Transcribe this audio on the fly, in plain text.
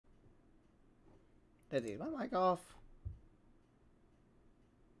Is my mic off?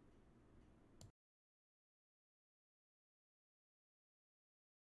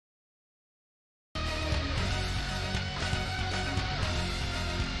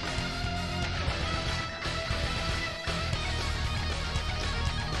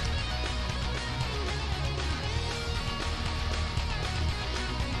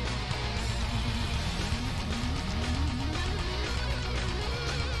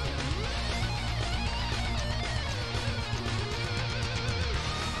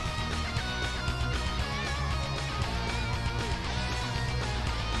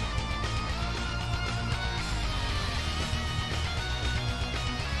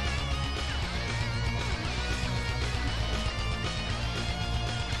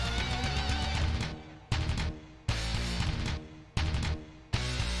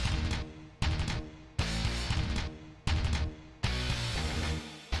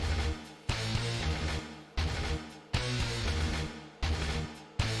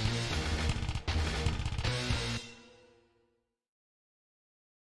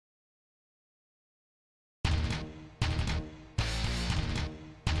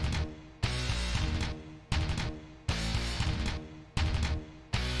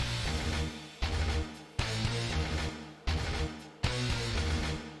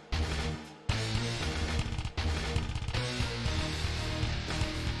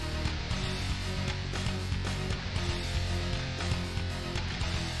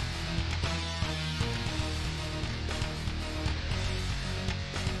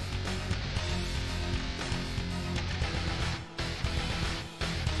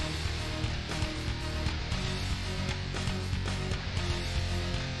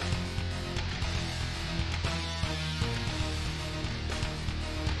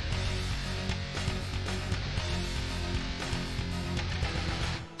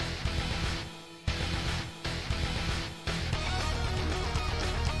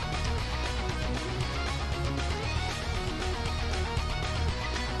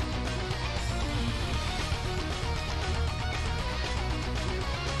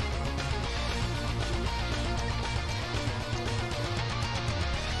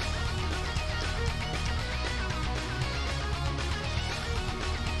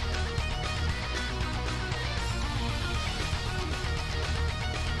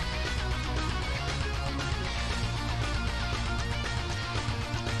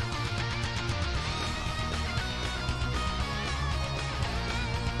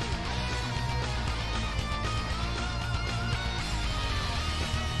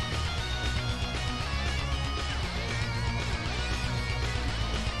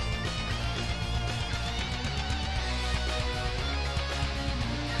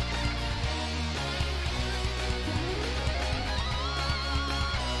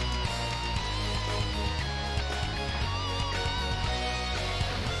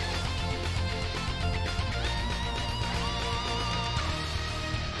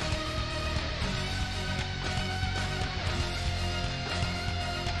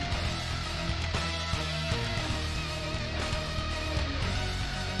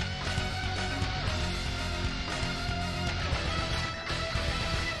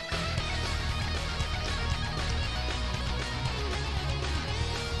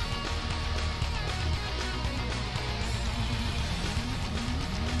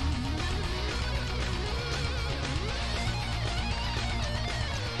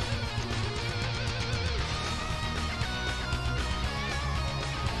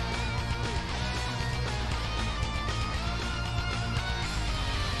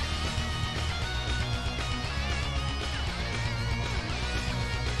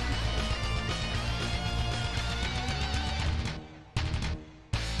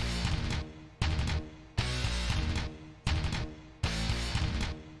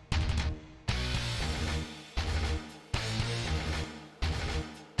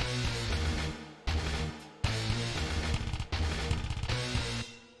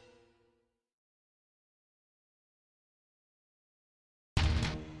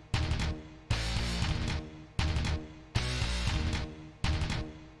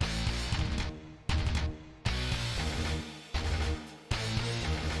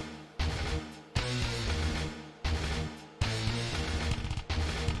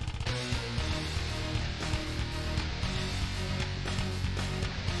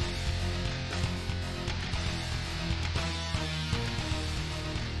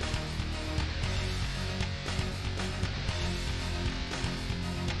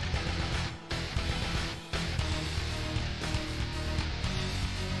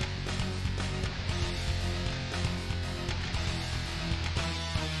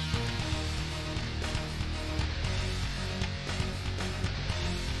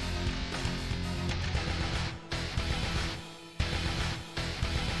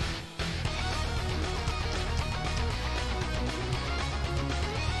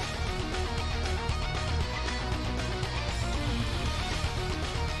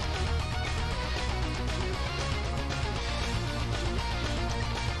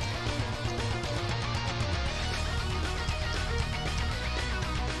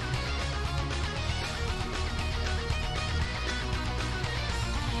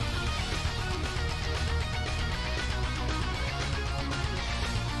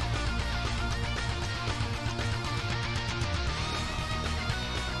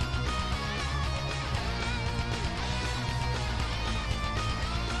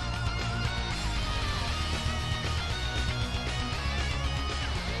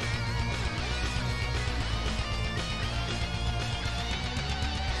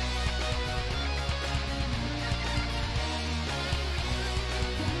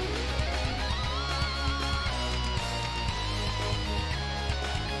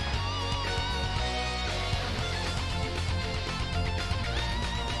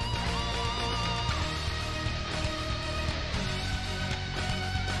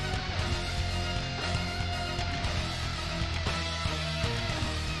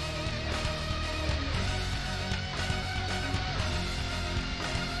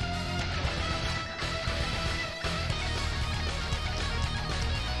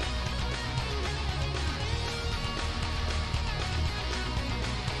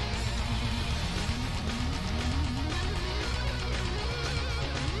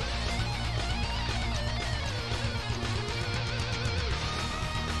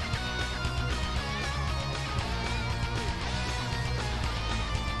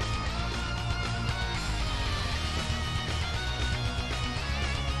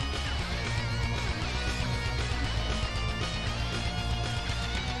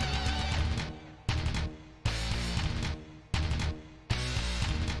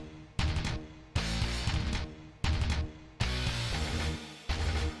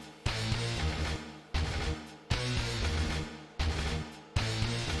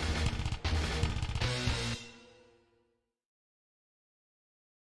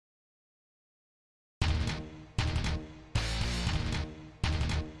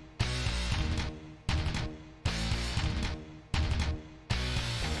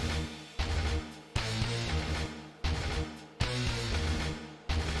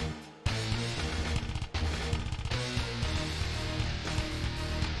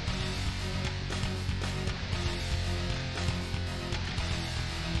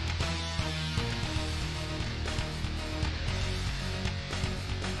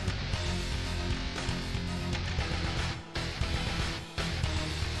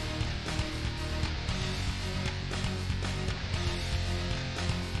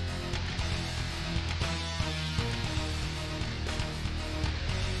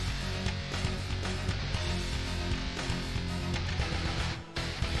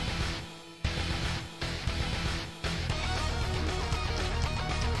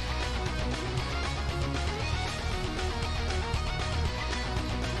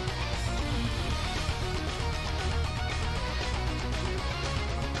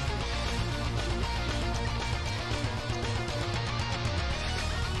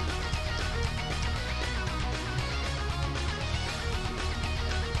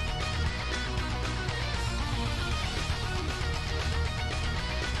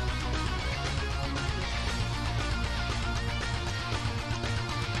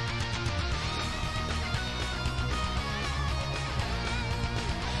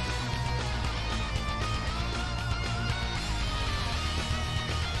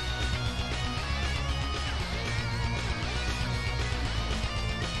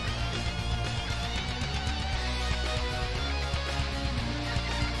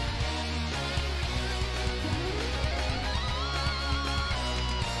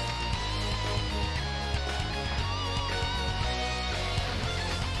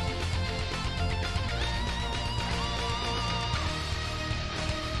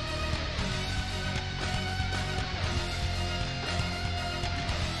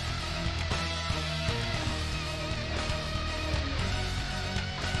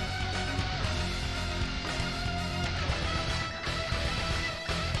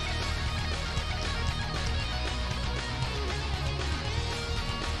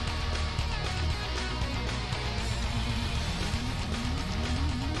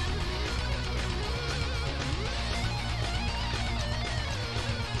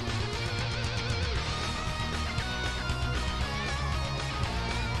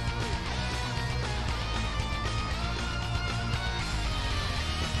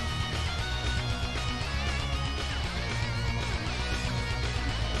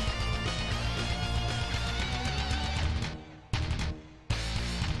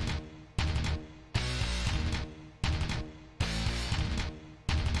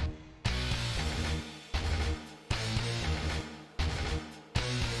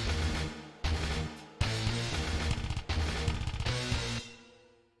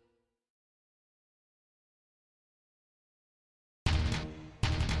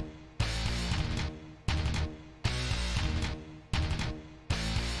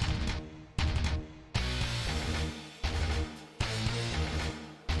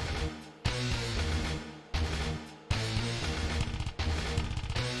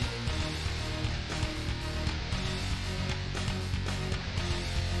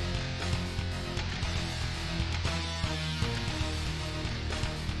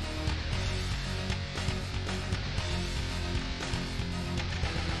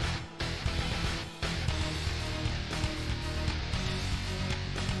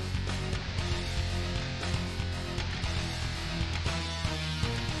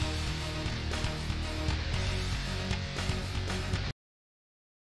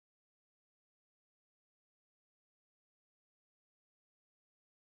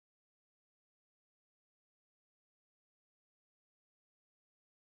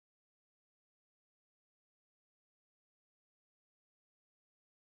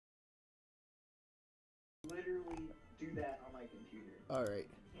 All right.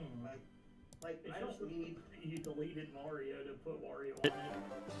 I don't need you deleted Mario to put Wario on it.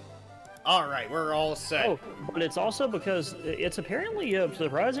 All right, we're all set. Oh, but it's also because it's apparently a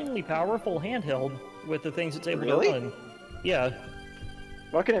surprisingly powerful handheld with the things it's able to run. Yeah.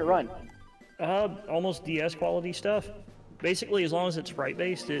 What can it run? Almost DS quality stuff. Basically, as long as it's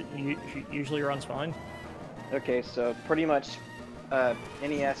sprite-based, it usually runs fine. Okay, so pretty much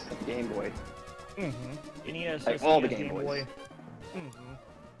NES and Game Boy. Mm-hmm. NES, like SNES, all the Game Boys. Boy. Mm-hmm.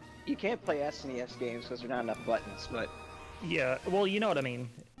 You can't play SNES games because there's not enough buttons, but... Yeah, well, you know what I mean.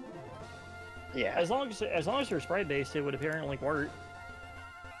 Yeah. As long as they're sprite-based, it would apparently work.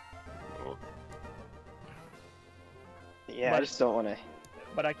 Yeah, I just don't want to...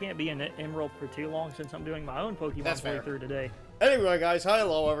 But I can't be in Emerald for too long since I'm doing my own Pokemon playthrough today. Anyway, guys,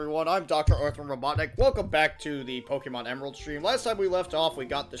 hello everyone. I'm Dr. Earthworm Robotnik. Welcome back to the Pokemon Emerald stream. Last time we left off, we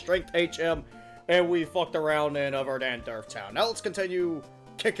got the Strength HM, and we fucked around in Verdant Earth Town. Now let's continue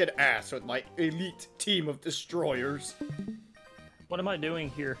kicking ass with my elite team of destroyers. What am I doing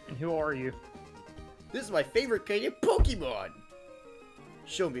here, and who are you? This is my favorite kind of Pokemon.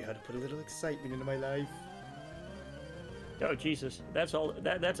 Show me how to put a little excitement into my life. Oh Jesus, that's all.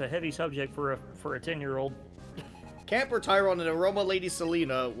 That's a heavy subject for a 10-year-old. Camper Tyron and Aroma Lady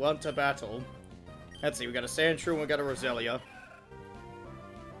Selena want to battle. Let's see, we got a Sandshrew and we got a Roselia.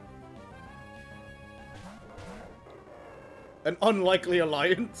 An unlikely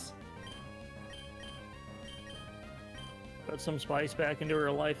alliance. Put some spice back into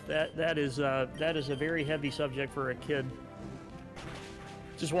her life. That is a very heavy subject for a kid.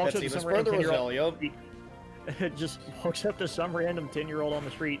 Just walks up to some random 10-year-old. Just walks up to some random 10-year-old on the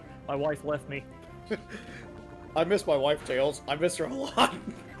street. My wife left me. I miss my wife, Tails. I miss her a lot.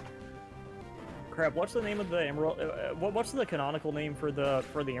 Crap! What's the name of the Emerald? What's the canonical name for the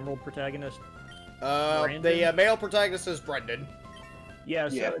Emerald protagonist? The male protagonist is Brendan. Yeah,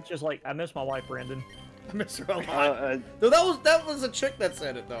 so it's just like I miss my wife, Brandon. I miss her a lot. Though that was a chick that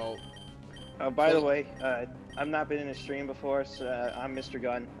said it though. By the way, I've not been in a stream before, so I'm Mr.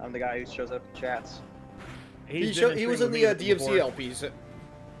 Gunn. I'm the guy who shows up in chats. He was in the DMC LPs.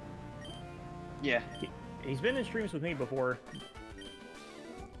 Yeah. He's been in streams with me before.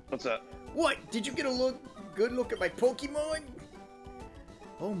 What's up? What? Did you get a good look at my Pokemon?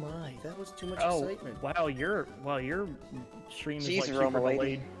 Oh my, that was too much excitement. Wow, your stream is like Aroma super Lady.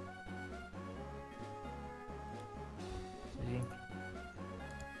 delayed.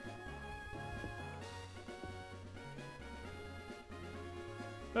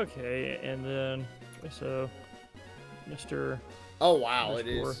 Okay, and then so Mr. Oh wow, it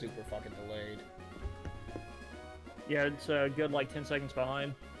is super fucking delayed. Yeah, it's good like 10 seconds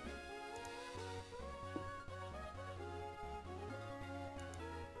behind.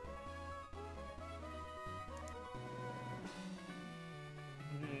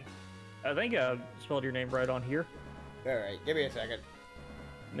 I think I spelled your name right on here. Alright, give me a second.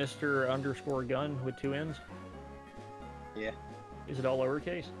 Mr. _ Gun with 2 N's. Yeah. Is it all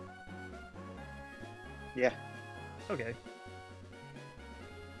lowercase? Yeah. Okay.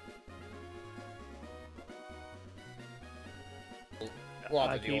 We'll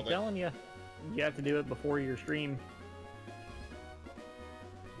I keep telling you, you have to do it before your stream.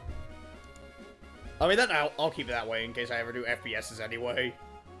 I mean, I'll keep it that way in case I ever do FPSs anyway.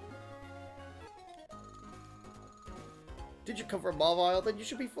 Did you come from Mawile? Then you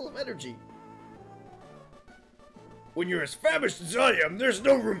should be full of energy. When you're as famished as I am, there's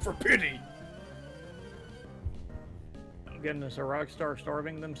no room for pity. Goodness, a Rockstar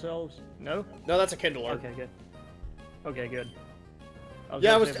starving themselves? No? No, that's a Kindler. Okay, good. Okay, good. I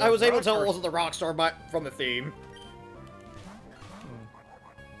was able to tell it wasn't the Rockstar from the theme.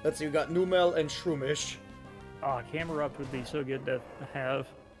 Let's see, we got Numel and Shroomish. Ah, Camerupt would be so good to have.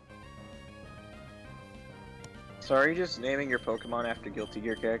 So are you just naming your Pokemon after Guilty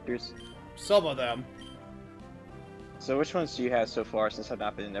Gear characters? Some of them. So which ones do you have so far since I've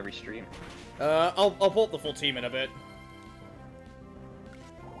not been in every stream? I'll pull up the full team in a bit.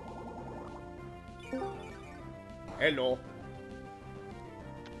 Hello.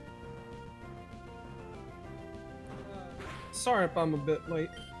 Sorry if I'm a bit late.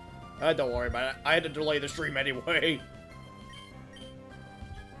 Don't worry about it. I had to delay the stream anyway.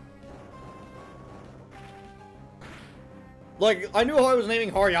 Like, I knew how I was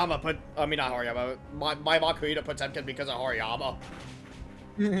naming Hariyama, but... I mean, not Hariyama. My Makuhita Potemkin because of Hariyama.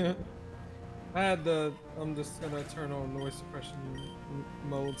 I had the... I'm just gonna turn on noise suppression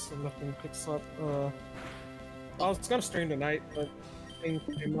mode so nothing picks up. I was gonna stream tonight, but things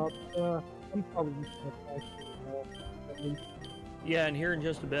came up. I'm probably just gonna Yeah, and here in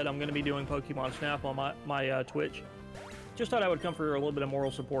just a bit, I'm going to be doing Pokemon Snap on my Twitch. Just thought I would come for a little bit of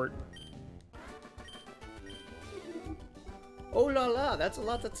moral support. Oh la la, that's a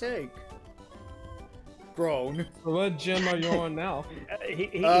lot to take. Grown. So what gym are you on now?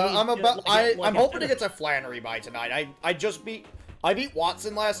 I'm hoping to get to Flannery by tonight. I beat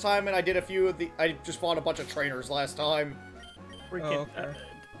Watson last time, and I did a few of the. I just fought a bunch of trainers last time. Freaking, okay.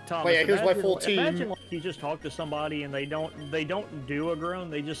 Thomas, but yeah, here's my full team. Imagine like you just talk to somebody and they don't do a groan,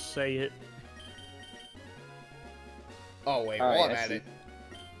 they just say it. Oh wait, while I'm at it.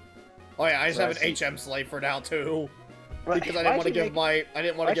 Oh yeah, I just have an HM slave for now too. Because I didn't want to give my.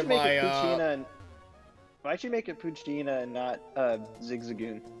 Why'd you make it Poochyena and not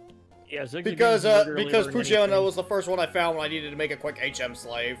Zigzagoon? Yeah, Zigzagoon. Because Poochyena was the first one I found when I needed to make a quick HM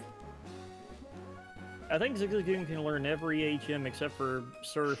slave. I think Zigzagoon can learn every HM except for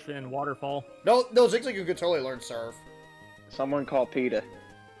Surf and Waterfall. No, Zigzagoon could totally learn Surf. Someone call PETA.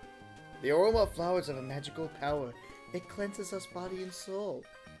 The aroma of flowers have a magical power. It cleanses us body and soul.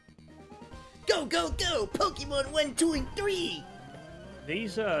 Go, go, go! Pokemon 1, 2, and 3!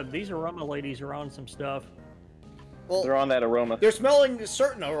 These aroma ladies are on some stuff. Well, they're on that aroma. They're smelling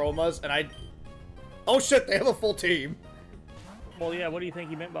certain aromas, and oh shit, they have a full team. Well, yeah, what do you think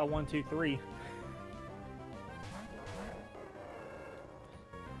he meant by 1, 2, 3?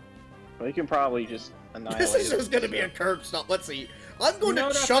 Well, you can probably just annihilate This is just gonna be a curb stop. Let's see. I'm going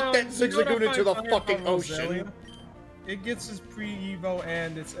to chuck that Zigzagoon into the fucking ocean. It gets its pre-evo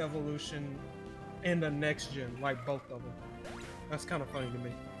and its evolution in the next gen, like both of them. That's kind of funny to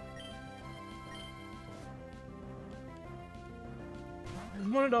me. It's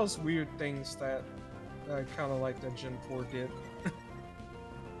one of those weird things that kind of like that Gen 4 did.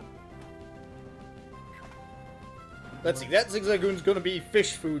 Let's see, that Zigzagoon's gonna be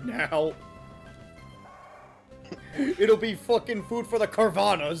fish food now. It'll be fucking food for the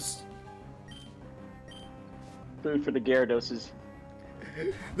Carvanas. Food for the Gyarados.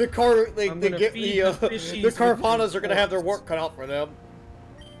 The Carvanas are gonna have their work cut out for them.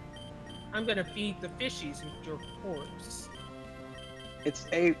 I'm gonna feed the fishies with your corpse. It's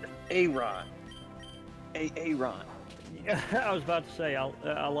Aaron. Aaron. Yeah, I was about to say,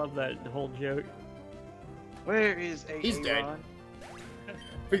 I love that whole joke. Where is Aaron? He's dead.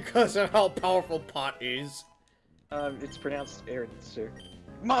 Because of how powerful Pot is. It's pronounced Aaron, sir.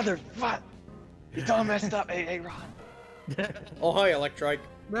 Motherfuck! It's all messed up, Aaron. Oh hi, Electrike.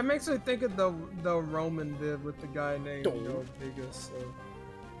 That makes me think of the Roman did with the guy named Vigus. So.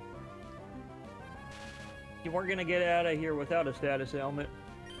 You weren't gonna get out of here without a status helmet.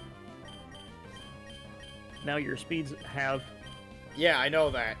 Now your speeds have. Yeah, I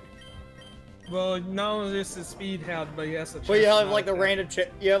know that. Well, not only is the speed have, but he has a. But you have like the random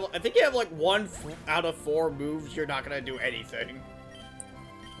I think you have like 1 out of 4 moves. You're not gonna do anything.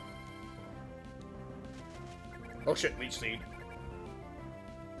 Oh shit, Leech Seed.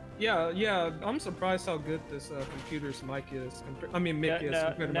 Yeah, I'm surprised how good this computer's mic is. Mic is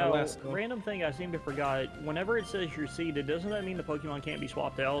compared to my last one. Random thing I seem to forgot. Whenever it says you're seeded, doesn't that mean the Pokemon can't be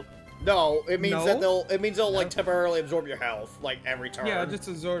swapped out? No, it means that they'll like temporarily absorb your health, like every turn. Yeah, it just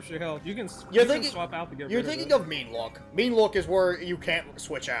absorbs your health. You can swap out to get rid of it. You're thinking of Mean Look. Mean Look is where you can't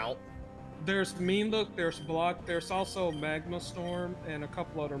switch out. There's Mean Look, there's Block, there's also Magma Storm, and a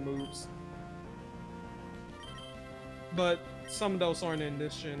couple other moves. But some of those aren't in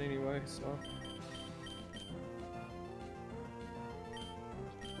this gen anyway, so.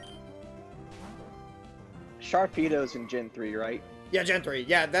 Sharpedo's in Gen 3, right? Yeah, Gen 3.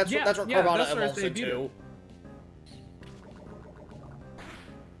 Yeah, that's what Carvana evolves into.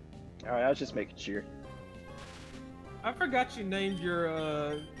 Alright, I was just making sure. I forgot you named your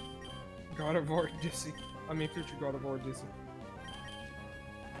Gardevoir Dizzy. Future Gardevoir Dizzy.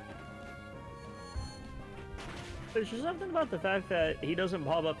 There's just something about the fact that he doesn't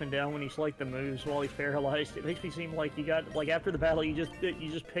bob up and down when you select the moves while he's paralyzed. It makes me seem like you got after the battle you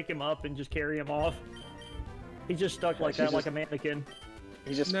just pick him up and just carry him off. He's just stuck like that, like a mannequin.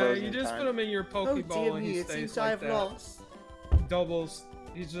 He's just you just put him in your Pokeball and he stays like that. Lost. Doubles.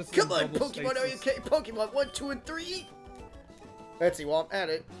 He's just. Come on, Pokemon! Are you okay? Pokemon 1, 2, and 3. Let's see. While I'm at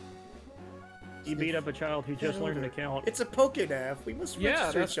it. You beat up a child who just learned to count. It's a Pokénav. We must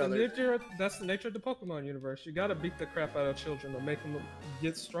register each other. That's the nature of the Pokemon universe. You gotta beat the crap out of children to make them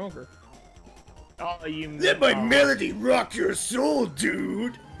get stronger. Oh, Let my melody rock your soul,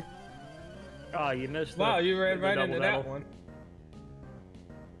 dude! Oh, you missed. Wow, you ran right into that one.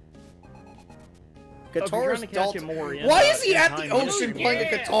 Guitar's Dalton. Why is he at the ocean playing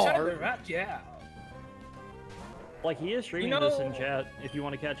a guitar? Like, he is streaming this in chat if you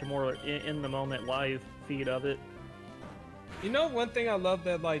want to catch a more in the moment live feed of it. You know, one thing I love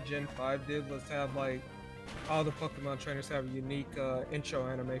that like Gen 5 did was have like all the Pokemon trainers have a unique intro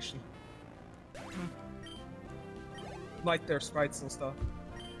animation. Like their sprites and stuff.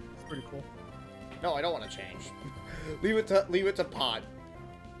 It's pretty cool. No, I don't want to change. leave it to Pot.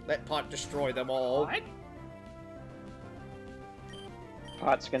 Let Pot destroy them all. What?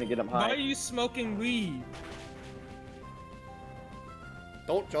 Pot's gonna get him high. Why are you smoking weed?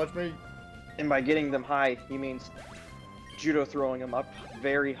 Don't judge me. And by getting them high, he means judo throwing them up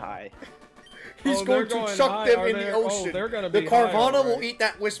very high. He's going to chuck them in the ocean. Oh, they're gonna the be Carvana high, will right? eat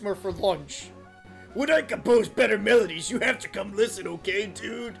that Whismur for lunch. When I compose better melodies, you have to come listen, okay,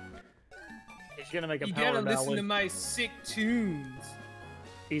 dude? He's gonna make a You power gotta listen ballad. to my sick tunes.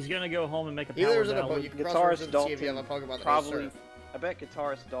 He's gonna go home and make a Either power there's an ballad. you can cross Guitarist versions and see if you have a Dalton Pokemon that probably. may surf. I bet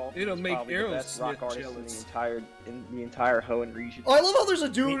guitarist Dalton It'll is make probably the best Aerosmith rock artist jealous. in the entire Hoenn region. Oh, I love how there's a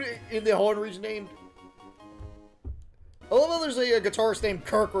dude in the Hoenn region named... I love how there's a guitarist named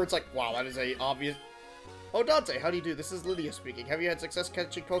Kirk where it's like, wow, that is a obvious... Oh, Dante, how do you do? This is Lydia speaking. Have you had success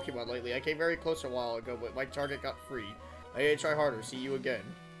catching Pokemon lately? I came very close a while ago, but my target got free. I need to try harder. See you again.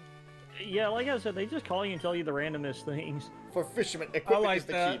 Yeah, like I said, they just call you and tell you the randomest things. For fishermen, equipment like is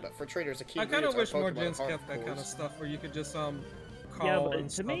the that. key, but for trainers, the key I kind of ingredients wish are more Pokemon gens and kept that kind of cores. stuff where you could just call Yeah, but and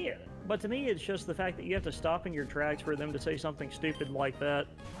to stuff. me, it's just the fact that you have to stop in your tracks for them to say something stupid like that.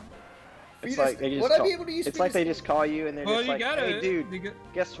 It's Fetus- like they just would I call, be able to use it's like Fetus- they just call you and they're Well, just you like, gotta, hey dude, you got-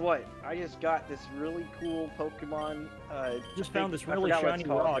 guess what? I just got this really cool Pokemon. Just I found think- this I really forgot what shiny it's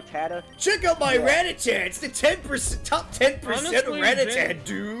called, rock. Rattata. Check out my Yeah. Rattata! It's the 10%, top 10% Honestly, Rattata, Jen-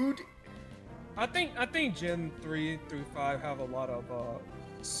 dude! I think Gen 3 through 5 have a lot of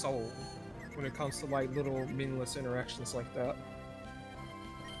soul when it comes to like little meaningless interactions like that.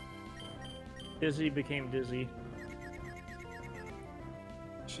 Dizzy became dizzy.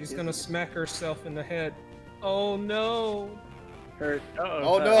 She's gonna smack herself in the head. Oh no! Hurt.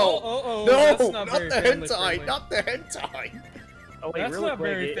 Oh no! Oh, No! that's Not very the family hentai! friendly. Not the hentai! Oh wait, That's really not quick,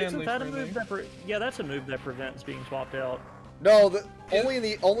 very isn't family that a friendly. move that yeah, that's a move that prevents being swapped out. No, Yeah, only in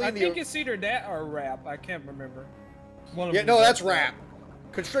I the think it's either that or rap. I can't remember. One of yeah, them no, does that's that. rap.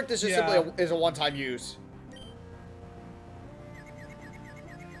 Constrict is just Yeah. simply is a one-time use.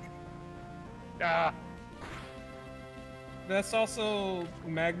 Ah, That's also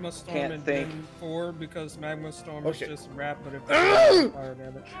Magma Storm Can't and think. Gen 4 because Magma Storm Oh, is shit. just rap, but it Ah! does fire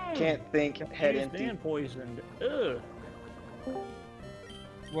damage. Can't think. Head confused empty. and poisoned. Ugh.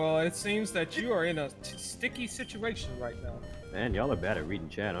 Well, it seems that you are in a sticky situation right now. Man, y'all are bad at reading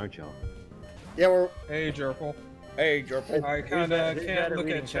chat, aren't y'all? Yeah, we're Hey, Jerpal. hey, Jerpal. I kind of who's bad can't at look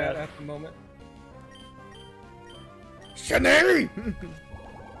reading at chat chat? at the moment. Shanary!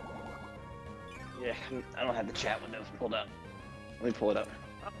 Yeah, I don't have the chat window pulled up. Let me pull it up.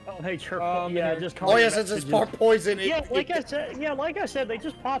 Oh, hey, Chirp. Yeah, here. just call Oh me yeah, since it's messages. part poison. Yeah, like I said, they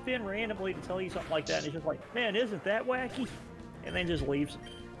just pop in randomly to tell you something like that, and it's just like, man, isn't that wacky? And then just leaves.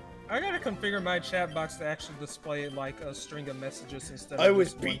 I gotta configure my chat box to actually display like a string of messages instead of I was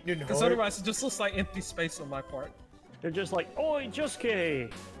just one. beaten in Because heart. otherwise it just looks like empty space on my part. They're just like, oi,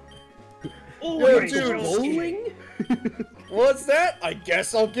 Juske! Yo, Oi, dude, Juske! What's that? I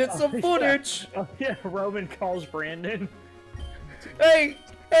guess I'll get some yeah. footage. Oh yeah, Roman calls Brandon. Hey,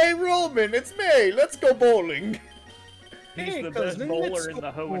 Roman, it's me. Let's go bowling. He's Hey, the best cousin, bowler let's in the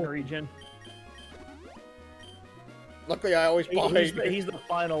go Hoenn bowling. region. Luckily, I always buy. He's the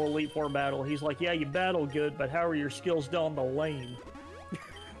final Elite Four battle. He's like, yeah, you battle good, but how are your skills down the lane?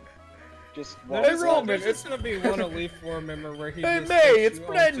 Just Hey, walk. Roman, There's it's- just gonna be one Elite Four member where he Hey, just May, takes it's you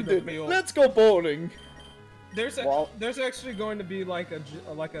onto the Brendan. field. Let's go bowling. There's Wall- there's actually going to be like an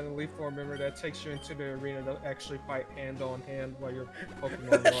Elite Four member that takes you into the arena to actually fight hand on hand while your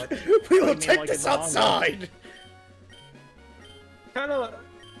Pokemon watch. We will mean, take like this in the manga? outside. Kind of.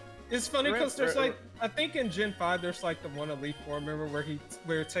 It's funny because there's Re- like I think in Gen 5 there's like the one Elite Four member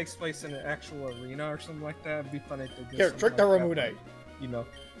where it takes place in an actual arena or something like that. It'd be funny if they did Here, something trick the like that, Ramune. You know.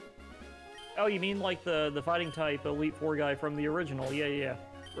 Oh, you mean like the fighting type Elite Four guy from the original? Yeah, yeah.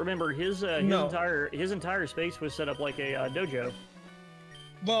 Remember his No. entire space was set up like a dojo.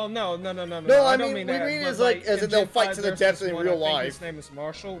 Well, no. No, I I don't mean, mean we that. mean but, is like, as in in they'll Gen fight 5, to the there's death this in one, real I think life. His name is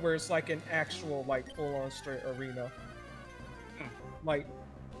Marshall, where it's like an actual like full-on straight arena, like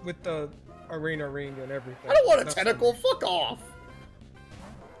with the arena ring and everything. I don't want a That's tentacle. Fuck off.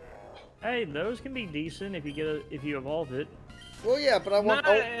 Hey, those can be decent if you evolve it. Well, yeah, but I want.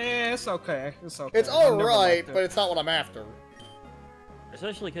 Nah, it's okay. It's okay. It's I've all never right, liked it. but it's not what I'm after.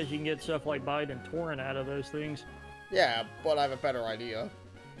 Especially because you can get stuff like Bite and Torrent out of those things. Yeah, but I have a better idea.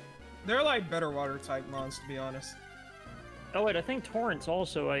 They're like better water type mons, to be honest. Oh wait, I think Torrent's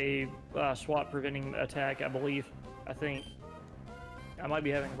also a swap preventing attack. I believe. I think. I might be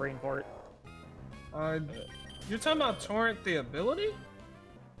having a brain fart. You're talking about Torrent the ability?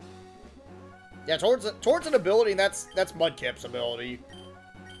 Yeah, Torrent's an ability, and that's Mudkip's ability.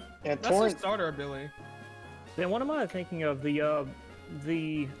 Yeah, That's Torrent. his starter ability. Then what am I thinking of? The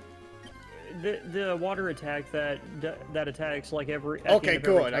water attack that attacks like every. at the Okay, end of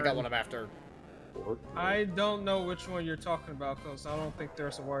every good. I got turn. what I'm after. I don't know which one you're talking about, because I don't think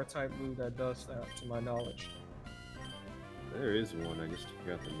there's a water type move that does that, to my knowledge. There is one, I just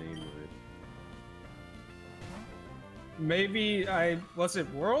forgot the name of it. Maybe was it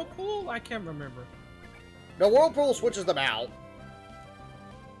Whirlpool? I can't remember. No, Whirlpool switches them out.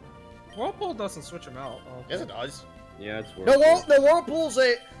 Whirlpool doesn't switch them out. Oh, Yes, it does. Yeah, it's No, worth no, Whirlpool's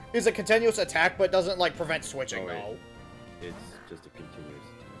is a continuous attack, but doesn't like prevent switching. Oh, wait. No. It's just a continuous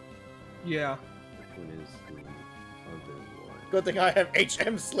attack. yeah. Which one is the other one? Good thing I have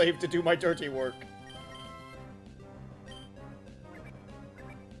HM Slave to do my dirty work.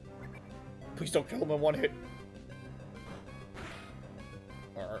 Please don't kill him in one hit.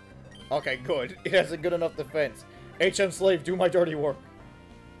 Okay, good. It has a good enough defense. HM Slave, do my dirty work.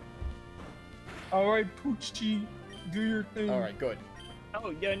 Alright, Poochie, do your thing. Alright, good.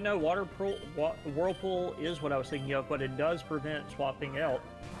 Oh yeah, no, Whirlpool is what I was thinking of, but it does prevent swapping out.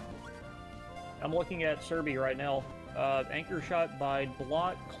 I'm looking at Serby right now. Anchor Shot, Bide,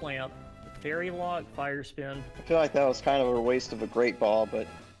 Block, Clamp, Fairy Lock, Fire Spin. I feel like that was kind of a waste of a great ball, but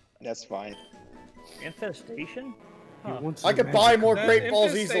that's fine. Infestation? Huh. I could buy more That Great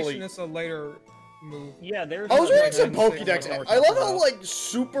Balls Infestation easily. is a later move. Yeah, there's. I was reading some Like, Pokédex. like, I love how, about. like,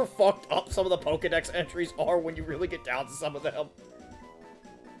 super fucked up some of the Pokédex entries are when you really get down to some of them.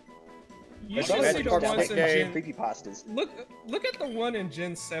 You Some should of see it the are ones in game. Gen... Creepypastas. Look at the one in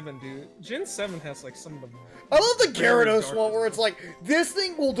Gen 7, dude. Gen 7 has, like, some of the... I love the very Gyarados dark one where it's like, this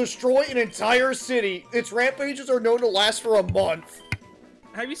thing will destroy an entire city. Its rampages are known to last for a month.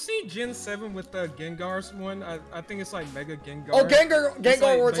 Have you seen Gen 7 with the Gengar's one? I think it's like Mega Gengar. Oh, Gengar, It's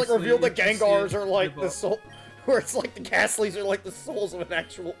where it's like basically revealed that you can see Gengars it are like give the up. soul, where it's like the Gastlies are like the souls of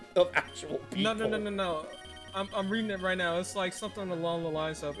actual people. No. I'm reading it right now. It's like something along the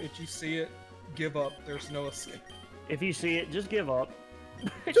lines of, if you see it, give up. There's no escape. If you see it, just give up.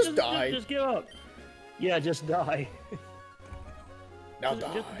 Just die. Just give up. Yeah, just die. Now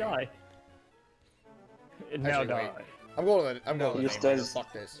Just die. die. Now Actually, die. wait. I'm going to No, the he just name. does-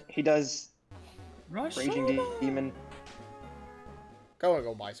 Fuck this. He does Rush Raging Demon. I want to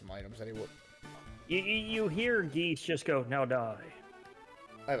go buy some items anyway. You hear Geese just go, now die.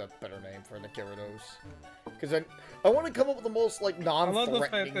 I have a better name for the Gyarados. Because I want to come up with the most, like, I love the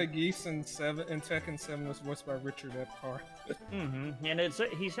fact non-threatening... that Geese in Tekken 7 was voiced by Richard Epcar. Mm-hmm. And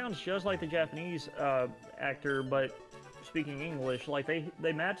he sounds just like the Japanese actor, but speaking English. Like,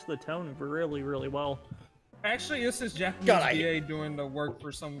 they match the tone really, really well. Actually, this is Japanese God, I- VA doing the work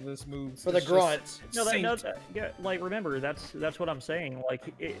for some of his moves. For the It's just grunts. No, synced. yeah, like, remember, that's what I'm saying.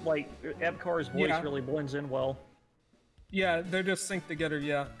 Like, Epcar's voice Yeah. really blends in well. Yeah, they're just synced together,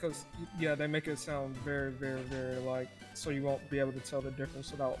 yeah, because, yeah, they make it sound very, very, very like, so you won't be able to tell the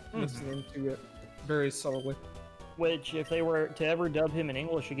difference without listening to it very subtly. Which, if they were to ever dub him in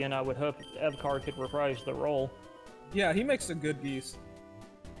English again, I would hope Epcar could reprise the role. Yeah, he makes a good Geese.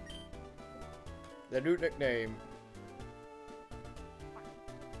 The new nickname.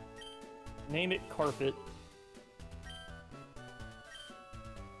 Name it Carpet.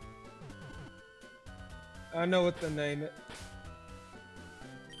 I know what to name it.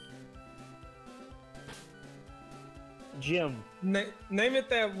 Jim. Name it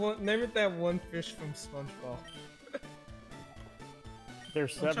that one fish from SpongeBob.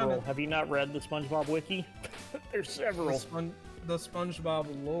 There's I'm trying several. to- Have you not read the SpongeBob wiki? There's several. The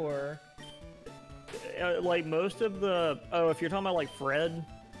SpongeBob lore. Like most of the if you're talking about like Fred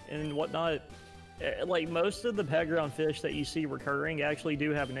and whatnot, like most of the background fish that you see recurring actually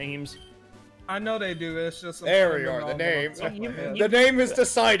do have names. I know they do. It's just There we are, the name. You- The name is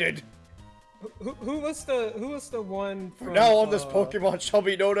decided. Who was the one? From From, now on, this Pokemon shall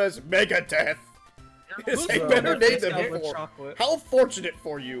be known as Megadeth. It's who's a the better one name that's than got with before. chocolate? How fortunate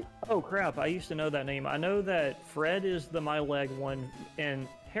for you. Oh crap! I used to know that name. I know that Fred is the My Leg one, and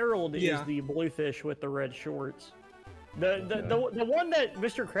Harold Yeah. is the blue fish with the red shorts. The one that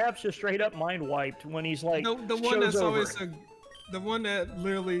Mr. Krabs just straight up mind wiped when he's like The one show's that's over. always the one that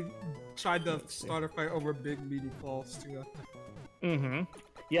literally tried to start a fight over big meaty claws too. Mm-hmm.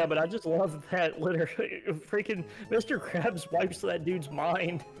 Yeah, but I just love that literally freaking Mr. Krabs wipes that dude's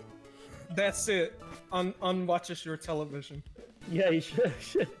mind. That's it. Unwatches your television. Yeah, he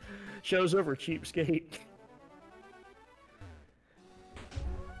shows over cheapskate.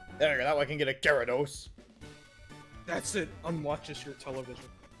 There you go, that way I can get a Gyarados. That's it. Unwatches your television.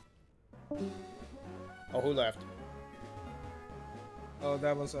 Oh, who left? Oh,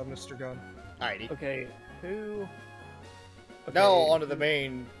 that was Mr. Gunn. Alrighty. Okay, who? Okay. Now onto the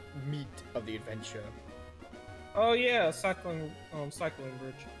main meat of the adventure. Oh yeah, cycling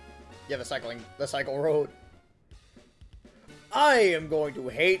bridge. Yeah, the cycle road. I am going to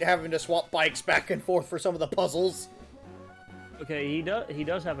hate having to swap bikes back and forth for some of the puzzles. Okay, he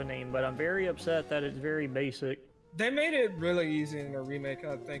does have a name, but I'm very upset that it's very basic. They made it really easy in the remake,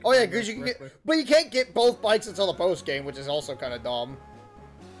 I think. Oh yeah, because you can get, but you can't get both bikes until the post game, which is also kind of dumb.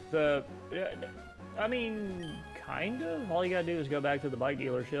 I mean, kind of. All you gotta do is go back to the bike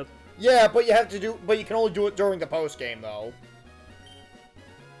dealership. Yeah, but you can only do it during the post game though.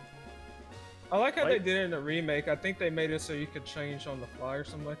 I like how they did it in the remake. I think they made it so you could change on the fly or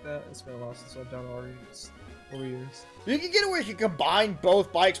something like that. It's been a while since I've done all these 4 years. You can get it where you can combine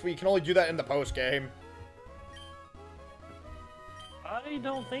both bikes, but you can only do that in the post game. I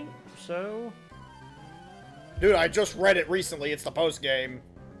don't think so. Dude, I just read it recently. It's the post game.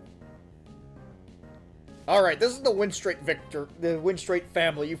 Alright, this is the Winstraight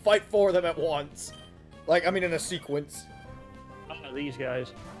family. You fight 4 of them at once. Like, I mean in a sequence. These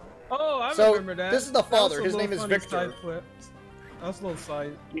guys. Oh, I So, remember that. this is the father. That His was a name is little funny Victor. side flip. That was a little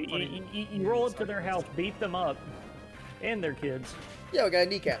side. You roll up to their house, beat them up, and their kids. Yeah, we gotta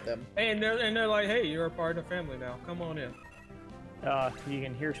kneecap them. And they're like, hey, you're a part of the family now. Come on in. You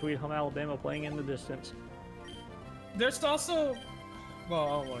can hear Sweet Home Alabama playing in the distance. There's also, well, I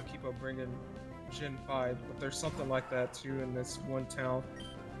don't want to keep up bringing Gen 5, but there's something like that too in this one town.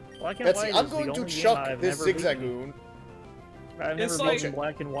 Black and Betsy, White I'm is the going to only game chuck I've this never beaten. Zigzagoon. I've It's never like- beaten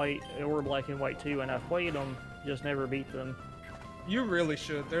Black and White or Black and White 2, and I've played them, just never beat them. You really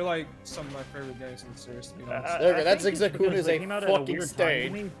should. They're like some of my favorite games in the series, to be honest. There we go, that think it's Zigzagoon because is they a came out at a fucking weird time to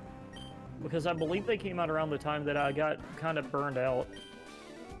stain. me, because I believe they came out around the time that I got kind of burned out.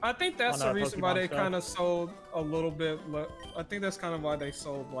 I think that's on, the reason why Pokemon they stuff. kind of sold a little bit. I think that's kind of why they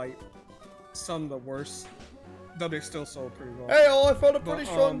sold like some of the worst, though they still sold pretty well. Hey, oh, I found a pretty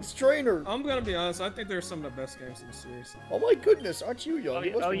But, strong trainer. I'm gonna be honest. I think they're some of the best games in the series. Oh my goodness, aren't you young? Oh,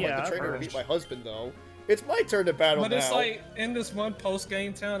 You must oh, be yeah, like the I've trainer to heard. beat my husband, though. It's my turn to battle But now. it's like in this one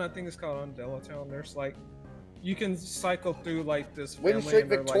post-game town. I think it's called Undella Town. There's like you can cycle through like this. family Winstraight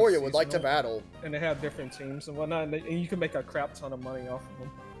and they're, Victoria like, would like to seasonal, battle. and they have different teams and whatnot, and you can make a crap ton of money off of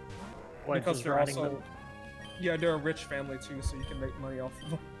them. Like, Because just they're riding also, them. yeah, they're a rich family too, so you can make money off of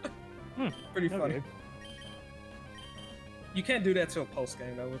them. Pretty funny. Okay. You can't do that till post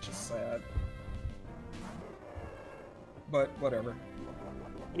game though, which is sad. But whatever.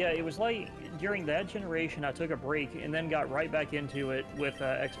 Yeah, it was like during that generation I took a break and then got right back into it with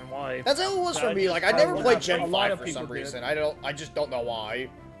X and Y. That's how it was for I me. just- Like, I I never love played that Gen a lot 5 of for people some did. reason. I just don't know why.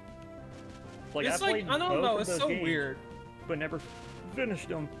 Like, It's I like played I don't both know. of It's those so games, weird. but never finished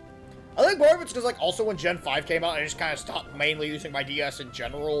them. I think part of it's because, like, also when Gen 5 came out, I just kind of stopped mainly using my DS in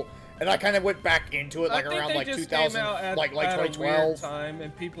general, and I kind of went back into it, like, I think around, they like, just 2000, came out at, like at a weird 2012. time,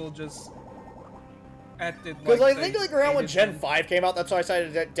 and people just acted like. Because I think, they like, around when hated Gen them. 5 came out, that's why I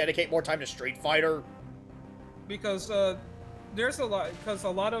decided to dedicate more time to Street Fighter. Because there's a lot. Because a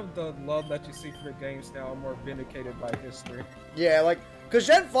lot of the love that you see for the games now are more vindicated by history. Yeah, like, because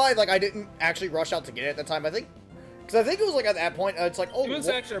Gen 5, like, I didn't actually rush out to get it at the time, I think. Because I think it was, like, at that point, it's like, oh, It was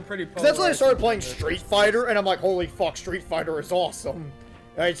actually a pretty. because that's when I started playing polarizing Street Fighter, and I'm like, holy fuck, Street Fighter is awesome.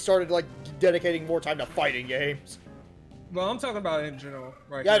 And I started, like, dedicating more time to fighting games. Well, I'm talking about in general,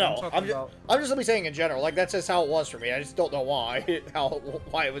 right? Yeah, I now. know. I'm talking about. I'm just simply saying in general. Like, that's just how it was for me. I just don't know why.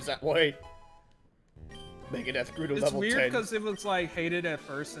 Why it was that way. Megadeth grew to It's level weird 10. because it was like hated at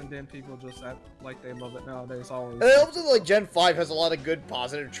first, and then people just act like they love it nowadays. Always. And it also, like, Gen 5 has a lot of good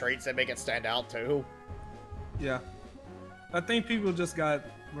positive traits that make it stand out, too. Yeah. I think people just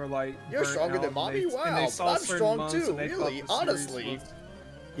were like. You're burnt stronger out, than and mommy? and Wow, saw I'm certain strong months too, and they thought really, the series honestly. was-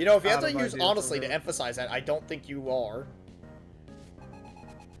 You know, if you have out to of use ideas honestly for to them. emphasize that, I don't think you are.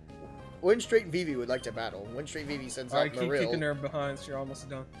 Winstraight Vivi would like to battle. Winstraight Vivi sends Alright, out keep kicking Maril. their behinds. You're almost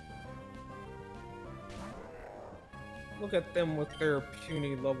done. Look at them with their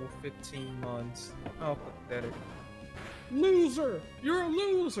puny level 15 mons. How pathetic. Loser! You're a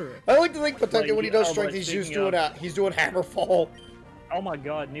loser! I like to think Potemkin when he does Like, strength, he's speaking doing he's doing Hammerfall. Oh my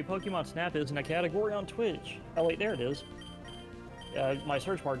god, new Pokemon Snap isn't a category on Twitch. Oh wait, there it is. My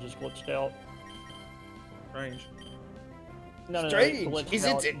search bar just glitched out. Strange. No, Strange, it glitched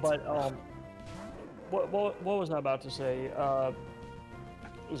isn't out, it? But what was I about to say?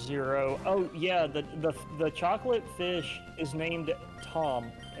 Zero. Oh yeah, the chocolate fish is named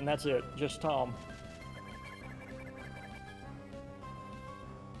Tom, and that's it, just Tom.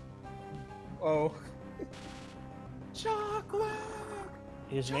 Oh. Chocolate!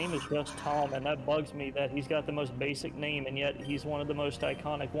 His name is just Tom, and that bugs me that he's got the most basic name, and yet he's one of the most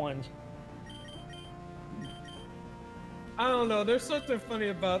iconic ones. I don't know, there's something funny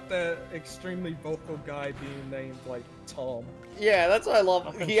about that extremely vocal guy being named, like, Tom. Yeah, that's what I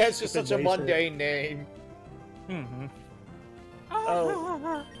love. He has just such a mundane name. Mm-hmm.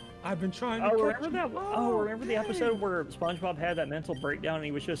 Oh. I've been trying to remember that? Oh, remember the episode where SpongeBob had that mental breakdown and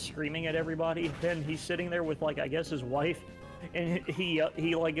he was just screaming at everybody? Then he's sitting there with, like, I guess his wife, and he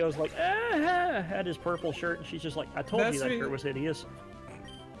like goes like, ah, at his purple shirt, and she's just like, I told you that shirt was hideous.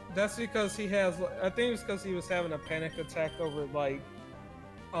 That's because he has, I think it's because he was having a panic attack over, like,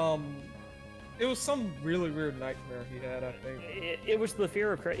 it was some really weird nightmare he had, I think. It was the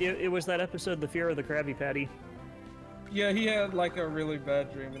fear of, it was that episode, The Fear of the Krabby Patty. Yeah, he had, like, a really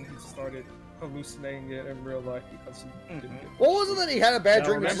bad dream, and he started hallucinating it in real life because he didn't get... Well, wasn't that he had a bad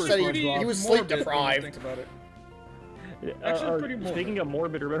dream and said he was sleep deprived? Think about it. Speaking of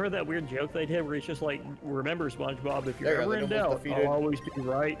morbid, remember that weird joke they did where he's just like, remember SpongeBob, if you're ever in doubt, I'll always be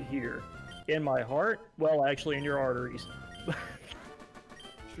right here. In my heart? Well, actually in your arteries.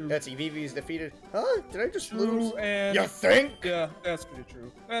 That's Eevee's defeated. Huh? Did I just lose? And you think? Yeah, that's pretty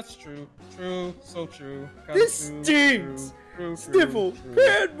true. That's true. True. So true. This stinks! Sniffle!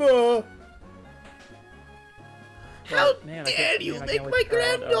 Padma! How dare you make my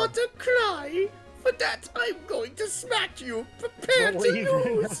granddaughter cry? For that, I'm going to smack you. Prepare to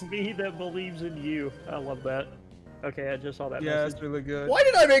lose. Me that believes in you. I love that. Okay, I just saw that. Yeah, it's really good. Why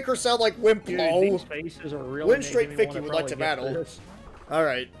did I make her sound like Wimplo? These faces are really Win Straight Vicky would like to battle. All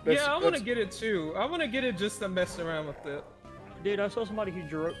right. Yeah, I want to get it too. I want to get it just to mess around with it. Dude, I saw somebody who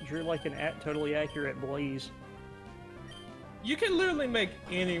drew like an totally accurate Blaze. You can literally make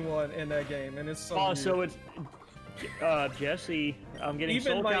anyone in that game, and it's so. Oh, so it's Jesse. I'm getting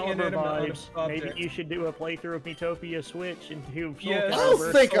Soul Calibur vibes. Maybe you should do a playthrough of Miitopia Switch and do Soul Calibur.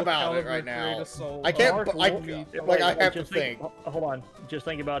 I'll think about it right now. I can't. I have to think. Hold on. Just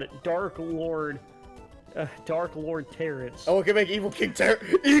think about it. Dark Lord Terrence. Oh, we can make Evil King Terrence.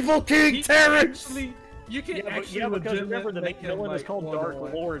 Evil King Terrence. You can actually because remember the main villain is called Dark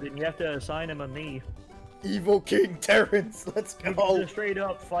Lord, and you have to assign him a me. Evil King Terrence, let's go. You just straight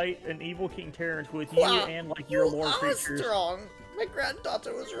up fight an Evil King Terrence with you and like your lore creatures. Strong. My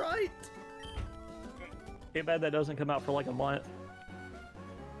granddaughter was right. Too bad that doesn't come out for like a month.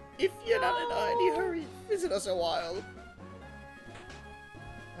 If you're not in any hurry, visit us a while.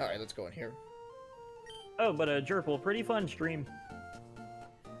 All right, let's go in here. Oh, but Jerpal, pretty fun stream.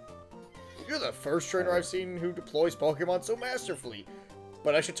 You're the first trainer I've seen who deploys Pokemon so masterfully.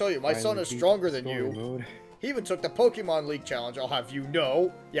 But I should tell you, my son is stronger than you. Mode. He even took the Pokemon League challenge, I'll have you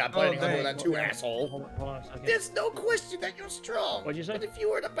know. Yeah, I'm planning on doing that too, asshole. Hold on a second. There's no question that you're strong. What'd you say? But if you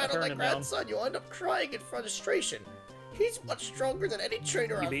were to battle my grandson, you'll end up crying in frustration. He's much stronger than any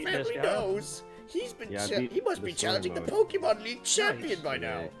trainer our family knows. He's been he must be challenging the Pokemon League champion by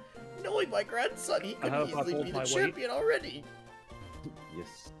now. Knowing my grandson, he could easily be the champion already.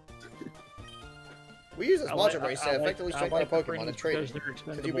 Yes. We use this Macho Brace to effectively strengthen our Pokemon in training.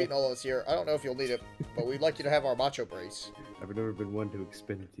 Since you've beaten all of us here, I don't know if you'll need it, but we'd like you to have our Macho Brace. I've never been one to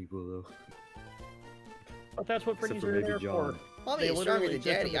expend people, though. But that's what pretties are there for. Mommy is stronger than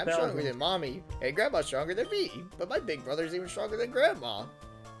Daddy, I'm stronger than Mommy. Hey, Grandma's stronger than me, but my big brother's even stronger than Grandma.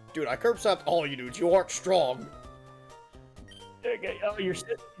 Dude, I curb stopped all you dudes, you aren't strong. Okay, oh,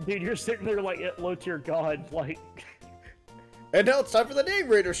 you're sitting there like low tier god, like... And now it's time for the Name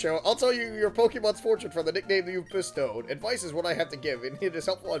Raider Show. I'll tell you your Pokemon's fortune from the nickname that you've bestowed. Advice is what I have to give, and it is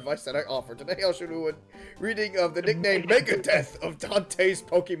helpful advice that I offer. Today I'll show you a reading of the nickname Megadeth of Dante's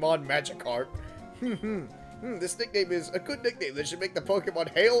Pokemon Magikarp. This nickname is a good nickname that should make the Pokemon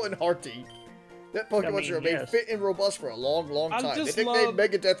hale and hearty. That Pokemon should remain fit and robust for a long, long time. The nickname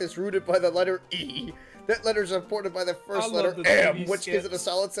Megadeth is rooted by the letter E. That letter is supported by the first letter M, which gives it a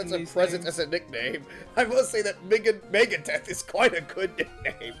solid sense of presence as a nickname. I must say that Megadeth is quite a good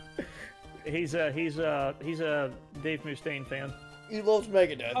nickname. He's a Dave Mustaine fan. He loves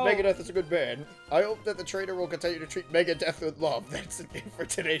Megadeth. Megadeth is a good band. I hope that the trainer will continue to treat Megadeth with love. That's it for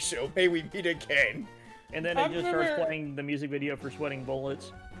today's show. May we meet again. And then it just starts playing the music video for Sweating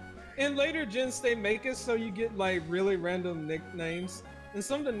Bullets. In later gens, they make it so you get like really random nicknames. And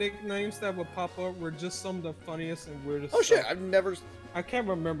some of the nicknames that would pop up were just some of the funniest and weirdest stuff. Shit, I've never... I can't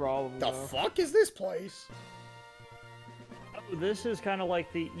remember all of them. The fuck is this place? Oh, this is kind of like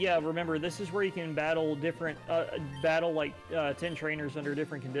the... Yeah, remember, this is where you can battle different... like 10 trainers under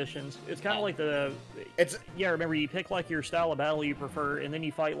different conditions. It's kind of like the... Yeah, remember, you pick like your style of battle you prefer, and then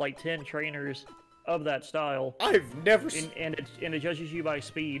you fight like 10 trainers of that style. I've never... And it judges you by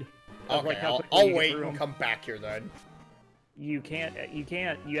speed. Okay, like I'll wait and come back here then. you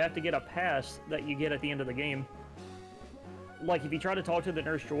have to get a pass that you get at the end of the game. Like, if you try to talk to the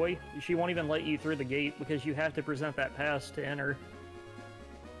Nurse Joy, she won't even let you through the gate because you have to present that pass to enter.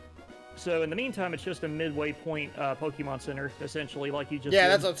 So in the meantime, it's just a midway point Pokemon Center, essentially, like you just Yeah,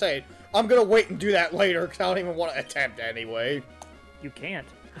 did. that's what I'm saying. I'm gonna wait and do that later because I don't even want to attempt anyway. You can't.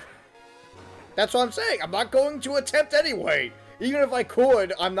 That's what I'm saying. I'm not going to attempt anyway. Even if I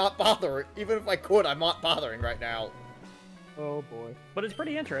could, I'm not bothering. Even if I could, I'm not bothering right now. Oh boy. But it's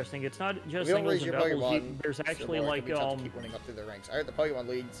pretty interesting. It's not just We don't singles raise and your doubles. Pokemon. There's actually so like keep winning up through the ranks. I heard the Pokemon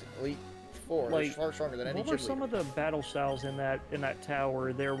League's Elite Four is far stronger than any what gym were some leader. of the battle styles in that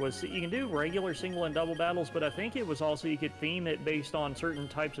tower? There was, you can do regular single and double battles, but I think it was also you could theme it based on certain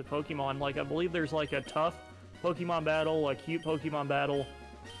types of Pokemon. Like I believe there's like a tough Pokemon battle, a cute Pokemon battle,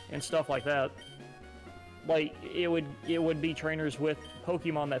 and stuff like that. Like it would be trainers with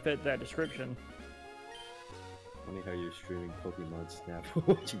Pokemon that fit that description. Funny how you're streaming Pokemon Snap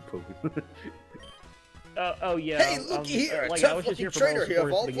watching Pokemon. Oh yeah. Hey, looky here, like, a I was just tough-looking here for trainer moral here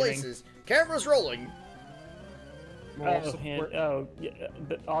support of at all the beginning. places. Camera's rolling.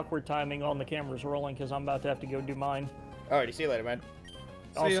 The awkward timing on the cameras rolling because I'm about to have to go do mine. Alrighty, see you later, man.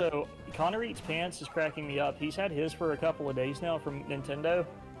 Also, Connor Eats Pants is cracking me up. He's had his for a couple of days now from Nintendo,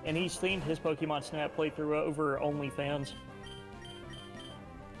 and he's themed his Pokemon Snap playthrough over OnlyFans.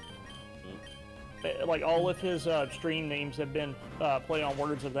 Like, all of his stream names have been play on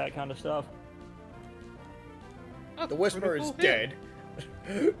words of that kind of stuff. The Whisperer is dead.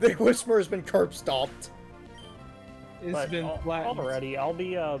 The Whisperer's been curb stomped. It's But been flattened. already, I'll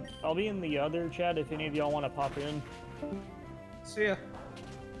be in the other chat if any of y'all want to pop in. See ya.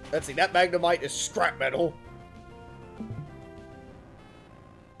 Let's see, that Magnemite is scrap metal.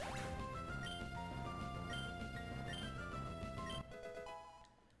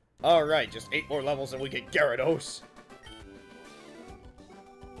 Alright, just 8 more levels and we get Gyarados.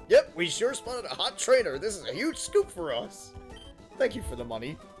 Yep, we sure spotted a hot trainer. This is a huge scoop for us. Thank you for the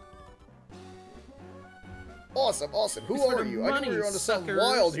money. Awesome, awesome. Who Thanks for are the you? I money, knew we were onto something suckers.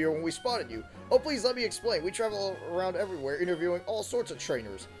 wild here when we spotted you. Oh, please let me explain. We travel around everywhere interviewing all sorts of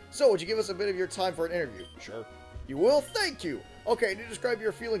trainers. So, would you give us a bit of your time for an interview? Sure. You will? Thank you. Okay, to describe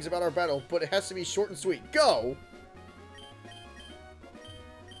your feelings about our battle, but it has to be short and sweet. Go!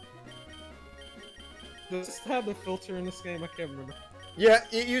 Does it have the filter in this game? I can't remember. Yeah,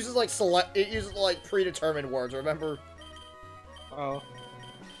 it uses like predetermined words, remember? Oh.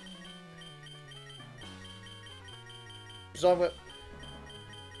 So I'm gonna...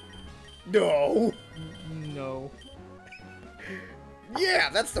 No! No. Yeah,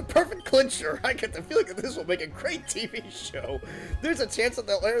 that's the perfect clincher! I get the feeling that this will make a great TV show. There's a chance that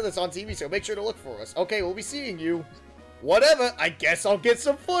they'll air this on TV, so make sure to look for us. Okay, we'll be seeing you. Whatever, I guess I'll get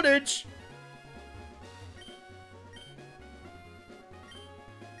some footage!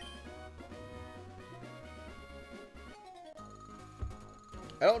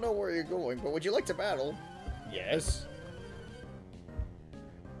 I don't know where you're going, but would you like to battle? Yes.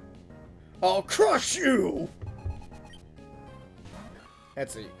 I'll crush you!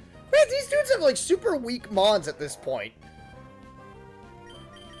 Let's see. Man, these dudes have like super weak mons at this point.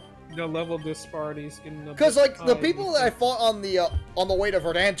 The level disparity's getting a Because bit like the high. people that I fought on the way to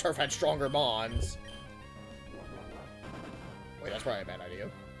Verdanturf had stronger mons. Wait, that's probably a bad idea.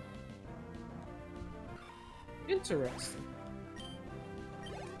 Interesting.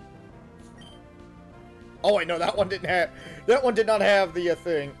 Oh wait, no, that one did not have the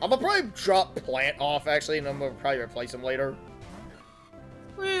thing. I'm gonna probably drop Plant off actually, and I'm gonna probably replace him later.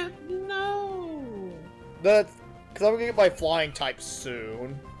 No. Because I'm gonna get my flying type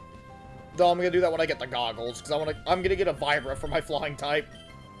soon. Though I'm gonna do that when I get the goggles, because I'm gonna get a Vibra for my flying type.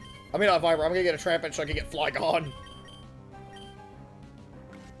 I mean not a Vibra, I'm gonna get a Trampent so I can get Flygon.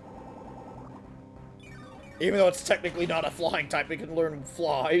 Even though it's technically not a flying type, it can learn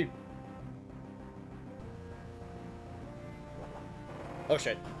fly. Oh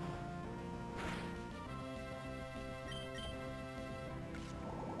shit.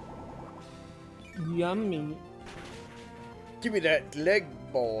 Yummy. Give me that leg,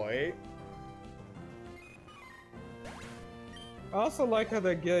 boy. I also like how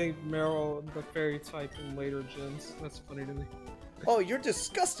they gave Meryl the fairy type in later gens. That's funny to me. Oh, you're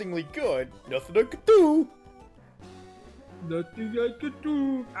disgustingly good. Nothing I could do. Nothing I could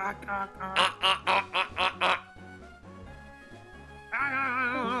do. Ah, ah, ah, ah, ah.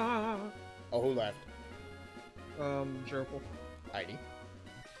 Oh, who left? Jerple. Heidi.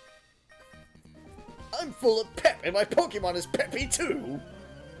 I'm full of pep, and my Pokemon is peppy too!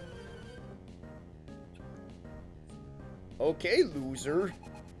 Okay, loser.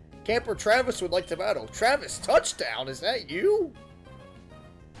 Camper Travis would like to battle. Travis, touchdown, is that you?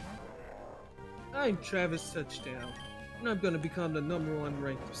 I'm Travis Touchdown, and I'm gonna become the #1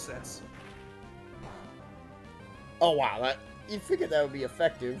 ranked assassin. Oh wow, you figured that would be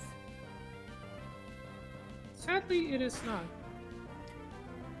effective. Sadly, it is not.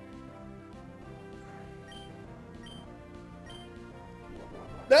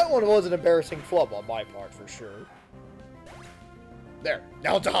 That one was an embarrassing flub on my part, for sure. There,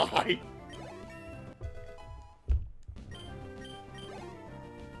 now die!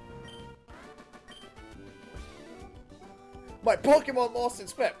 My Pokemon lost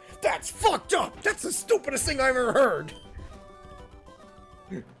its pet. That's fucked up! That's the stupidest thing I've ever heard!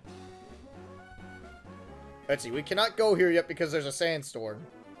 Let's see, we cannot go here yet because there's a sandstorm.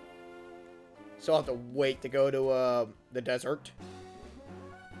 So I'll have to wait to go to, the desert.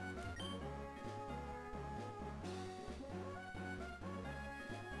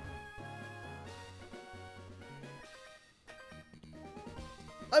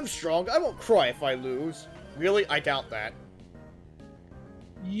 I'm strong. I won't cry if I lose. Really? I doubt that.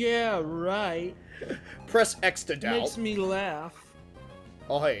 Yeah, right. Press X to doubt. Makes me laugh.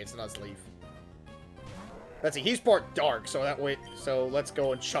 Oh, hey, it's Nuzleaf. Let's see, he's part dark, so that way, so let's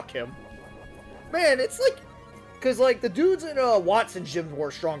go and chuck him. Man, it's like, cause like the dudes in Watson gym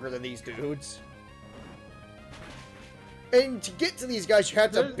were stronger than these dudes. And to get to these guys, you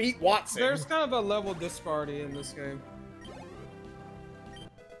had to beat Watson. There's kind of a level disparity in this game.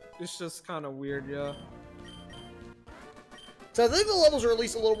 It's just kind of weird, yeah. So I think the levels are at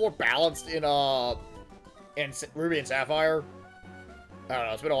least a little more balanced in Ruby and Sapphire. I don't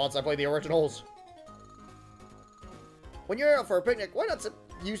know, it's been a while since I played the originals. When you're out for a picnic, why not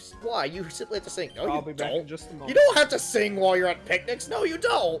you simply have to sing. No, I'll be back don't. in just a moment. You don't have to sing while you're at picnics. No, you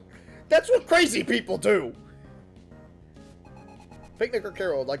don't. That's what crazy people do. Picnic or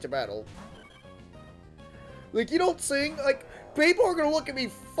Carol would like to battle. Like, you don't sing. Like, people are gonna look at me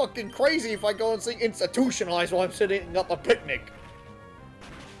fucking crazy if I go and sing Institutionalized while I'm sitting up a picnic.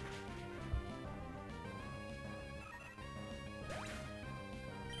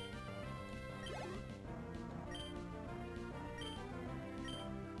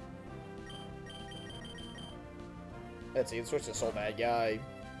 Let's see, let's switch to Soul Bad Guy.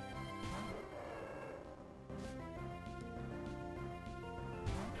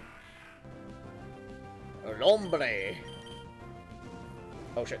 El Hombre.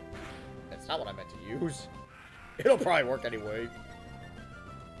 Oh shit. That's not what I meant to use. It'll probably work anyway.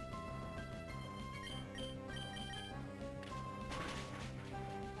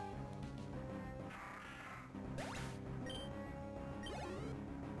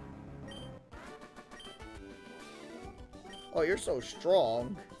 Oh, you're so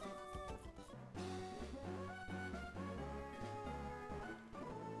strong.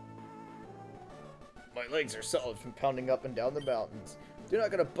 My legs are solid from pounding up and down the mountains. They're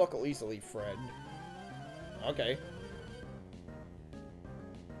not gonna buckle easily, friend. Okay.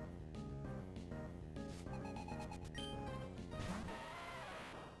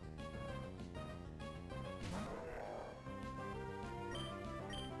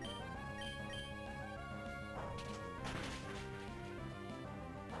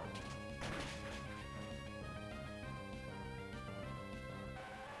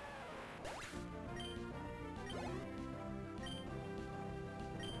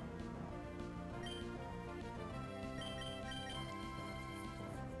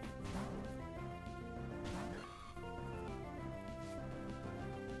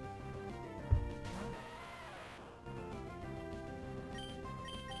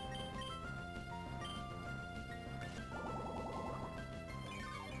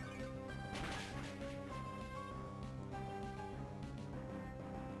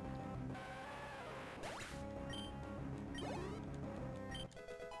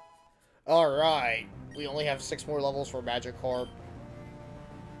 Alright, we only have 6 more levels for Magikarp.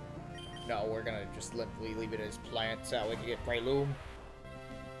 No, we're gonna just simply leave it as plants so we can get Breloom.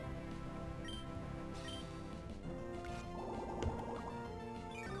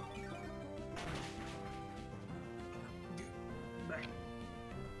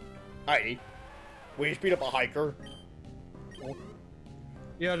 Alrighty. We just beat up a hiker.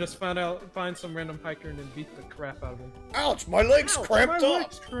 Yeah, just find some random hiker and then beat the crap out of him. Ouch, my legs cramped up!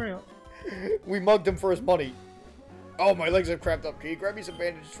 Legs cramped. We mugged him for his money. Oh, my legs have cramped up. Can you grab me some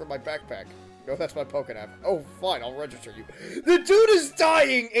bandages from my backpack? No, that's my Pokénap. Oh, fine, I'll register you. The dude is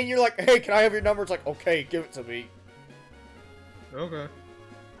dying, and you're like, hey, can I have your number? It's like, okay, give it to me. Okay.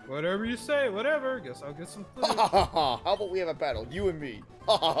 Whatever you say, whatever. Guess I'll get some food. Ha ha ha ha. How about we have a battle? You and me.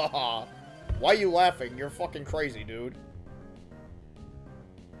 Ha ha ha ha. Why are you laughing? You're fucking crazy, dude.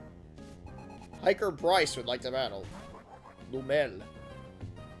 Hiker Bryce would like to battle. Numel.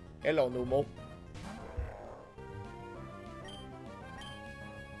 Hello, Numo.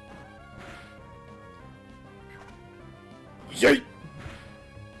 Yeet!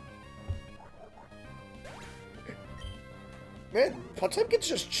 Man, Potemkin's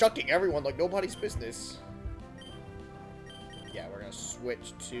just chucking everyone like nobody's business. Yeah, we're gonna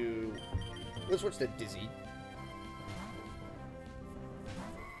switch to... Let's switch to Dizzy.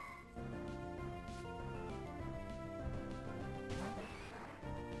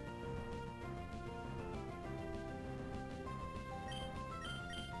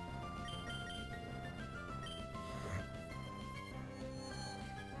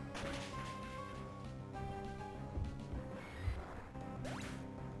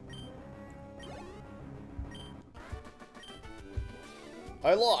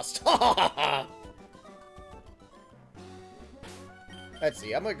 I lost! Let's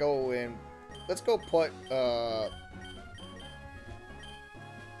see, I'm gonna go in... Let's go put,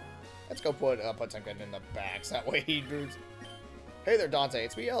 Let's go put Potemkin in the back, so that way he moves... Hey there, Dante,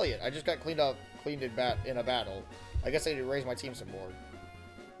 it's me, Elliot. I just got cleaned in a battle. I guess I need to raise my team some more.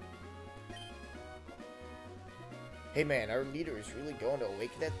 Hey man, our leader is really going to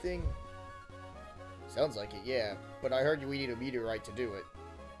awaken that thing? Sounds like it, yeah. But I heard we need a meteorite to do it.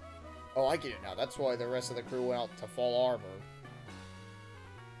 Oh, I get it now. That's why the rest of the crew went out to fall armor.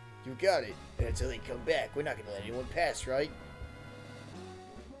 You got it. And until they come back, we're not gonna let anyone pass, right?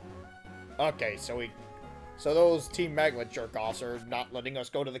 Okay, so those Team Magma jerk-offs are not letting us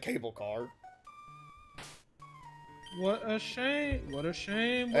go to the cable car. What a shame. What a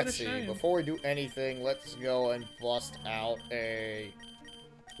shame. What a shame. Let's see. Before we do anything, let's go and bust out a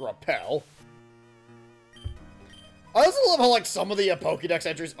Repel. I also love how, like, some of the Pokédex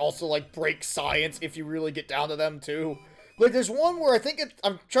entries also, like, break science if you really get down to them, too. Like, there's one where I think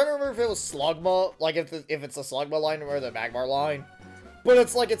I'm trying to remember if it was Slugma, like, if it's the Slugma line or the Magmar line. But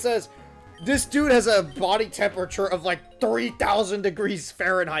it's like, it says, this dude has a body temperature of, like, 3,000 degrees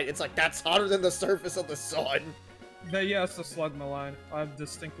Fahrenheit. It's like, that's hotter than the surface of the sun. Yeah, it's the Slugma line. I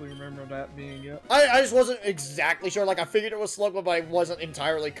distinctly remember that being it. I just wasn't exactly sure. Like, I figured it was Slugma, but I wasn't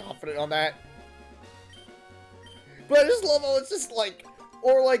entirely confident on that. But I just love how it's just like,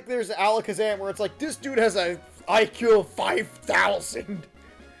 or like there's Alakazam where it's like, this dude has a IQ of 5,000.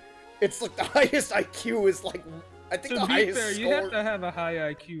 It's like the highest IQ is like, I think the highest fair, you have to have a high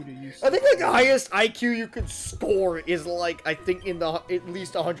IQ to use. I think like the highest IQ you could score is like, I think in the, at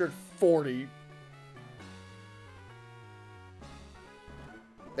least 140.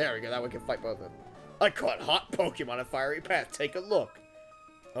 There we go, that one can fight both of them. I caught hot Pokemon on Fiery Path, take a look.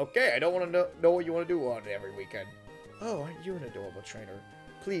 Okay, I don't want to know what you want to do on every weekend. Oh, aren't you an adorable trainer?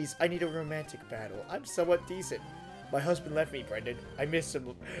 Please, I need a romantic battle. I'm somewhat decent. My husband left me, Brendan. I miss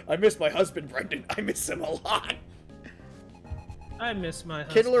him. I miss my husband, Brendan. I miss him a lot. I miss my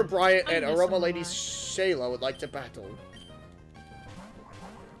husband. Kindler Bryant and Aroma Lady Shayla would like to battle.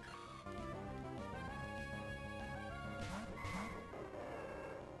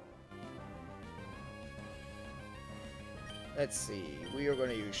 Let's see. We are going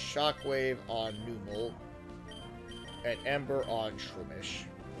to use Shockwave on Numel and Ember on Shroomish.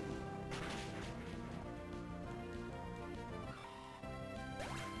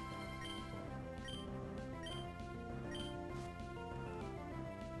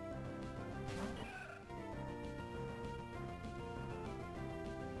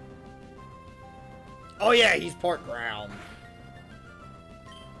 Oh yeah, he's part ground.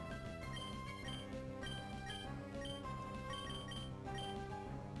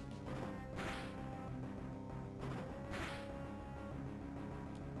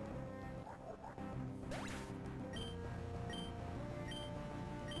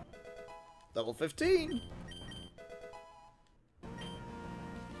 Level 15.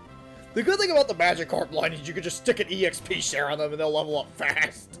 The good thing about the Magikarp line is you can just stick an EXP share on them and they'll level up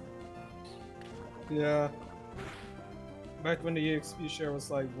fast. Yeah. Back when the EXP share was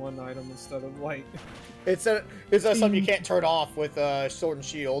like one item instead of like... It's something you can't turn off with Sword and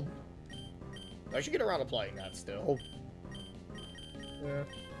Shield. I should get around to playing that still. Yeah.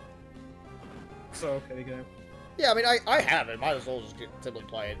 So okay game. Yeah, I mean, I have it. Might as well just simply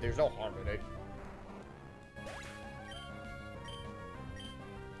play it. There's no harm in it.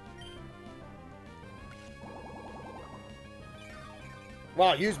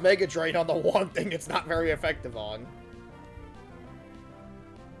 Wow, use Mega Drain on the one thing it's not very effective on.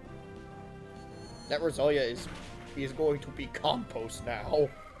 That Roselia is going to be compost now.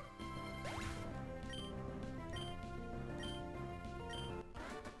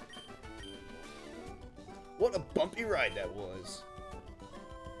 What a bumpy ride that was.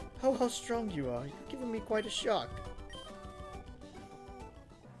 how strong you are. You're giving me quite a shock.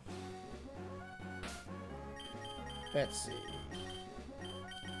 Let's see.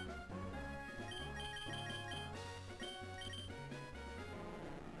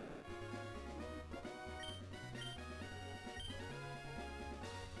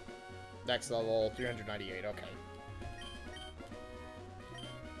 Next level, 398, okay.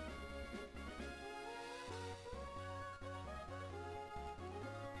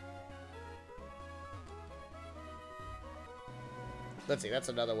 Let's see, that's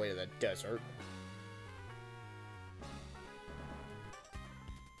another way to the desert.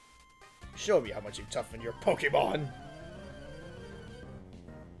 Show me how much you toughen your Pokemon.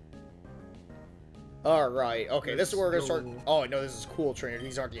 Alright, okay, this is where we're gonna start. Oh, no, this is cool trainer.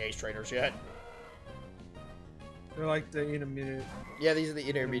 These aren't the ace trainers yet. They're like the intermediate. Yeah, these are the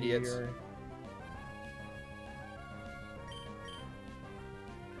intermediates.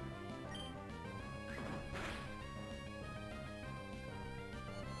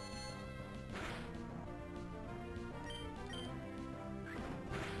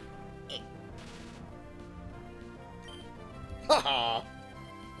 Haha!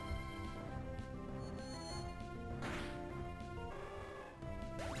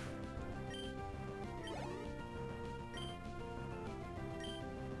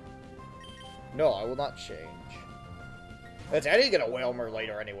 No, I will not change. I need to get a Whalmer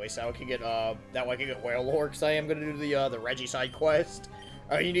later anyway, so I can get, that way I can get Wailord, because I am going to do the Regicide quest.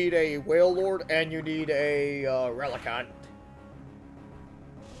 You need a Wailord, and you need a, Relicanth.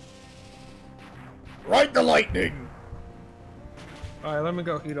 Ride the lightning! Alright, let me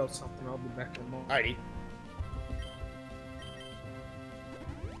go heat up something. I'll be back in a moment. Alrighty.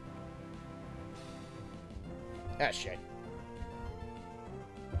 Ah, shit.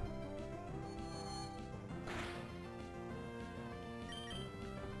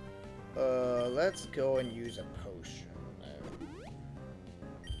 Let's go and use a potion.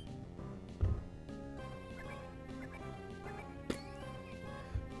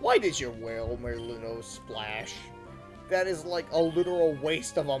 Why does your Wailmer splash? That is like a literal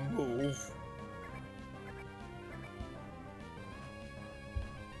waste of a move.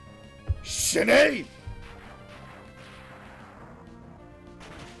 Shinny!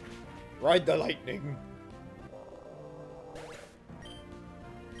 Ride the lightning.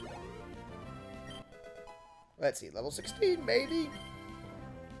 Let's see, level 16, maybe?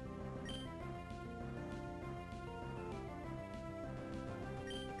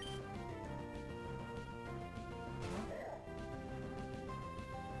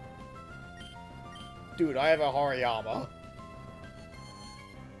 Dude, I have a Hariyama.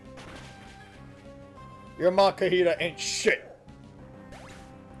 Your Makuhita ain't shit.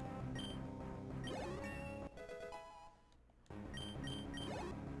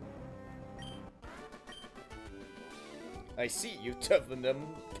 I see you toughen them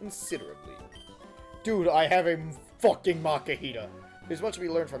considerably. Dude, I have a fucking Makuhita. There's much to be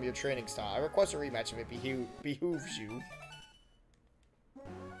learned from your training style. I request a rematch if it behooves you.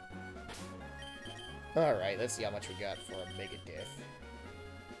 Alright, let's see how much we got for a Mega Diff.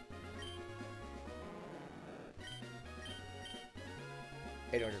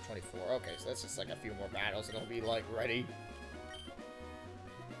 $824. Okay, so that's just like a few more battles and it'll be like ready.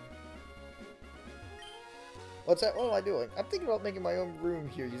 What's that? What am I doing? I'm thinking about making my own room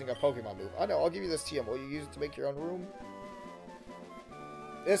here using a Pokemon move. I know, I'll give you this TM. Will you use it to make your own room?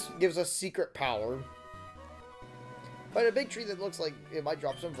 This gives us secret power. Find a big tree that looks like it might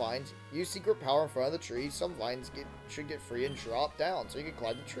drop some vines. Use secret power in front of the tree. Some vines should get free and drop down so you can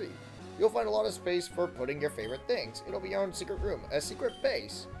climb the tree. You'll find a lot of space for putting your favorite things. It'll be your own secret room. A secret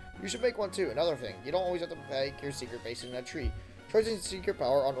base. You should make one too. Another thing, you don't always have to make your secret base in a tree. Try using secret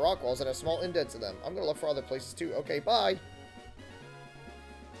power on rock walls that have small indents in them. I'm gonna look for other places too. Okay, bye!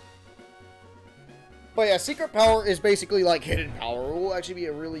 But yeah, secret power is basically like hidden power. It will actually be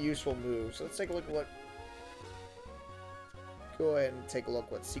a really useful move. So let's take a look at what... Go ahead and take a look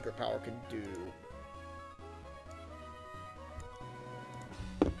what secret power can do.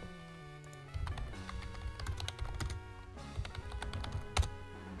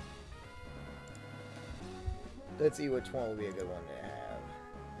 Let's see which one will be a good one to have.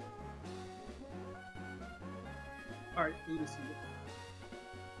 Alright, let's see.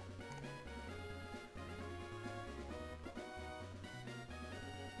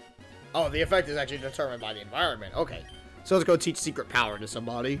 Oh, the effect is actually determined by the environment. Okay. So let's go teach secret power to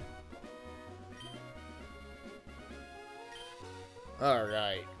somebody.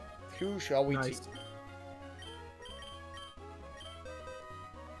 Alright. Who shall we teach?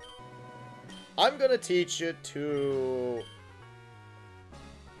 I'm gonna teach it to...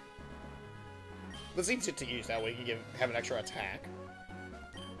 This easy to use, that way you can have an extra attack.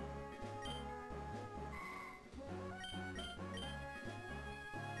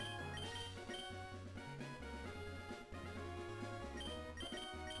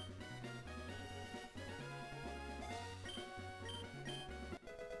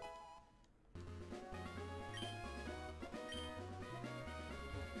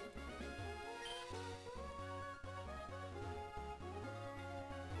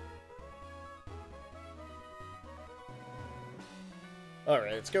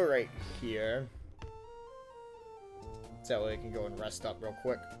 Alright, let's go right here. So that way I can go and rest up real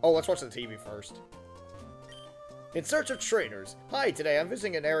quick. Oh, let's watch the TV first. In search of trainers. Hi, today I'm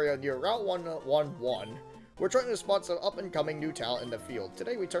visiting an area near Route 111. We're trying to spot some up-and-coming new talent in the field.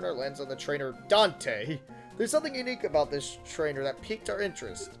 Today we turn our lens on the trainer Dante. There's something unique about this trainer that piqued our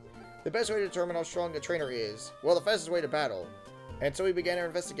interest. The best way to determine how strong the trainer is, well, the fastest way to battle. And so we began our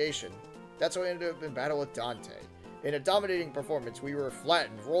investigation. That's how we ended up in battle with Dante. In a dominating performance, we were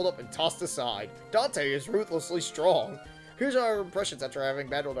flattened, rolled up, and tossed aside. Dante is ruthlessly strong. Here's our impressions after having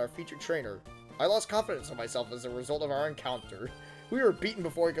battled our featured trainer. I lost confidence in myself as a result of our encounter. We were beaten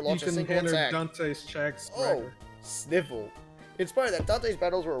before he could launch a single attack. Dante's checks. Oh, sniffle. In spite of that, Dante's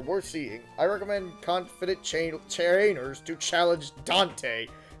battles were worth seeing. I recommend confident trainers to challenge Dante.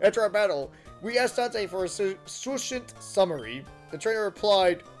 After our battle, we asked Dante for a succinct summary. The trainer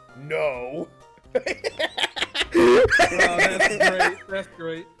replied, no. Wow, that's great. That's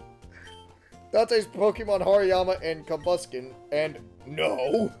great. Dante's Pokemon Hariyama and Combuskin, and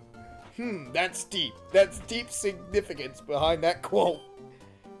no. That's deep. That's deep significance behind that quote.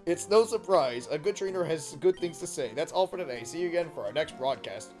 It's no surprise. A good trainer has good things to say. That's all for today. See you again for our next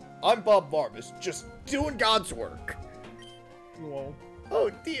broadcast. I'm Bob Barbas, just doing God's work. Whoa. Oh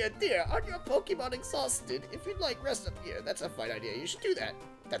dear, are your Pokemon exhausted? If you'd like rest up here, that's a fine idea. You should do that.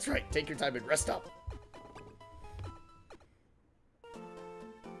 That's right, take your time and rest up.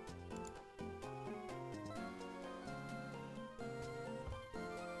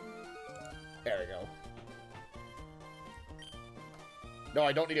 There we go. No,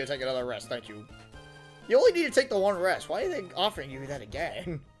 I don't need to take another rest, thank you. You only need to take the one rest. Why are they offering you that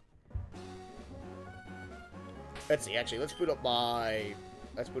again? Let's see, actually, let's boot up my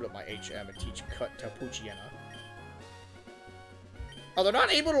HM and teach Cut to Poochyena. Oh, they're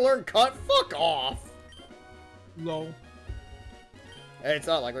not able to learn Cut? Fuck off! No. It's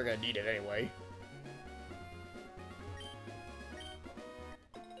not like we're gonna need it anyway.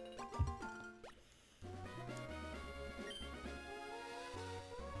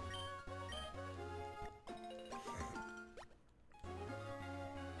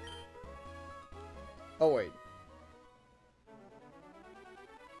 Oh, wait.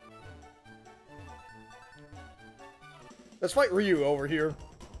 Let's fight Ryu over here.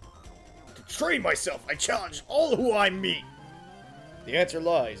 To train myself, I challenge all who I meet. The answer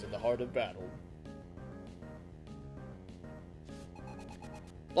lies in the heart of battle.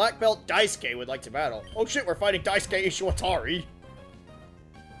 Black Belt Daisuke would like to battle. Oh shit, we're fighting Daisuke Ishiwatari.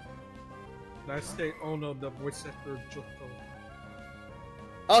 Daisuke Ono, the voice actor Johto.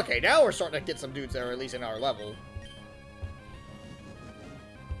 Okay, now we're starting to get some dudes that are at least in our level.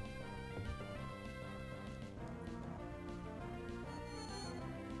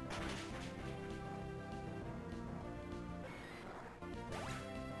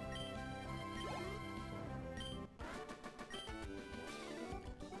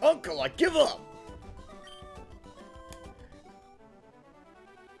 Uncle, I give up!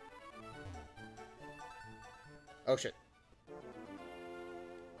 Oh shit.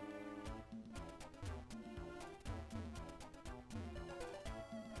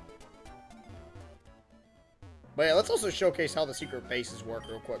 But yeah, let's also showcase how the secret bases work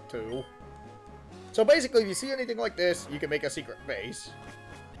real quick, too. So basically, if you see anything like this, you can make a secret base.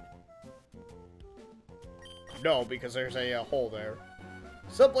 No, because there's a hole there.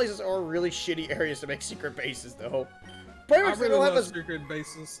 Some places are really shitty areas to make secret bases, though. Pretty much, I really love secret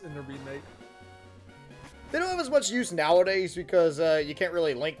bases in the remake. They don't have as much use nowadays because you can't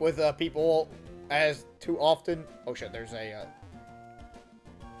really link with people as too often. Oh shit, there's a...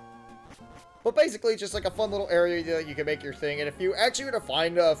 But basically, it's just like a fun little area that you can make your thing. And if you actually were to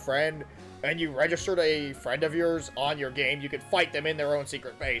find a friend and you registered a friend of yours on your game, you could fight them in their own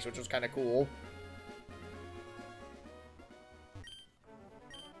secret base, which was kind of cool.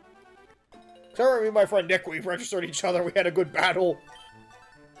 So I remember me and my friend Nick, we registered each other, we had a good battle.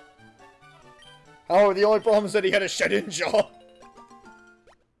 Oh, the only problem is that he had a Shedinja.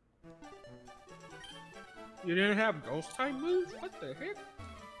 You didn't have ghost type moves? What the heck?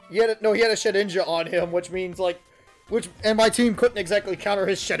 He had a Shedinja on him, which means, like... and my team couldn't exactly counter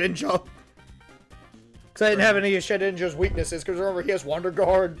his Shedinja. Because I didn't have any of Shedinja's weaknesses, because remember, he has Wonder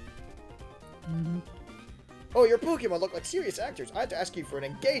Guard. Mm-hmm. Oh, your Pokemon look like serious actors. I had to ask you for an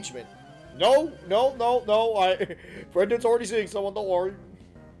engagement. No, no, no, no. Brendan's already seeing someone, don't worry.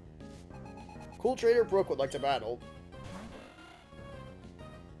 Cool Trader Brooke would like to battle.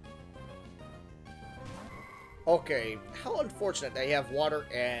 Okay, how unfortunate they have water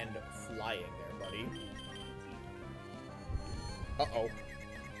and flying there, buddy. Uh-oh.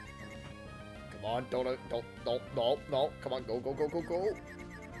 Come on, no. Come on, go.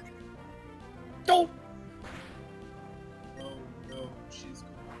 Don't! Oh no, she's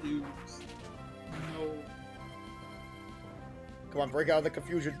confused. No. Come on, break out of the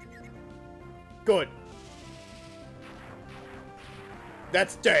confusion. Good.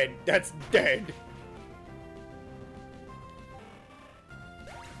 That's dead. That's dead.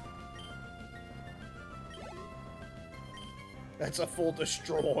 That's a full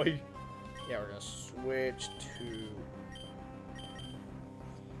destroy. Yeah, we're gonna switch to...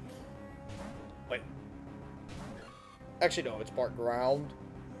 Wait. Actually, no, it's part ground.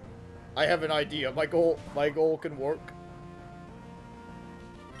 I have an idea. My goal can work.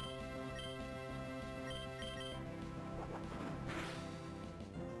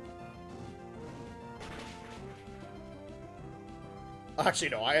 Actually,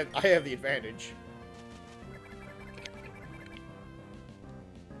 no, I have the advantage.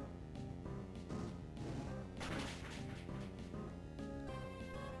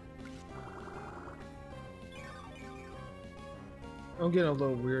 I'm getting a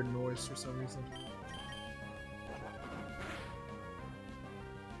little weird noise for some reason.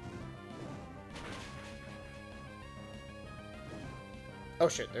 Oh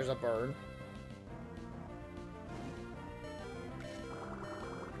shit, there's a burn.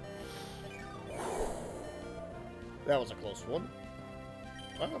 That was a close one.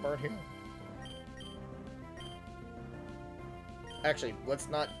 I'm a burn here. Actually, let's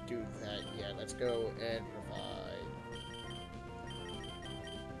not do that yet. Let's go and provide.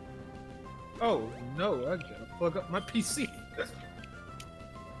 Oh no, I gotta plug up my PC.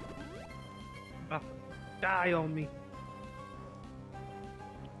 About to die on me.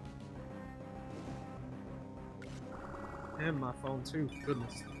 And my phone too.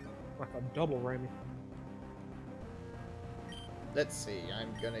 Goodness. Like a double whammy. Let's see,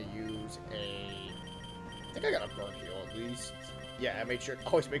 I'm gonna use a... I think I got a burn heal at least. Yeah,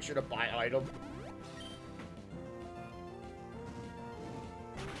 always make sure to buy item.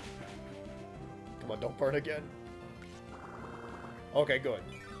 Come on, don't burn again. Okay, good.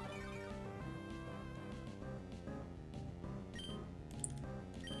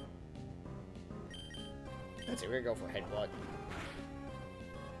 Let's see, we're gonna go for headbutt.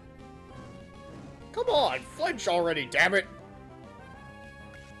 Come on, flinch already, damn it!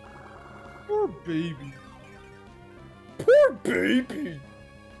 Poor baby. Poor baby!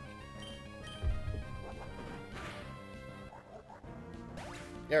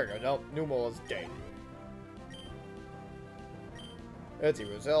 There we go, nope, Numel is dead. Let's see,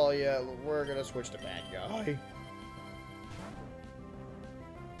 Roselia, we're gonna switch to bad guy.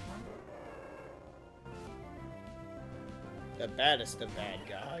 The baddest of bad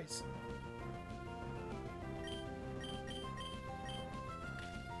guys.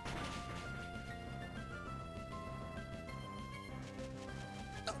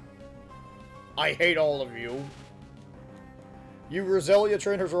 I hate all of you. You Roselia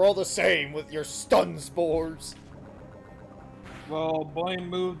trainers are all the same with your stun spores. Well, blame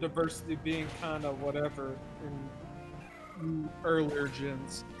move diversity being kind of whatever in earlier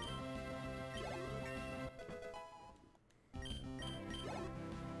gens.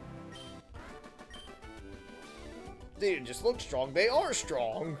 They didn't just look strong, they are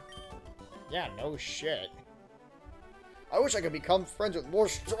strong. Yeah, no shit. I wish I could become friends with more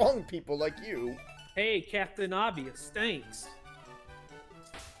strong people like you. Hey, Captain Obvious, thanks.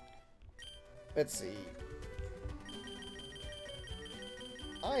 Let's see.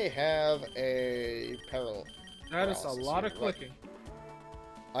 I have a parallel. That is a lot of clicking.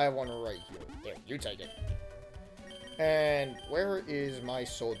 I have one right here. There, you take it. And where is my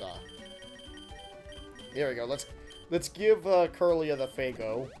soda? There we go. Let's give Curlia the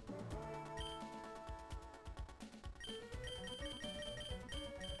Fago.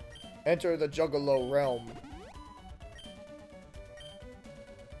 Enter the Juggalo realm.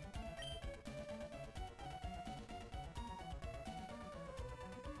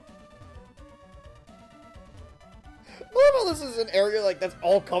 I love how this is an area like that's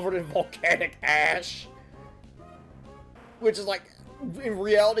all covered in volcanic ash, which is like in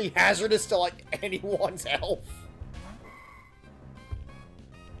reality hazardous to like anyone's health.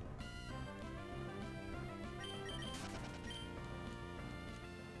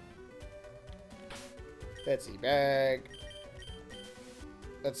 Betsy bag.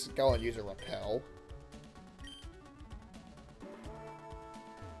 Let's go and use a repel.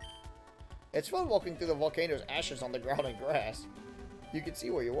 It's fun walking through the volcano's ashes on the ground and grass. You can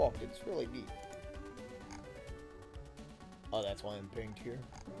see where you walked. It's really neat. Oh, that's why I'm pink here.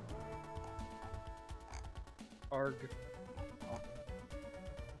 Arg.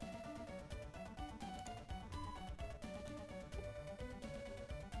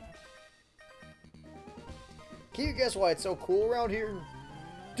 Can you guess why it's so cool around here?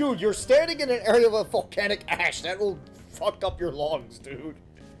 Dude, you're standing in an area of volcanic ash. That will fuck up your lungs, dude.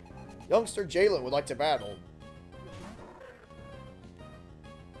 Youngster Jalen would like to battle.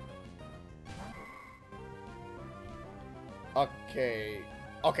 Okay.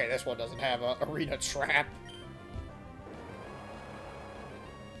 Okay, this one doesn't have an arena trap.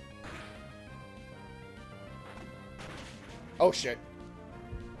 Oh shit.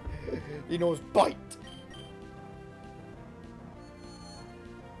 He knows bite.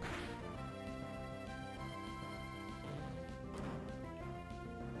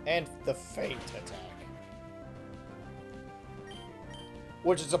 And the feint attack.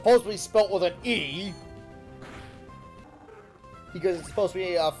 Which is supposed to be spelt with an E. Because it's supposed to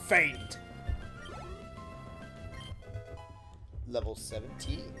be a feint. Level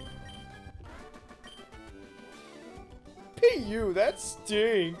 17. PU, that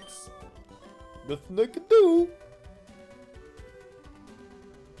stinks. Nothing I can do.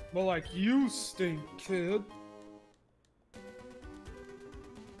 More like you stink, kid.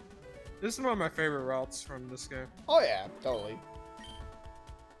 This is one of my favorite routes from this game. Oh yeah, totally.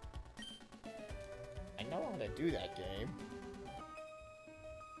 I know how to do that game.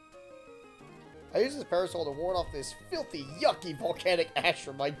 I use this parasol to ward off this filthy, yucky volcanic ash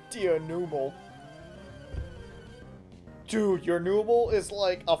from my dear Numel. Dude, your Numel is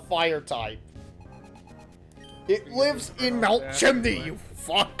like a fire type. It lives in Mount Chimney, you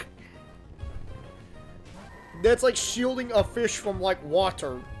fuck! That's like shielding a fish from like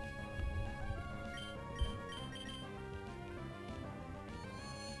water.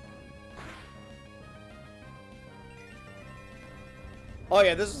 Oh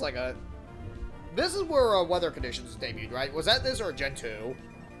yeah, this is like a... This is where weather conditions debuted, right? Was that this or Gen 2?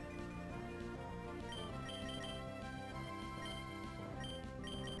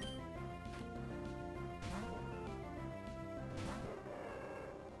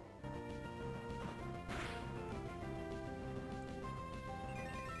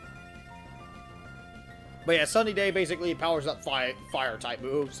 But yeah, Sunny Day basically powers up fire type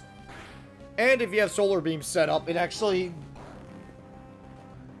moves. And if you have Solar Beam set up, it actually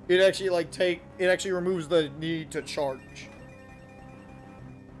removes the need to charge.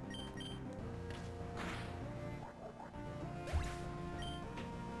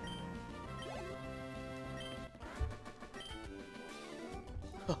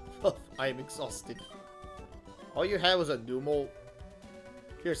 I am exhausted. All you had was a Numel.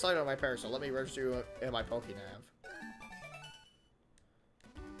 Here, sign on my parasol. Let me register you in my Pokénav.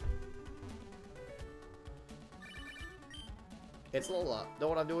 It's Lola. Know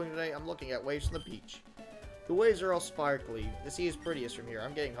what I'm doing today? I'm looking at waves from the beach. The waves are all sparkly. The sea is prettiest from here.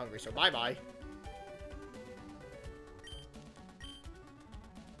 I'm getting hungry, so bye-bye.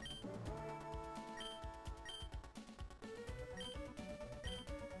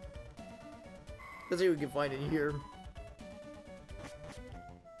 Let's see what we can find in here.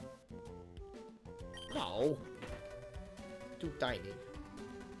 No. Too tiny.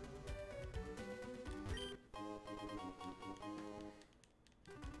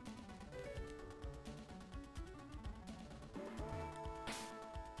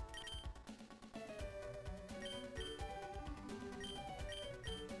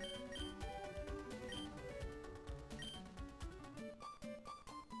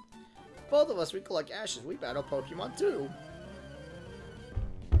 Both of us, we collect ashes. We battle Pokemon too.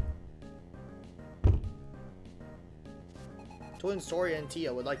 Twin Soria and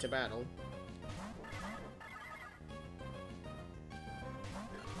Tia would like to battle.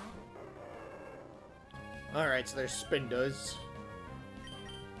 Alright, so there's Spindas.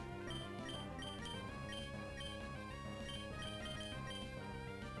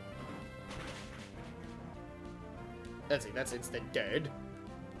 Let's see, that's instant dead.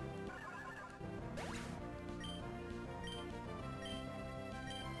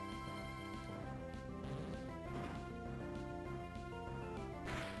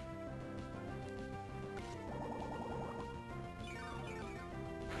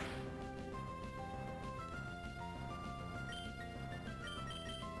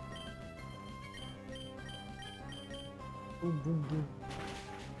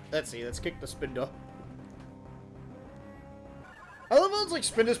 Let's see, let's kick the Spinda.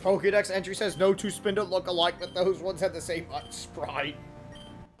 sounds like Spinda's Pokédex entry says no two Spinda look alike, but those ones had the same sprite.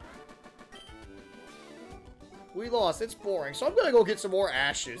 We lost. It's boring. So I'm gonna go get some more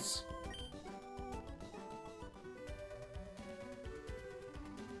ashes.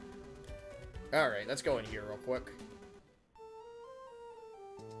 Alright, let's go in here real quick.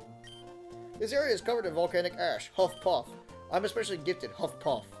 This area is covered in volcanic ash. Huff puff. I'm especially gifted. Huff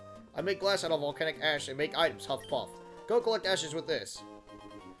puff. I make glass out of volcanic ash and make items. Huff puff. Go collect ashes with this.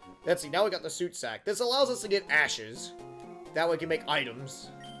 Let's see. Now we got the suit sack. This allows us to get ashes. That way we can make items.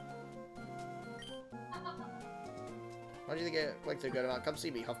 Why do you think I like a good amount? Come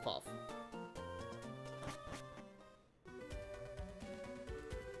see me. Huff puff.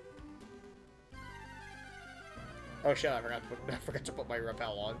 Oh shit! I forgot to put my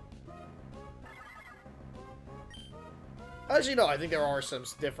rappel on. Actually, no, I think there are some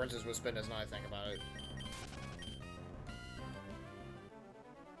differences with Spindas now I think about it.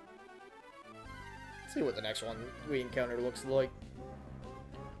 Let's see what the next one we encounter looks like.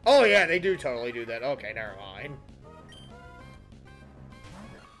 Oh yeah, they do totally do that. Okay, never mind.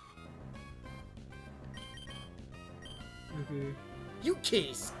 You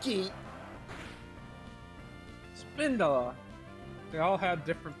can't skeet. Spinda. They all have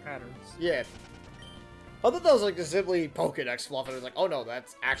different patterns. Yeah. I thought that was like the simply Pokédex fluff, and I was like, oh no,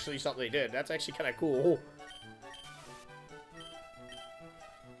 that's actually something they did. That's actually kind of cool.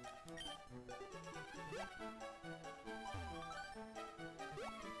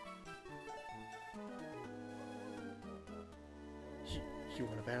 You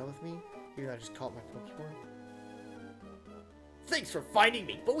want to battle with me? Even though I just caught my Pokemon? Thanks for finding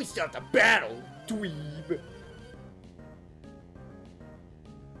me, but we still have to battle, dweeb.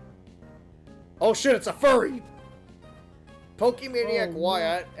 Oh shit, it's a furry! Pokemaniac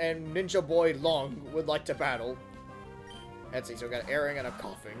Wyatt and Ninja Boy Long would like to battle. Let's see, so we got Airing and a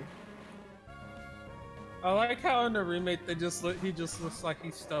Coughing. I like how in the remake he just looks like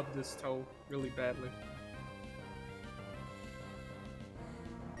he stubbed his toe really badly.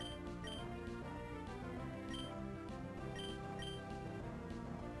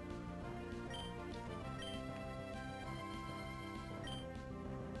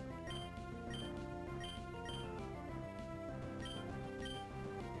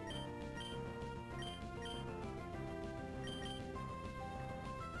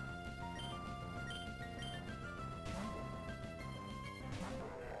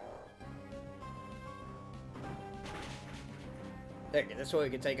 Okay, this way we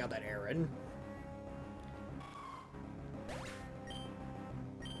can take out that Aaron.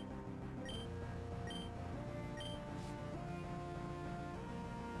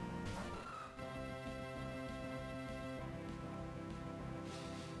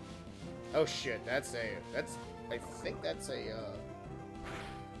 Oh shit, I think that's a,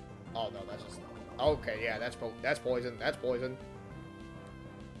 oh no, that's just, okay, yeah, that's poison, that's poison.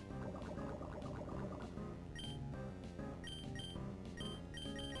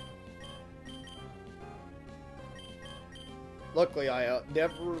 Luckily, I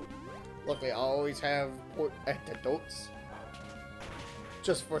always have antidotes.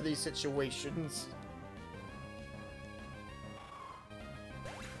 Just for these situations.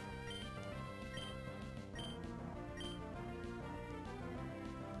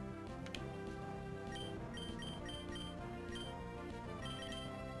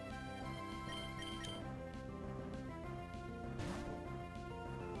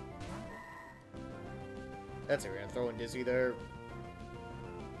 That's it, we're gonna throw in Dizzy there.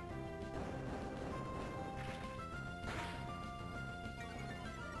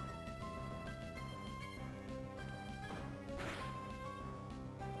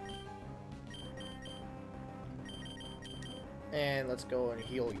 And let's go and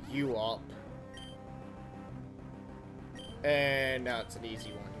heal you up. And now it's an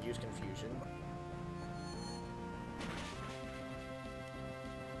easy one. Use Confusion.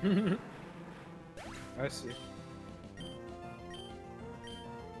 I see.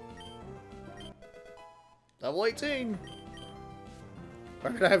 Level 18. We're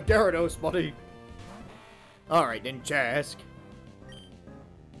gonna have Gyarados, buddy. Alright, then Jask.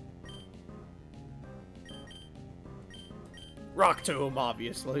 Rock Tomb,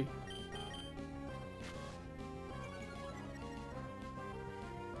 obviously.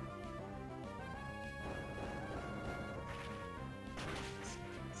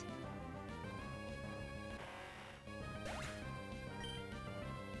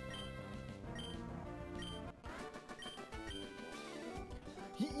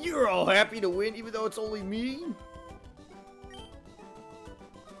 You're all happy to win, even though it's only me?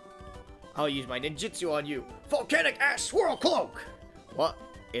 I'll use my ninjutsu on you. Volcanic Ash Swirl Cloak! What?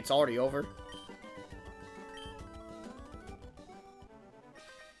 It's already over?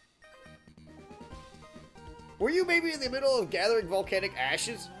 Were you maybe in the middle of gathering volcanic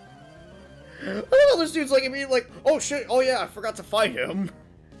ashes? I don't know, this dude's like, oh shit, oh yeah, I forgot to fight him.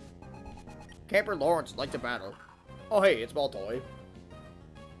 Camper Lawrence, like to battle. Oh hey, it's Baltoy.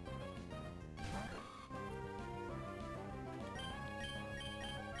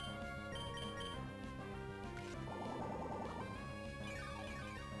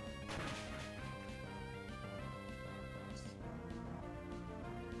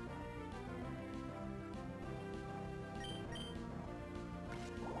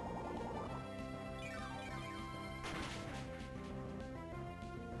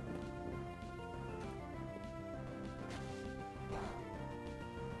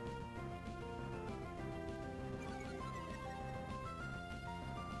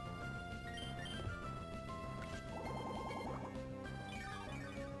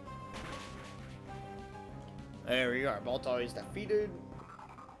 There we are. Baltoy is defeated.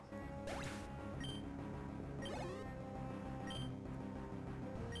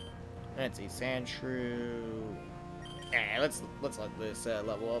 Let's see, Sandshrew. Let's let this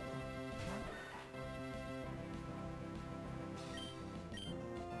level up.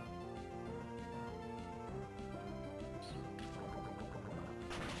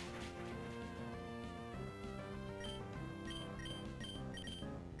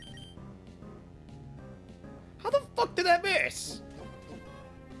 How the fuck did that miss?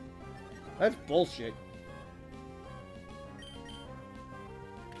 That's bullshit.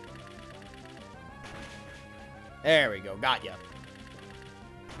 There we go, got ya.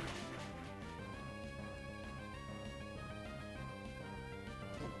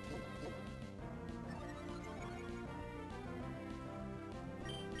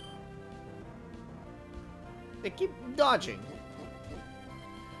 They keep dodging.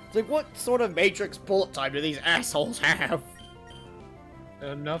 It's like, what sort of Matrix bullet time do these assholes have?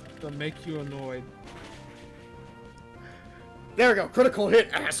 Enough to make you annoyed. There we go, critical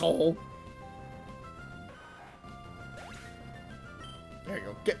hit, asshole. There you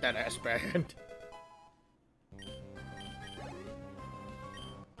go, get that ass band.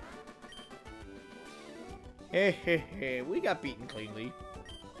 Hey, we got beaten cleanly.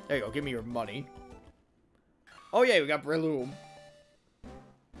 There you go, give me your money. Oh yeah, we got Breloom.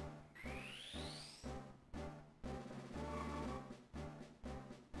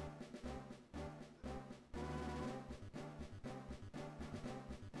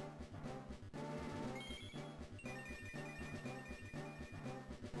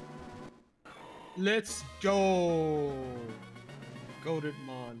 Let's go! Goated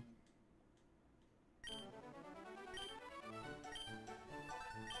Mon.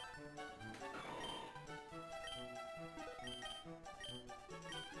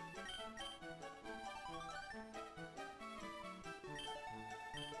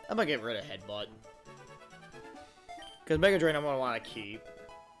 I'm gonna get rid of Headbutt. Because Mega Drain I'm gonna want to keep.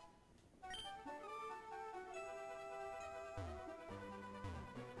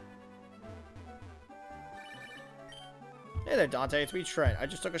 Hey there, Dante, it's me, Trent. I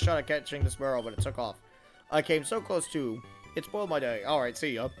just took a shot at catching this barrel, but it took off. I came so close to. It spoiled my day. Alright,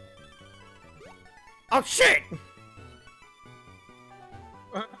 see ya. Oh, shit!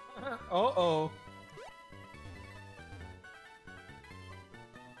 Uh-oh.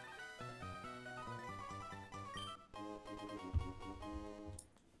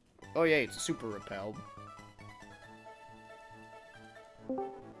 Oh, yeah, it's super repelled.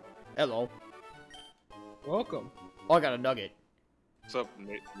 Hello. Welcome. Oh, I got a nugget. What's up,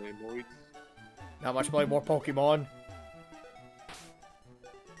 Namoids? Not much play, more Pokemon.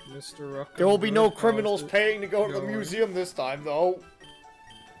 Mr. Ruck. There will be no criminals paying to go to the museum this time, though.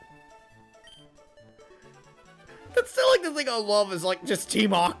 That's still like the thing I love is like just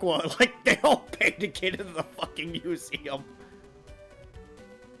Team Aqua. Like they all pay to get into the fucking museum.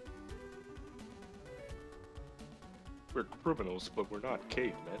 We're criminals, but we're not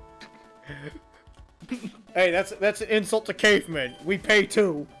cavemen. Hey, that's an insult to cavemen. We pay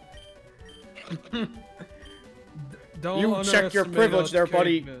too. You check your privilege there,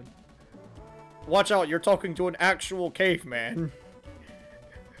 buddy. Watch out, you're talking to an actual caveman.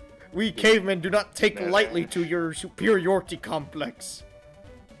 We cavemen do not take lightly to your superiority complex.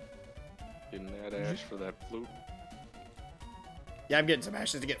 Getting that ash for that flute. Yeah, I'm getting some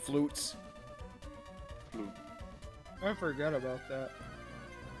ashes to get flutes. Flute. I forgot about that.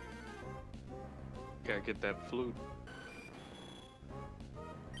 Gotta get that flute.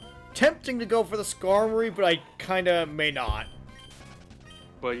 Tempting to go for the Skarmory, but I kinda may not.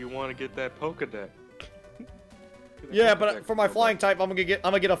 But you want to get that Pokedex. Yeah, but for my flying type, I'm gonna get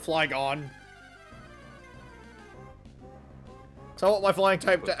a Flygon. So I want my flying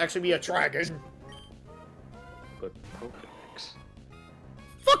type to actually be a dragon. But Pokedex.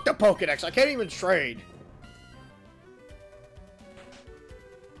 Fuck the Pokedex, I can't even trade.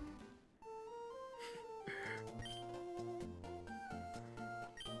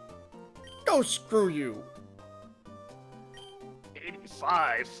 Go screw you.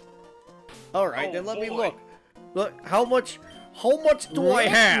 85. Alright, Oh, then let me boy. look. Look, how much do I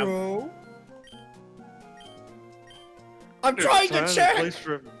have? Bro. I'm There's trying a time to and check! place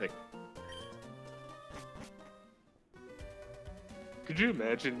for everything. Could you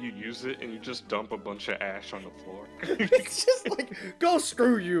imagine you use it and you just dump a bunch of ash on the floor? It's just like, go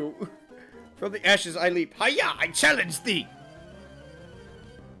screw you. From the ashes I leap. Hiya, I challenge thee!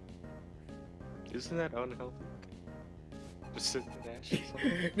 Isn't that unhealthy? Just sitting in ashes.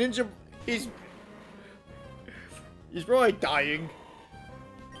 Ninja, he's probably dying.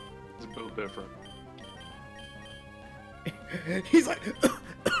 It's built different. He's like,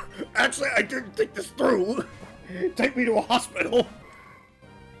 actually, I didn't think this through. Take me to a hospital.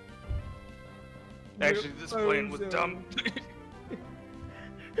 Actually, this plane was dumb.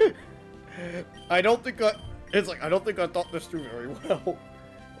 I don't think I thought this through very well.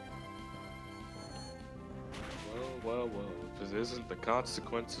 Well, if it isn't the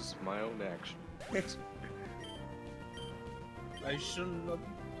consequences of my own action. I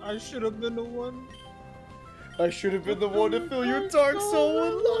should have been the one. I should have been the one to fill your dark soul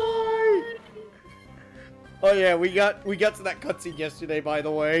with light. Oh yeah, we got to that cutscene yesterday, by the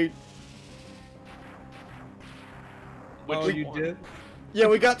way. Oh, you did? Yeah,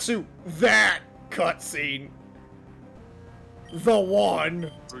 we got to that cutscene. The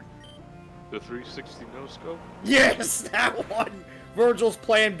one. The 360 no scope? Yes, that one. Virgil's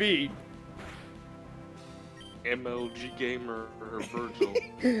Plan B. MLG gamer or Virgil.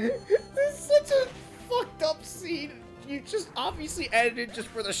 This is such a fucked up scene. You just obviously added it just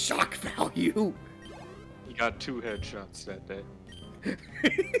for the shock value. He got 2 headshots that day.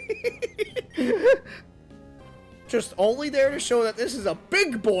 Just only there to show that this is a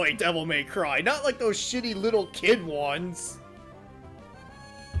big boy Devil May Cry, not like those shitty little kid ones.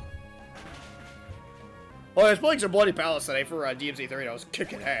 Oh, I was playing some Bloody Palace today for DMZ3 and I was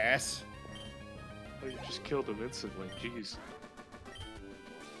kicking ass. Oh, you just killed him instantly. Jeez.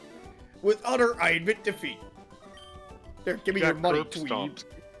 With utter, I admit defeat. Here, give me your money, curb tweed. stomped.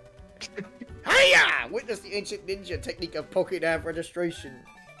 Hiya! Witness the ancient ninja technique of Pokénav registration.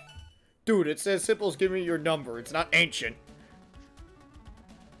 Dude, it says simple as give me your number. It's not ancient.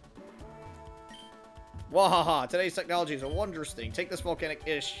 Wahaha, today's technology is a wondrous thing. Take this volcanic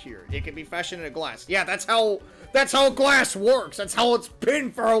ish here. It can be fashioned in a glass. Yeah, that's how glass works. That's how it's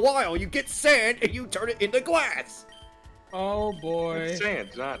been for a while. You get sand and you turn it into glass. Oh boy. It's sand,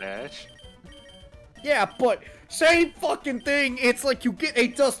 not ash. Yeah, but same fucking thing. It's like you get a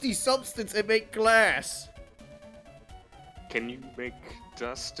dusty substance and make glass. Can you make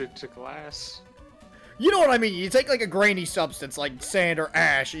dust into glass? You know what I mean? You take like a grainy substance like sand or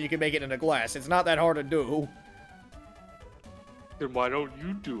ash and you can make it into glass. It's not that hard to do. Then why don't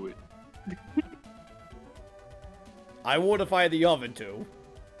you do it? I would if I had the oven to.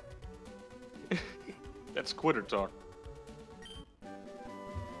 That's quitter talk.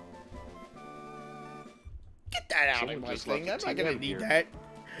 Get that out Someone of my just thing. I'm left not the gonna TM need here. that.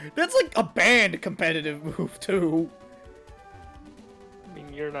 That's like a banned competitive move too. I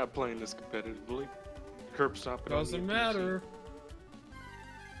mean, you're not playing this competitively. Curb stomping. Doesn't matter.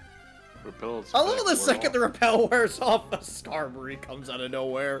 Repels. I love the second the repel wears off, a Skarmory comes out of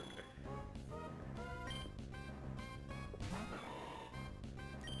nowhere.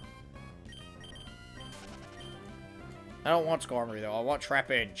 I don't want Skarmory though. I want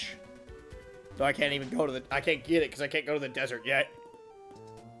Trapinch. So I can't even go to the. I can't get it because I can't go to the desert yet.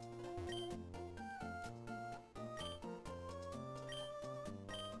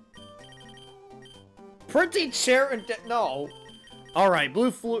 Printing chair and no. All right,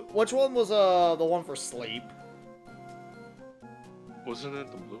 blue flu. Which one was the one for sleep? Wasn't it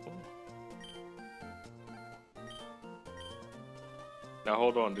the blue one? Now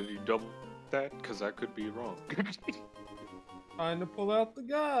hold on, did you double that? Because I could be wrong. Time to pull out the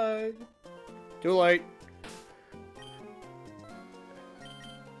guide. Too late.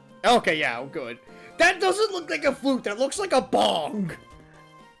 Okay, yeah, good. That doesn't look like a flute. That looks like a bong.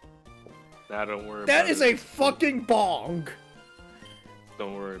 Nah, don't worry That about is it. a fucking bong.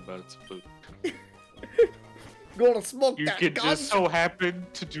 Don't worry about it, it's a flute. Gonna smoke You that could gun. just so happen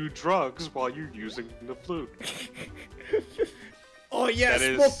to do drugs while you're using the flute. Oh yeah,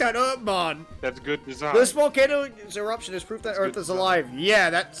 smoke that up, man. That's good design. This volcano eruption is proof that Earth is alive. Yeah,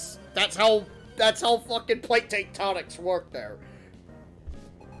 that's how fucking plate tectonics work there.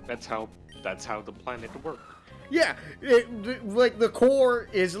 That's how the planet works. Yeah, like the core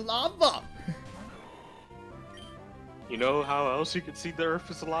is lava. You know how else you can see the Earth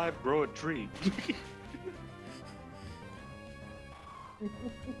is alive? Grow a tree.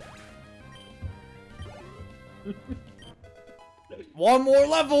 One more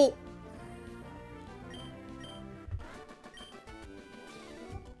level.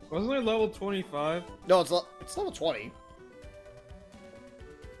 Wasn't it level 25? No, it's level 20.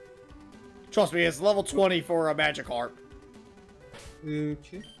 Trust me, it's level 20 for a Magikarp.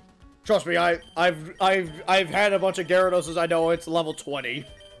 Okay. Trust me, I've had a bunch of Gyarados. I know it's level 20.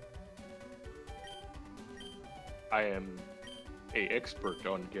 I am a expert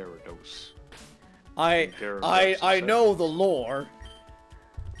on Gyarados. I know the lore.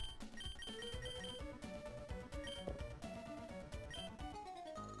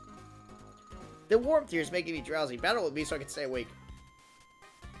 The warmth here is making me drowsy. Battle with me so I can stay awake.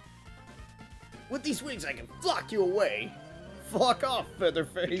 With these wings, I can flock you away. Fuck off,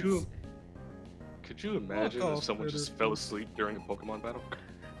 Featherface. Could you imagine if someone just fell asleep during a Pokemon battle?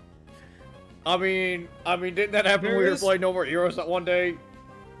 I mean, didn't that happen when we were playing No More Heroes that one day?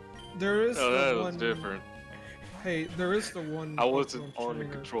 There is that was different. Hey, there is the one. I wasn't on the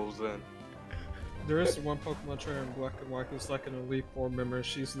controls then. There is the one Pokemon trainer in Black and White who's like an Elite Four member.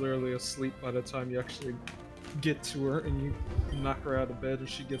 She's literally asleep by the time you actually get to her and you knock her out of bed and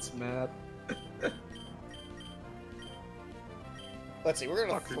she gets mad. Let's see, we're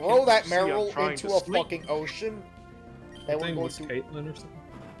gonna throw that Marill into a fucking ocean. And we're going to Caitlyn or something.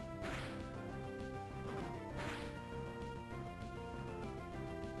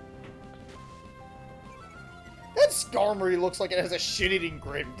 That Skarmory looks like it has a shit-eating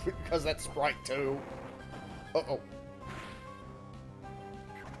grin because that's Sprite too. Uh-oh.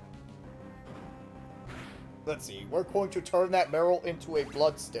 Let's see, we're going to turn that Marill into a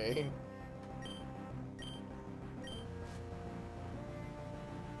Bloodstain.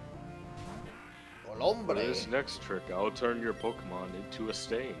 For this next trick, I'll turn your Pokemon into a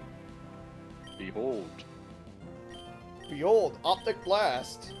stain. Behold. Behold, Optic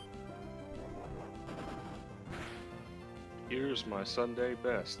Blast. Here's my Sunday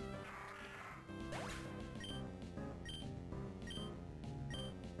best.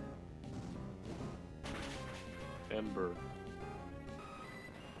 Ember.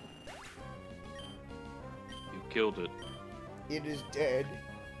 You killed it. It is dead.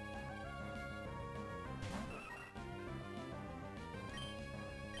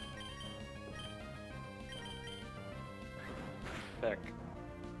 Heck.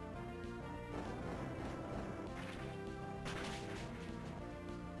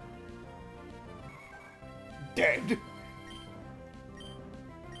 Dead.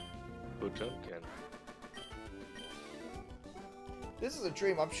 Potemkin. This is a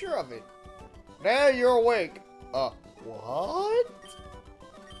dream, I'm sure of it. Now you're awake. What?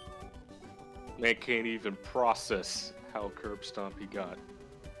 Man can't even process how curb stomp he got.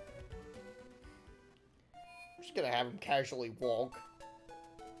 I'm just gonna have him casually walk.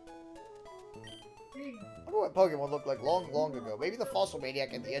 I wonder what Pokemon looked like long ago. Maybe the Fossil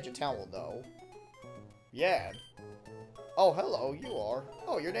Maniac at the edge of town will know. Yeah. Oh, hello, you are.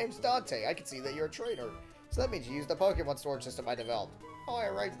 Oh, your name's Dante. I can see that you're a trainer. So that means you used the Pokemon storage system I developed. How I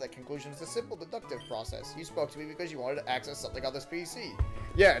arrived at that conclusion is a simple deductive process. You spoke to me because you wanted to access something on this PC.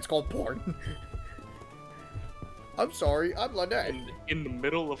 Yeah, it's called porn. I'm sorry, I'm Lynette. In the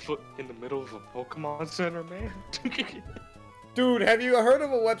middle of a Pokemon Center, man. Dude, have you heard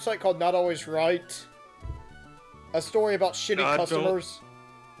of a website called Not Always Right? A story about shitty customers.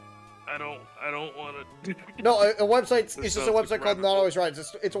 I don't want to. No, a website. It's just a website called Not Always Right.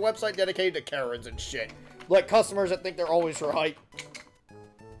 It's a website dedicated to Karens and shit, like customers that think they're always right.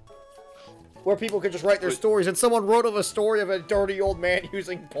 Where people could just write their stories, and someone wrote of a story of a dirty old man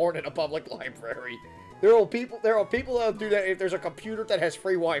using porn in a public library. There are people that do that if there's a computer that has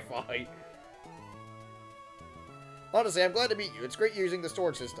free Wi-Fi. Honestly, I'm glad to meet you. It's great using the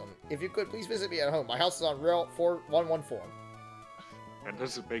storage system. If you could, please visit me at home. My house is on Route 4114. That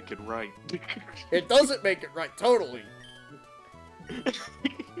doesn't make it right. It doesn't make it right, totally.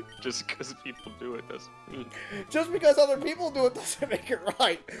 Just because people do it doesn't mean. Just because other people do it doesn't make it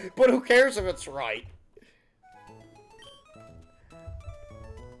right. But who cares if it's right?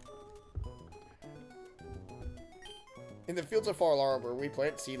 In the fields of Far Arbor, we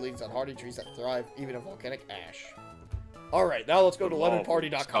plant seedlings on hardy trees that thrive even in volcanic ash. Alright, now let's go to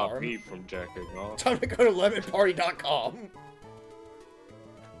lemonparty.com. Stop me from jacking off. Time to go to lemonparty.com.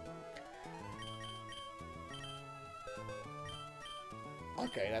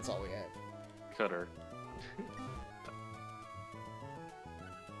 Okay, that's all we have. Cutter.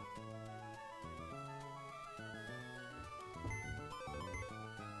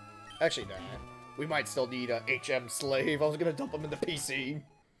 Actually, nah. We might still need a HM slave. I was gonna dump him in the PC.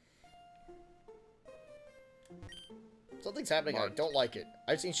 Something's happening. I don't like it.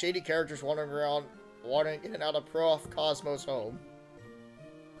 I've seen shady characters wandering around, wandering in and out of Prof Cosmos' home.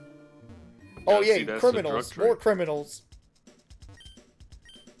 Oh yeah, criminals. More criminals.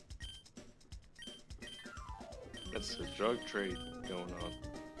 That's the drug trade going on.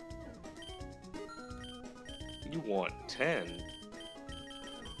 You want 10?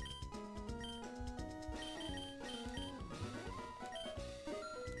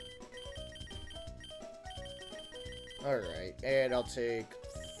 Alright, and I'll take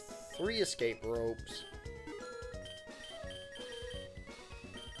 3 escape ropes.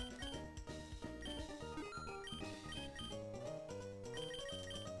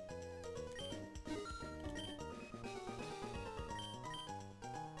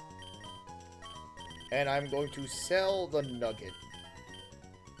 And I'm going to sell the nugget.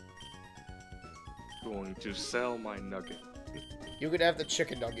 Going to sell my nugget. You could have the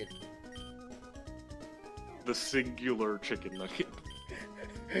chicken nugget. The singular chicken nugget.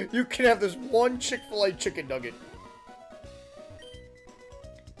 You can have this one Chick-fil-A chicken nugget.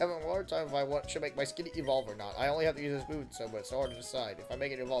 Having a hard time if I should make my skinny evolve or not. I only have to use this move so much. It's hard to decide. If I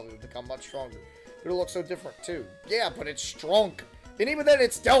make it evolve, it will become much stronger. It'll look so different too. Yeah, but it's strong. And even then,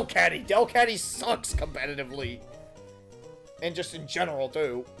 it's Delcatty. Delcatty sucks competitively. And just in general,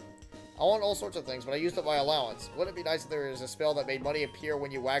 too. I want all sorts of things, but I used up my allowance. Wouldn't it be nice if there was a spell that made money appear when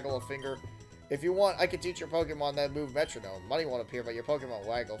you waggle a finger? If you want, I could teach your Pokemon that move Metronome. Money won't appear, but your Pokemon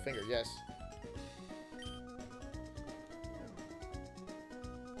waggle a finger, yes.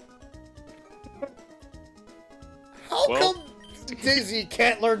 How come Dizzy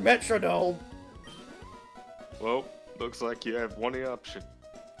can't learn Metronome? Well, looks like you have one option.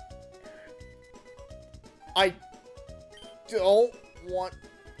 I don't want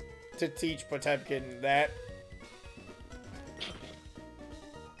to teach Potemkin that.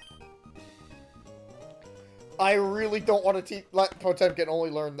 I really don't want to let Potemkin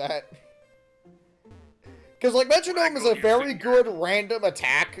only learn that. Because, like, Metronome is a very good random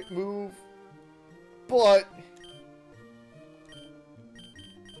attack move, but...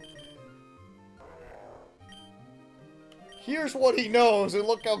 here's what he knows, and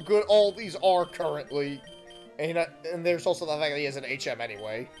look how good all these are currently. And there's also the fact that he has an HM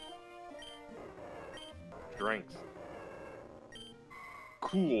anyway. Strength.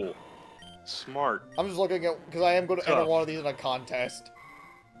 Cool. Smart. I'm just looking at, because I am going to enter one of these in a contest.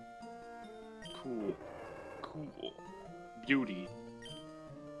 Cool. Cool. Beauty.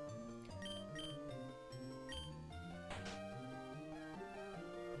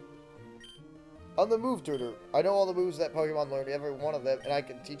 I'm the move tutor. I know all the moves that Pokemon learned, every one of them, and I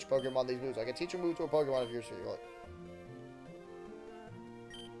can teach Pokemon these moves. I can teach a move to a Pokemon if you're like.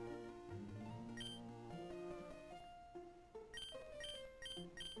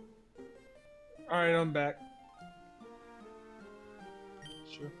 Alright, I'm back.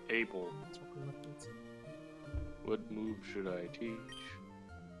 Sure. Able. What move should I teach?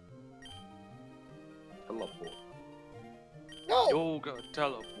 Teleport. No! Yoga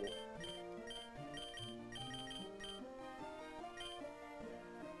teleport.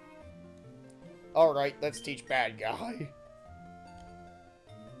 Alright, let's teach bad guy.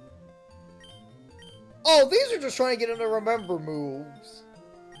 Oh, these are just trying to get him to remember moves.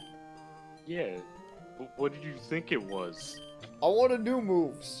 Yeah. What did you think it was? I want a new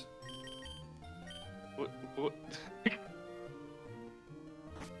moves. What?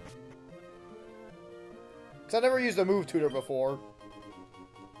 Because I never used a move tutor before.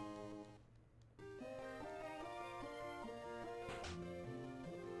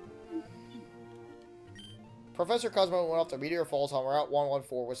 Professor Cosmo went off to Meteor Falls on Route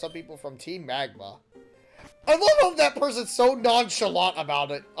 114 with some people from Team Magma. I love how that person's so nonchalant about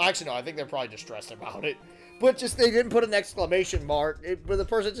it. Actually, no, I think they're probably distressed about it. But just, they didn't put an exclamation mark. But the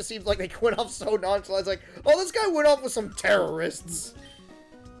person just seems like they went off so nonchalant. It's like, oh, this guy went off with some terrorists.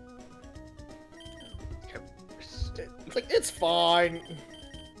 It's like, it's fine.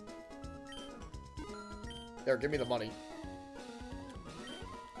 There, give me the money.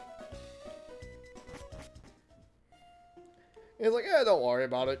 He's like, yeah, don't worry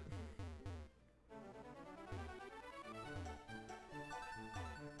about it.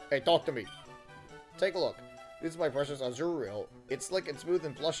 Hey, talk to me. Take a look. This is my precious Azurill. It's slick and smooth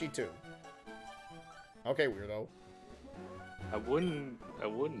and plushy, too. Okay, weirdo. I wouldn't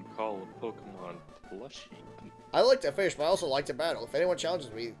call a Pokemon plushy. I like to fish, but I also like to battle. If anyone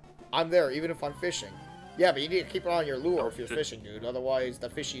challenges me, I'm there, even if I'm fishing. Yeah, but you need to keep it on your lure if you're fishing, dude. Otherwise, the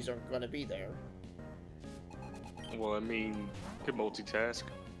fishies aren't gonna be there. Well, I mean, you can multitask.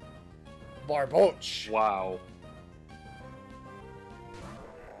 Barboach. Wow.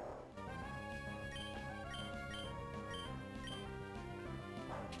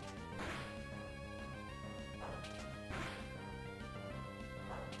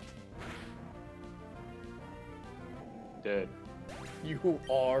 Dead. You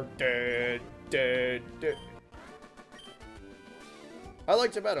are dead, dead, dead. I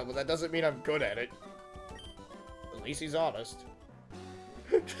like to battle, but that doesn't mean I'm good at it. At least he's honest.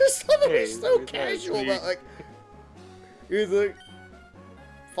 Somebody's so casual about, like... He's like...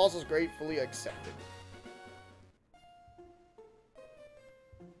 Fossils gratefully accepted.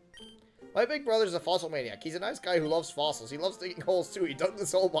 My big brother's a fossil maniac. He's a nice guy who loves fossils. He loves digging holes too. He dug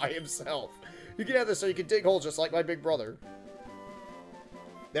this hole by himself. You can have this so you can dig holes just like my big brother.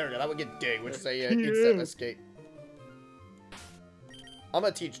 There we go. That would get dig, which is a instant escape. I'm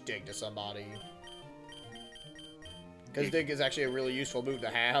gonna teach dig to somebody. Because dig is actually a really useful move to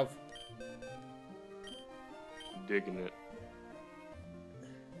have. Digging it.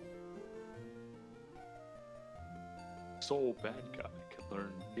 Soul bad guy can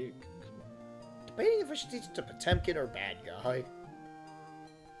learn dig. Debating if I should teach it to Potemkin or bad guy.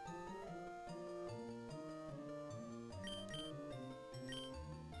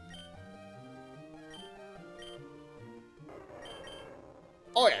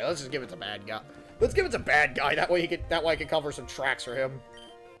 Oh yeah, let's just give it to bad guy. Let's give it to bad guy. That way I can cover some tracks for him.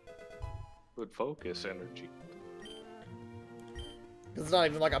 Good focus energy. It's not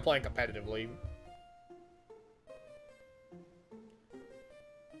even like I'm playing competitively.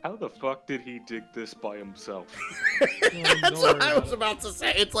 How the fuck did he dig this by himself? That's what I was about to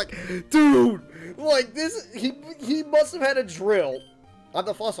say. It's like, dude, like this. He must have had a drill. I'm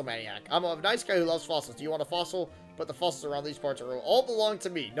the fossil maniac. I'm a nice guy who loves fossils. Do you want a fossil? But the fossils around these parts all belong to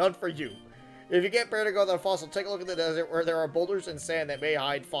me, none for you. If you get prepared to go to the fossil, take a look at the desert where there are boulders and sand that may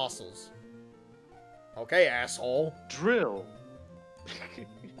hide fossils. Okay, asshole. Drill.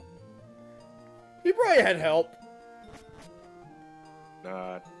 He probably had help.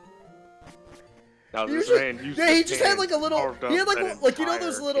 Nah. Now He this just, man used yeah, he just had like a little. He had like you know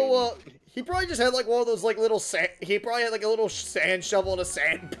those entire little. game. He probably just had like one of those like little sand. He probably had like a little sand shovel and a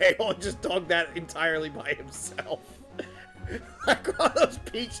sand pail and just dug that entirely by himself. Like one of those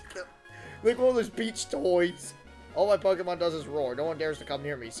like one of those beach toys. All my Pokemon does is roar. No one dares to come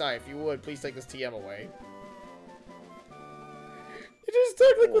near me. Sorry, if you would, please take this TM away. He just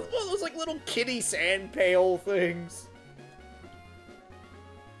dug like with one of those like little kitty sand pail things.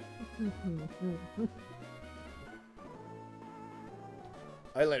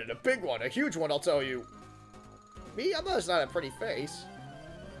 I landed a big one, a huge one, I'll tell you. Me, I'm just not a pretty face.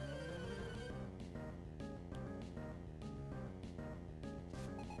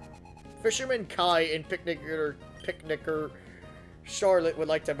 Fisherman Kai and Picnicker Charlotte would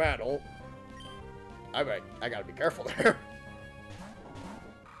like to battle. I gotta be careful there.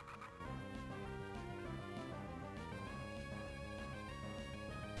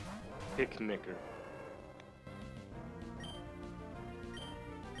 Picnicker.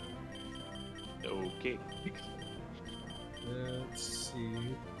 Okay.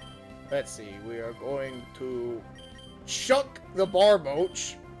 Let's see. We are going to chuck the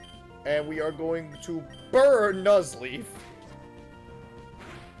Barboach, and we are going to burn Nuzleaf.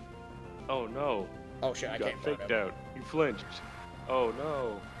 Oh no. Oh shit, You I got can't burn faked him. out. You flinched. Oh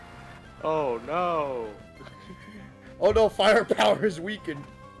no. Oh no. Oh no, firepower is weakened.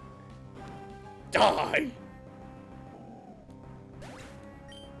 Die!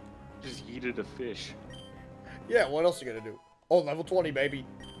 Just yeeted a fish. Yeah, what else are you gonna do? Oh, level 20, baby.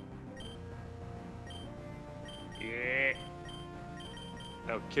 Yeah.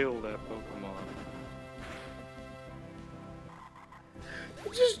 Now kill that Pokemon.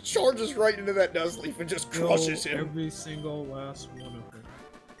 It just charges right into that Nuzleaf and just crushes him. Every single last one of them.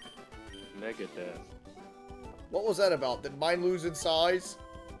 Mega death. What was that about? Did mine lose in size?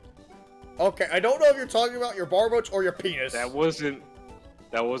 Okay, I don't know if you're talking about your Barboach or your penis. That wasn't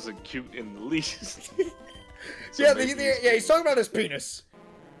cute in the least. So yeah, maybe yeah, he's talking about his penis.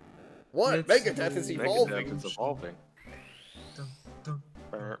 What? Let's Megadeth is see. evolving. Megadeth is evolving.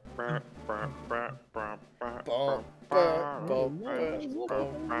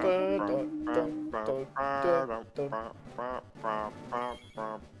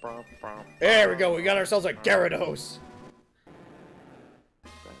 There we go, we got ourselves a Gyarados.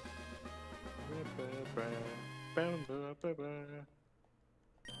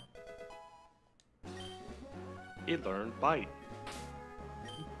 It learned bite.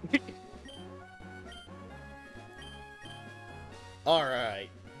 Alright.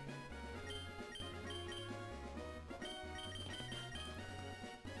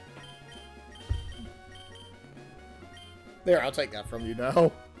 There, I'll take that from you now.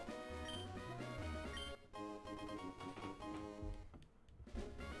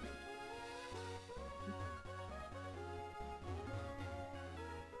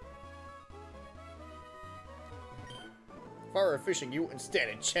 If I were fishing, you wouldn't stand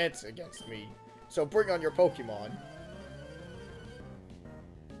a chance against me. So bring on your Pokemon.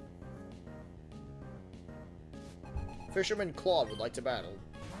 Fisherman Claude would like to battle.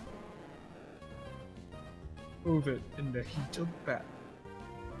 Move it in the heat of battle.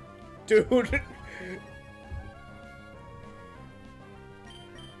 Dude!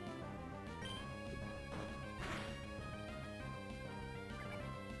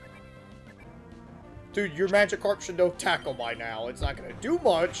 Dude, your Magikarp should know Tackle by now. It's not gonna do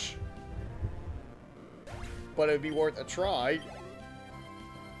much, but it'd be worth a try.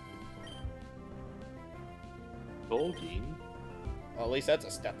 Bolgine? Well, at least that's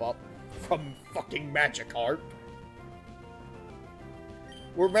a step up from fucking Magikarp.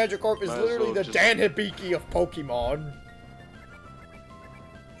 Where Magikarp is literally the Dan Hibiki of Pokemon.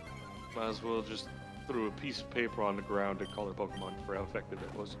 Might as well just throw a piece of paper on the ground and call it Pokemon for how effective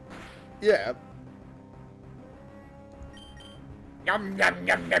it was. Yeah. Yum yum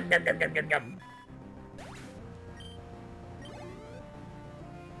yum yum yum yum yum yum yum.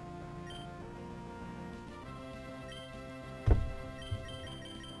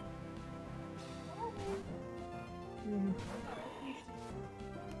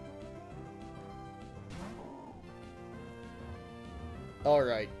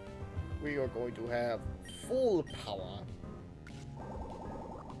 Alright, we are going to have full power.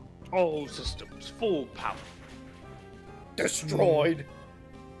 All systems, full power. Destroyed!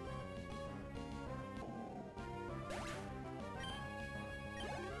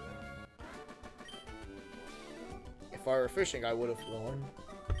 If I were fishing, I would have won.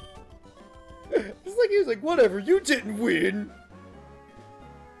 It's like he was like, whatever, you didn't win!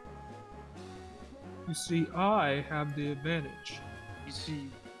 You see, I have the advantage. You see,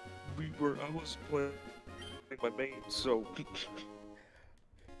 I was playing my main, so...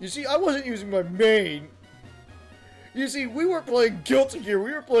 You see, I wasn't using my main. You see, we weren't playing Guilty Gear,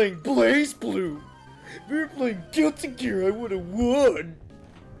 we were playing Blaze Blue. If we were playing Guilty Gear, I would have won.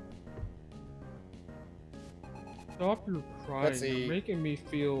 Stop your crying, you're making me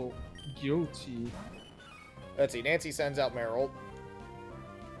feel guilty. Let's see, Nancy sends out Meryl.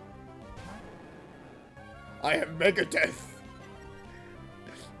 I have Megadeth.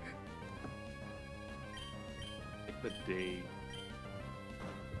 The day.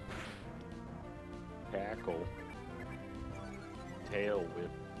 Tackle. Tail whip.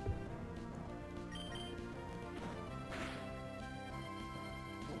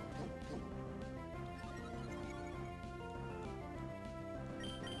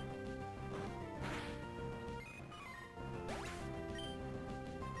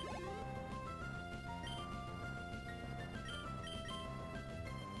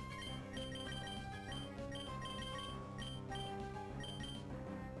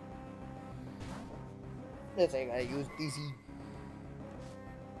 Let's say I use DC.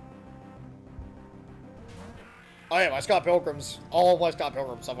 Oh yeah, my Scott Pilgrims. All my Scott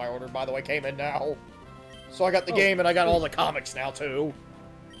Pilgrim stuff I ordered, by the way, came in now. So I got the game and I got all the comics now, too.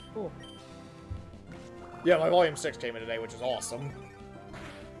 Cool. Yeah, my Volume 6 came in today, which is awesome.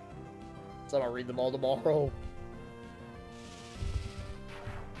 So I'm gonna read them all tomorrow.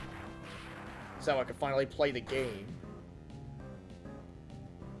 So I can finally play the game.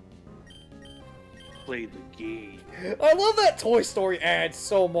 Play the game. I love that Toy Story ad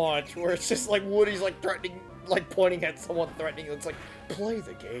so much, where it's just like Woody's like threatening, like pointing at someone threatening, it's like, play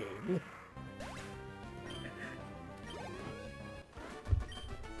the game.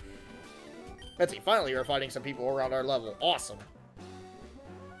 Betsy, finally you're fighting some people around our level. Awesome.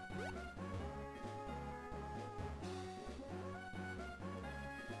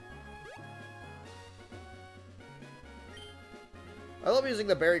 I love using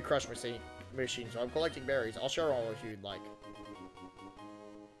the Berry Crush machine, so I'm collecting berries. I'll share all if you'd like.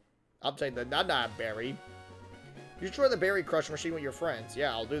 I'm saying the Nana Berry. You try the Berry Crush machine with your friends.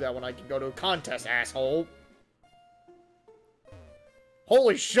 Yeah, I'll do that when I can go to a contest, asshole.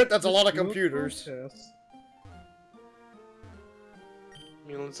 Holy shit, that's a lot of computers. I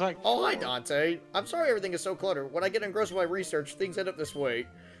mean, it's like... Oh, hi, Dante. I'm sorry everything is so cluttered. When I get engrossed with my research, things end up this way.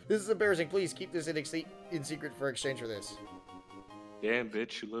 This is embarrassing. Please keep this in secret for exchange for this. Damn,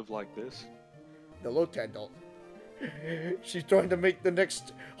 bitch, you live like this? The Lotendal. She's trying to make the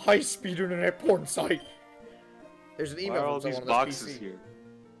next high-speed internet porn site. There's an email Why are all from these someone on this boxes PC. here?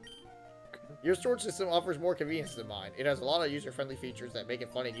 Your storage system offers more convenience than mine. It has a lot of user-friendly features that make it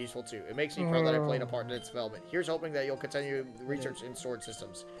fun and useful too. It makes me proud that I played a part in its development. Here's hoping that you'll continue research in storage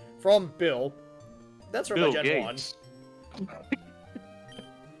systems. From Bill. That's from Bill Gen Gates. 1.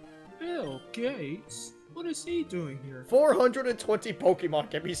 Bill Gates? What is he doing here? 420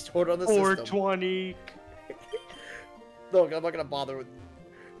 Pokemon can be stored on the system. 420. Look, I'm not gonna bother with...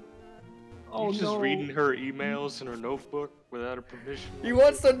 Oh, He's just reading her emails in her notebook without her permission. He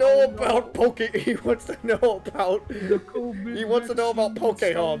wants to know about He wants to know about... He wants to know about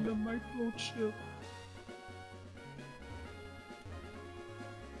Pokehub.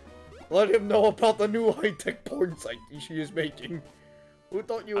 Let him know about the new high-tech porn site she is making. Who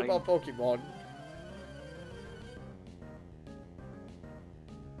taught you about Pokemon?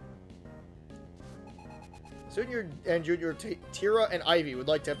 Junior and Junior Tira and Ivy would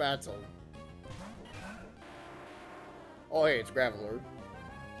like to battle. Oh hey, it's Graveler.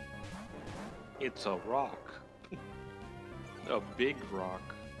 It's a rock. A big rock.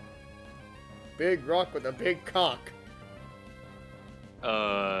 Big rock with a big cock.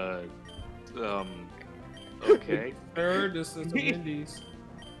 Okay. Third, this is the Wendy's.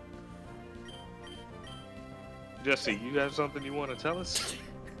 Jesse, you have something you want to tell us?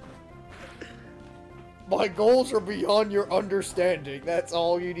 My goals are beyond your understanding. That's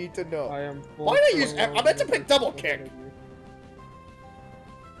all you need to know. I am. Why did I use? I meant to pick double kick.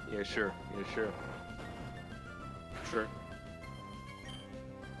 Yeah, sure. Yeah, sure. Sure.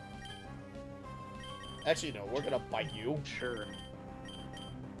 Actually, no. We're gonna bite you. Sure.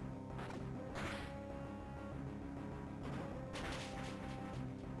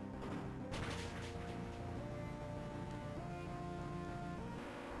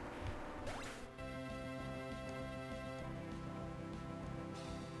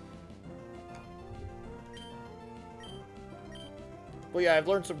 But yeah, I've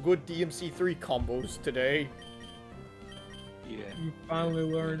learned some good DMC3 combos today. Yeah. You finally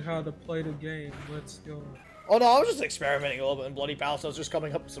learned how to play the game. Let's go. Oh no, I was just experimenting a little bit in Bloody Palace. I was just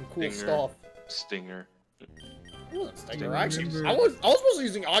coming up with some cool stuff. Stinger. It wasn't Stinger, Stinger. actually. I was mostly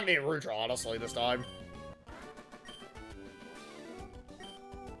using Agni and Rudra, honestly, this time.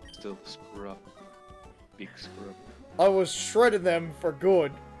 Still the scrub. Big scrub. I was shredding them for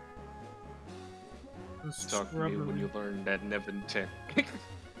good. Talk to me when you learn that Nevin tech.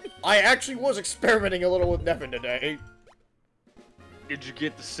 I actually was experimenting a little with Nevin today. Did you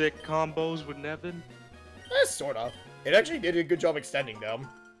get the sick combos with Nevin? Sorta. It actually did a good job extending them.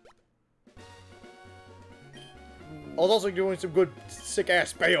 I was also doing some good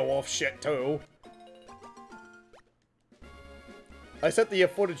sick-ass Beowulf shit, too. I sent the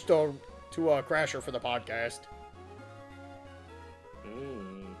footage to Crasher for the podcast.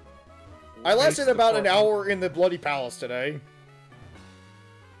 I lasted about an hour in the Bloody Palace today.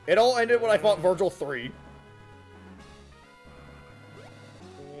 It all ended when I fought Virgil 3.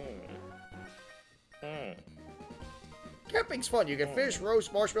 Camping's fun. You can fish,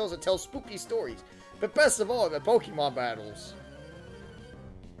 roast marshmallows, and tell spooky stories. But best of all, the Pokemon battles.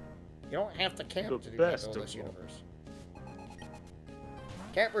 You don't have to camp to do that in this universe.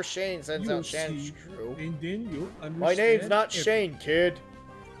 Camper Shane sends out Shane's crew. And then you understand. My name's not Shane, kid.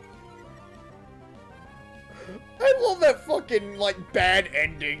 I love that fucking, like, bad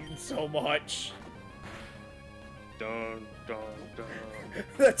ending so much. Dun, dun, dun.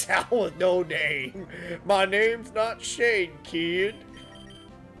 The town with no name. My name's not Shane, kid.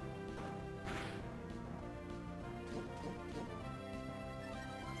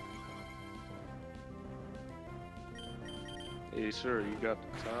 Hey, sir, you got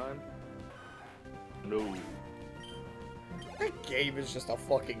the time? No. That game is just a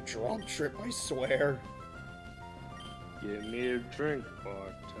fucking drunk trip, I swear. Give me a drink,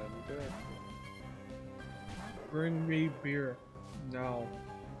 bartender. Bring me beer. No.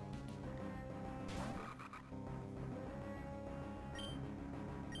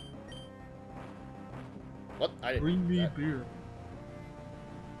 What? I didn't Bring do me that. beer.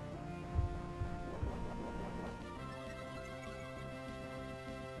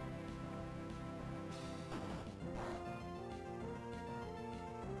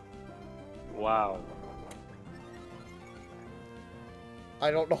 Wow. I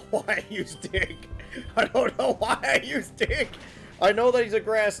don't know why I use Dick. I don't know why I use Dick. I know that he's a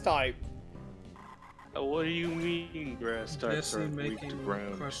grass type. What do you mean grass types Jesse are weak to making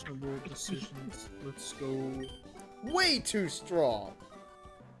ground? questionable decisions. Let's go. Way too strong.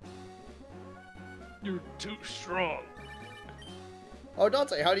 You're too strong. Oh,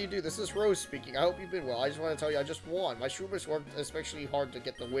 Dante, how do you do? This is Rose speaking. I hope you've been well. I just want to tell you I just won. My Shroomers worked especially hard to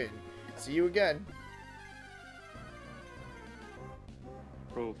get the win. See you again.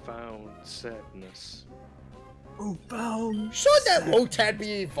 Profound sadness. Profound. Should that Lotad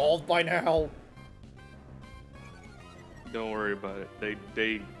be evolved by now? Don't worry about it.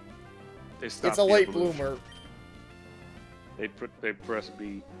 They stopped. It's a the late evolution. bloomer. They press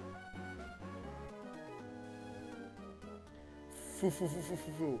B.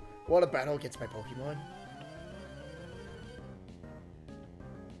 Foo. What a battle against my Pokemon.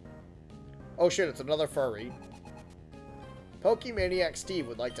 Oh shit, it's another furry. Pokemaniac Steve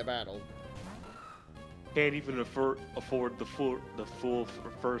would like to battle. Can't even afford the full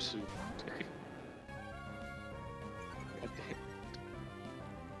fursuit.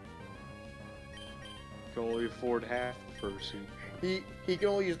 Can only afford half the fursuit. He can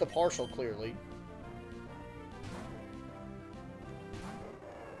only use the partial, clearly.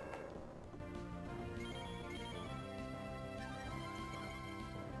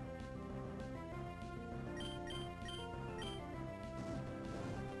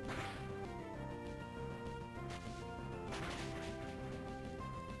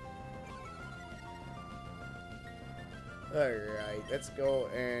 Alright, let's go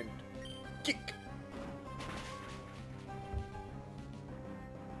and kick.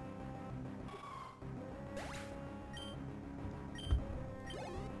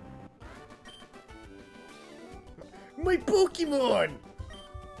 My Pokemon!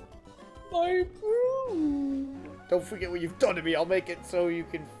 My boo! Don't forget what you've done to me. I'll make it so you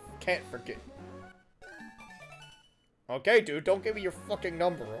can't forget. Okay, dude, don't give me your fucking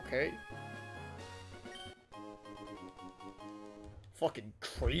number, okay? Fucking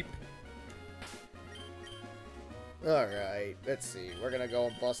creep. Alright, let's see. We're gonna go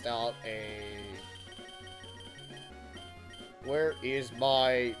and bust out a... Where's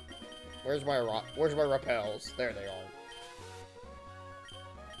my repels? There they are.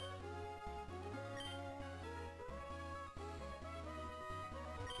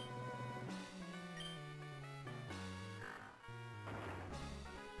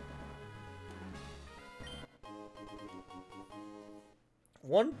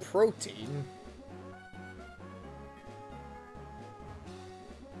 One protein.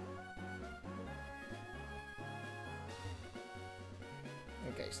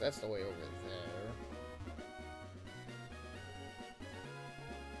 Okay, so that's the way over there.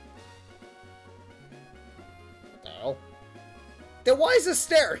 What the hell? Then why is a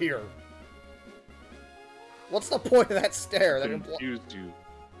stair here? What's the point of that stair? That Confused you.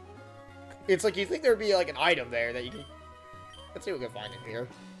 It's like you think there'd be like an item there that you can... Let's see what we can find in here.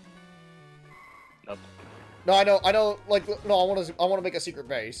 Nothing. No, I know, like, no, I want to make a secret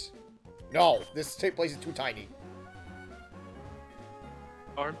base. No, this place is too tiny.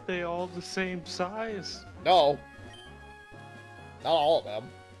 Aren't they all the same size? No. Not all of them.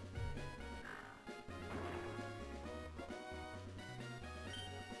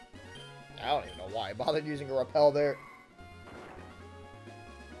 I don't even know why I bothered using a repel there.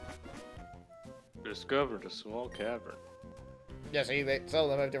 Discovered a small cavern. Yeah, see, some of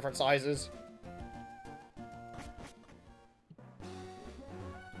them have different sizes.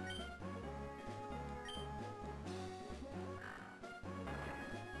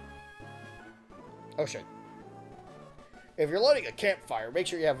 Oh shit. If you're lighting a campfire, make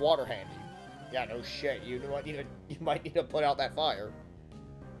sure you have water handy. Yeah, no shit. You might need to put out that fire.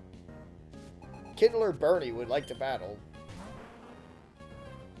 Kindler Bernie would like to battle.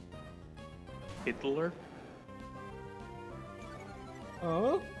 Hitler?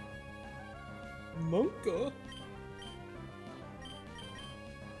 Monka?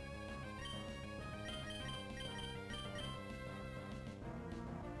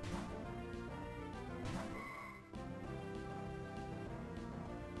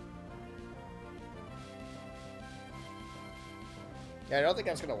 Yeah, I don't think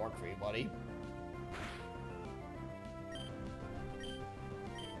that's gonna work for you, buddy.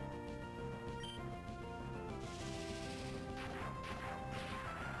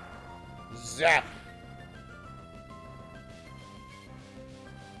 Zap!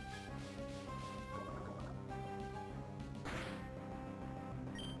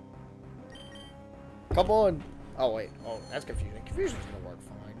 Come on! Oh, wait. Oh, that's confusing. Confusion's gonna work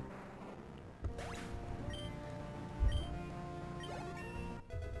fine.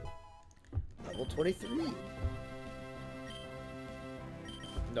 Level 23.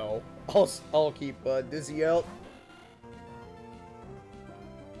 No. I'll keep Dizzy out.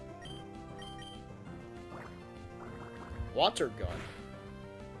 Water gun.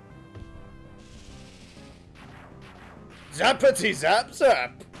 Zappity zap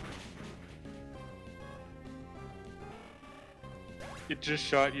zap! It just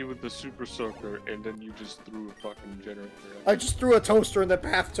shot you with the super soaker, and then you just threw a fucking generator at I just threw a toaster in the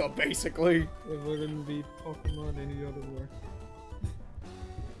bathtub, basically. It wouldn't be Pokemon any other way.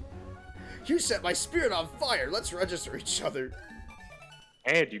 You set my spirit on fire. Let's register each other.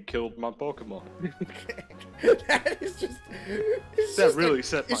 And you killed my Pokemon. That is just. That really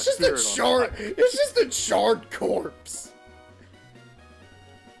set my spirit on fire. It's just a charred corpse.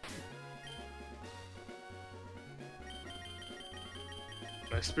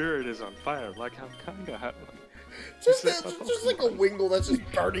 My spirit is on fire, like how kinda. Just like a Wingull that's just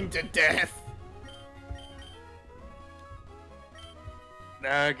burning to death.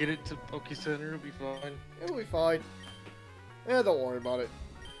 Nah, get it to Poke Center, it'll be fine. It'll be fine. Yeah, don't worry about it.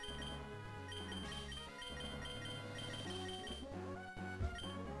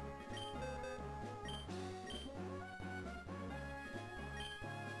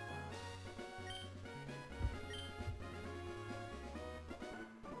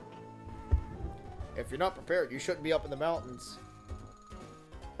 If you're not prepared, you shouldn't be up in the mountains.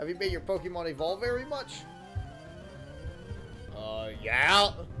 Have you made your Pokemon evolve very much?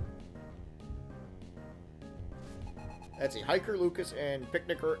 Yeah. Let's see, Hiker Lucas and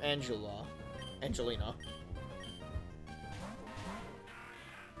Picnicker Angelina.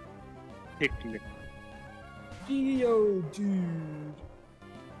 Picnic. Geodude.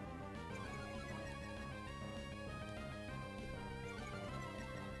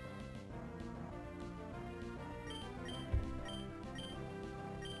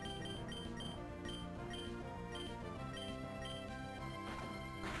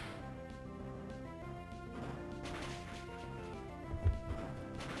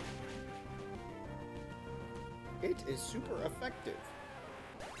 It is super effective.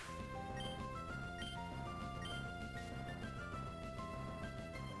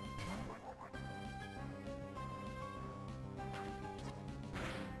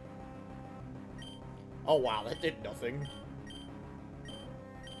 Oh wow, that did nothing.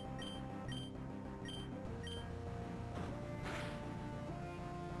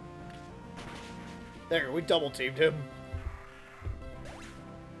 There, we double teamed him.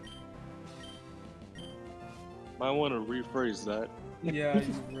 Might want to rephrase that. Yeah,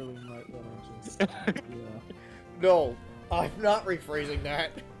 you really might want to just. Yeah. No, I'm not rephrasing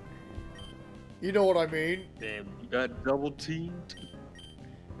that. You know what I mean? Damn, you got double teamed?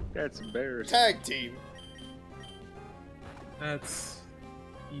 That's embarrassing. Tag team. That's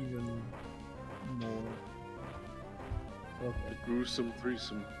even more. Okay. The gruesome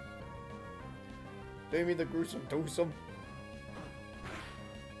threesome. Do you mean the gruesome twosome?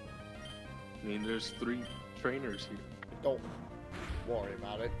 I mean, there's 3 trainers here. Don't worry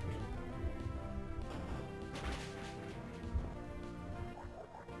about it.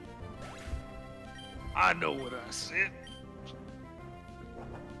 I know what I said.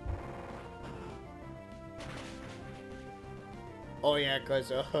 Oh yeah, cause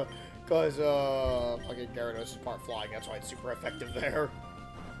fucking Gyarados is part flying, that's why it's super effective there.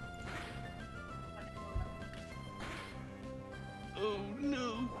 Oh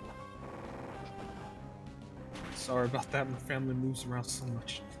no. Sorry about that. My family moves around so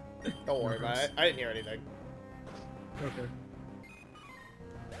much. Don't worry about it. I didn't hear anything. Okay.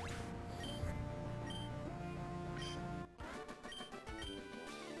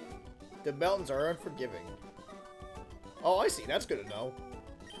 The mountains are unforgiving. Oh, I see. That's good to know.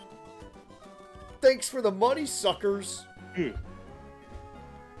 Thanks for the money, suckers.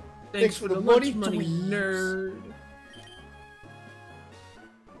 Thanks for the money, nerd.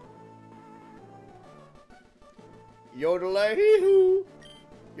 Yodelay-hoo!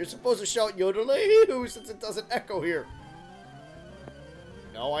 You're supposed to shout Yodelay-hoo since it doesn't echo here.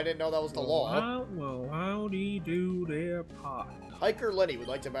 No, I didn't know that was the law. Well, howdy do their pot. Hiker Lenny would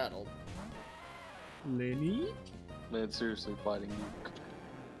like to battle. Lenny? Man, seriously, fighting you.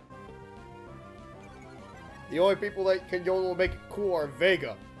 The only people that can yodel make it cool are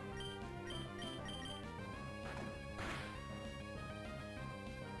Vega.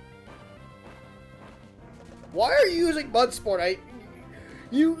 Why are you using Mudsport?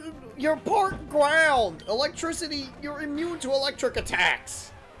 You're part ground. Electricity. You're immune to electric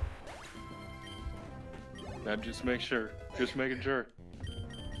attacks. Now just make sure. Just making sure.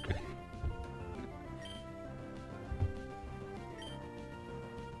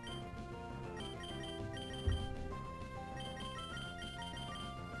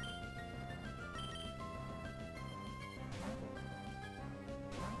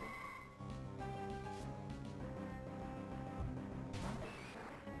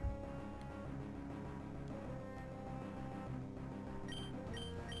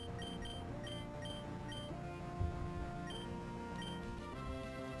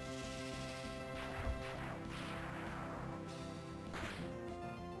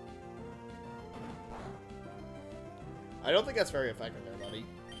 I don't think that's very effective there, buddy.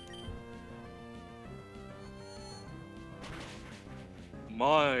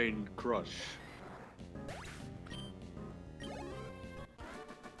 Mind Crush.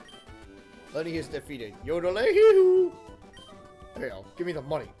 Lenny is defeated. Yodelay-hoo! There you go. Give me the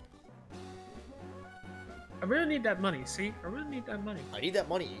money. I really need that money, see? I really need that money. I need that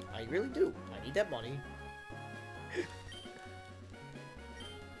money. I really do. I need that money.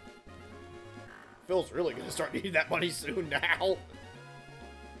 Phil's really gonna start needing that money soon now.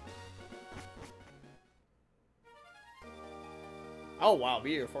 Oh wow,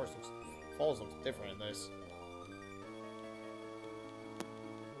 Meteor Falls looks different in this.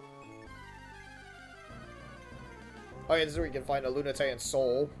 Oh yeah, this is where you can find a Lunatay and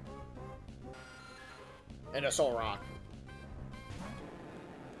Soul. And a Soul Rock.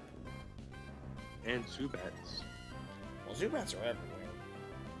 And Zubats. Well, Zubats are everywhere.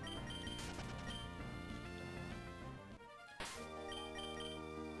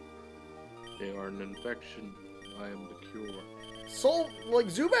 They are an infection. I am the cure. Soul, like,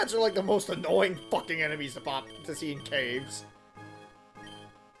 Zubats are like the most annoying fucking enemies to see in caves.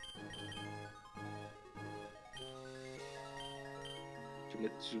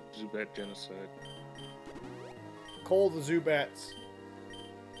 Commit Zubat genocide. Call the Zubats.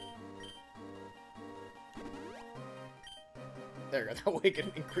 There you go, that way you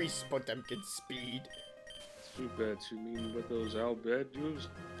can increase Potemkin's speed. Zubats, you mean with those albedus?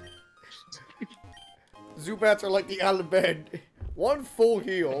 Zubats are like the Albed. One full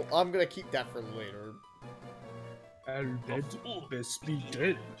heal. I'm gonna keep that for later. Albed best be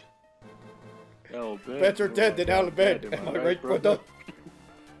dead. Albed. Better dead than Albed. Am I right, brother?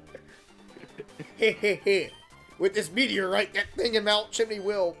 Hehehe. With this meteorite, that thing in Mount Chimney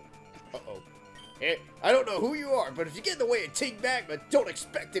will... Uh-oh. I don't know who you are, but if you get in the way of Team Magma, don't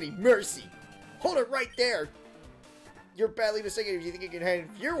expect any mercy. Hold it right there. You're badly mistaken if you think you can have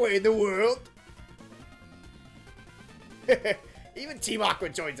your way in the world. Even Team Aqua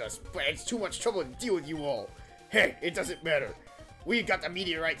joins us, but it's too much trouble to deal with you all. Hey, it doesn't matter. We got the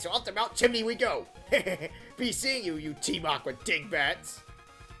meteorite, so off to Mount Chimney we go. Be seeing you, you Team Aqua dingbats.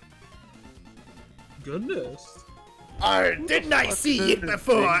 Goodness. Didn't I see you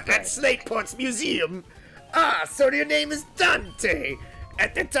before at Snakeport's museum? Ah, so your name is Dante.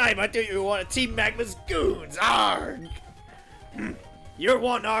 At the time, I thought you were one of Team Magma's goons. Arg! You're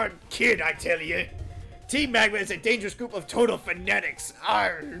one hard kid, I tell you. Team Magma is a dangerous group of total fanatics.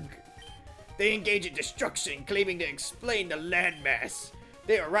 Arg! They engage in destruction, claiming to explain the landmass.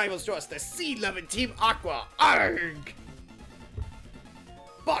 They are rivals to us, the sea-loving Team Aqua. Arg!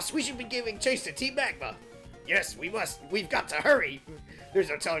 Boss, we should be giving chase to Team Magma. Yes, we must. We've got to hurry. There's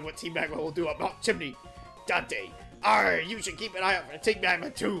no telling what Team Magma will do up Mount Chimney. Dante, you should keep an eye out for Team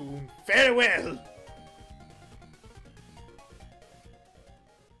Magma too. Farewell.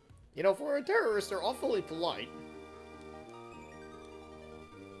 You know, for a terrorist, they're awfully polite.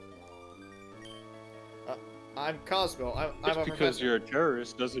 I'm Cosmo. I'm Just a because professor. you're a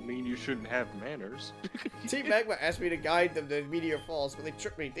terrorist doesn't mean you shouldn't have manners. Team Magma asked me to guide them to Meteor Falls, but they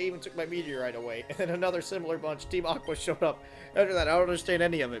tricked me. They even took my meteorite away. And then another similar bunch, Team Aqua, showed up. After that, I don't understand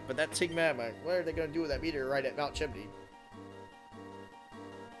any of it, but that Team Magma, what are they going to do with that meteorite at Mount Chimney?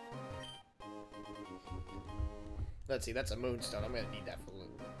 Let's see, that's a moonstone. I'm going to need that for loot.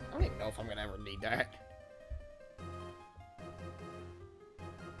 I don't even know if I'm going to ever need that.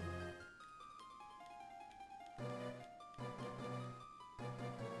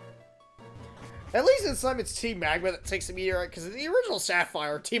 At least this time it's Team Magma that takes the meteorite, because in the original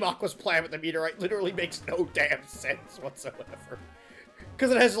Sapphire, Team Aqua's plan with the meteorite literally makes no damn sense whatsoever.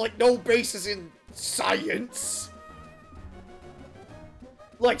 Because it has, like, no basis in science.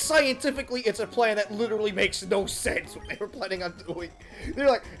 Like, scientifically, it's a plan that literally makes no sense what they were planning on doing. They're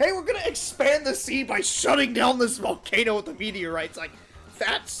like, hey, we're gonna expand the sea by shutting down this volcano with the meteorites. Like,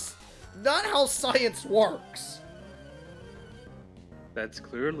 that's not how science works. That's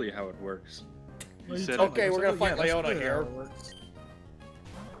clearly how it works. Okay, we're gonna fight Leona here.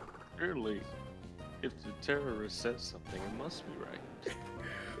 Clearly, if the terrorist says something, it must be right.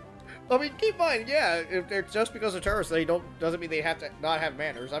 I mean, keep in mind, yeah, if they're just because they're terrorists, doesn't mean they have to not have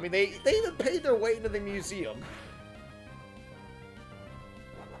manners. I mean, they even paid their way into the museum.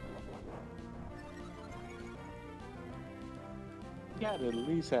 You gotta at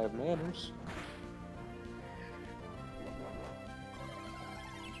least have manners.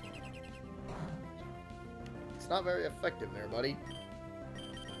 Not very effective there, buddy.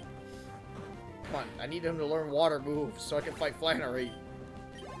 Come on, I need him to learn water moves so I can fight Flannery.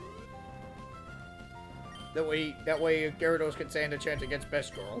 That way Gyarados can stand a chance against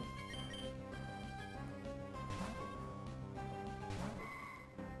Best Girl.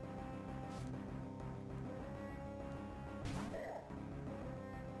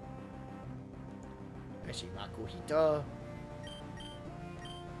 Kuhita.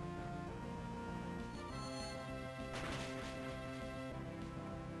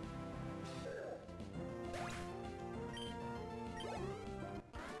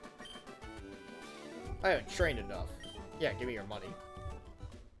 I haven't trained enough. Yeah, give me your money.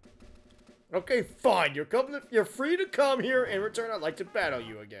 Okay, fine. You're free to come here. In return, I'd like to battle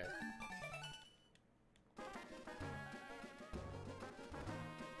you again.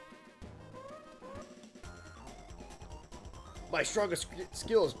 My strongest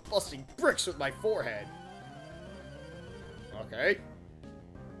skill is busting bricks with my forehead. Okay.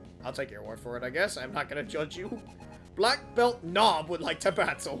 I'll take your word for it, I guess. I'm not gonna judge you. Black Belt Knob would like to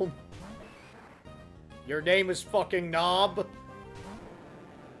battle. Your name is fucking Knob?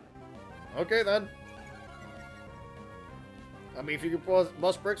 Okay, then. I mean, if you can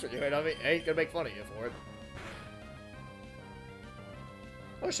bust bricks with you, I mean, I ain't gonna make fun of you for it.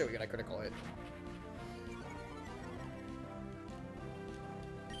 Oh shit, we got a critical hit.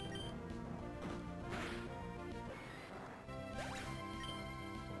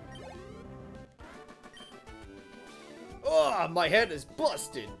 Oh, my head is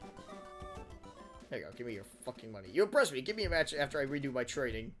busted. There you go, give me your fucking money. You impress me, give me a match after I redo my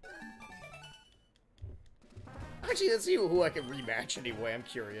trading. Actually, let's see who I can rematch anyway, I'm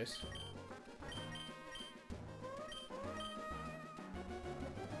curious.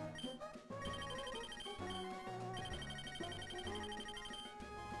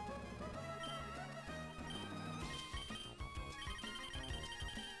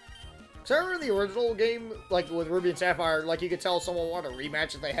 So I remember the original game, like with Ruby and Sapphire, like you could tell someone wanted a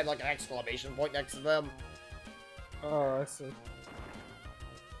rematch if they had like an exclamation point next to them. Oh, I see.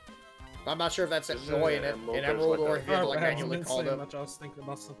 I'm not sure if that's Joy in Emerald or if you have to like manually call them. Much. I was thinking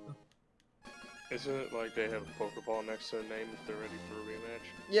about something. Isn't it like they have a Pokeball next to their name if they're ready for a rematch?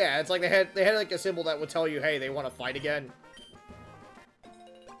 Yeah, it's like they had like a symbol that would tell you, hey, they want to fight again.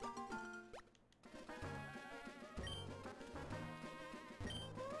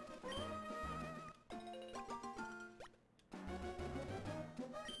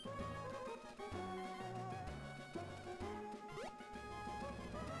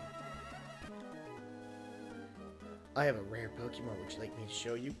 I have a rare Pokemon would you like me to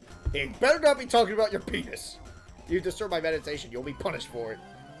show you? It better not be talking about your penis. You disturb my meditation, you'll be punished for it.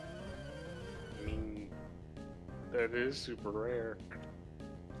 I mean, that is super rare.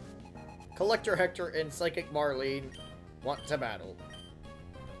 Collector Hector and Psychic Marlene want to battle.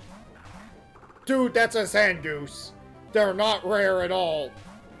 Dude, that's a Zangoose. They're not rare at all.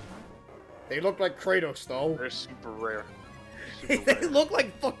 They look like Kratos, though. They're super rare. They look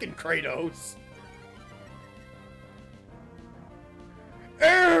like fucking Kratos.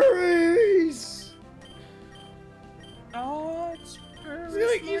 Ares! Oh, it's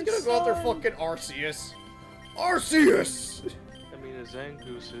He's gonna go out there fucking Arceus. Arceus! I mean, a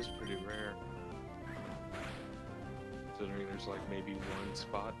Zangoose is pretty rare. Considering there's like maybe one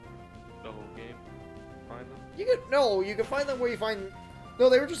spot the whole game. Find them? You can find them where you find... No,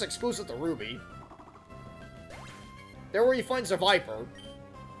 they were just exclusive to Ruby. They're where you find Seviper.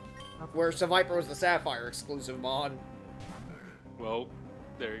 Where Seviper was the Sapphire exclusive mod. Well,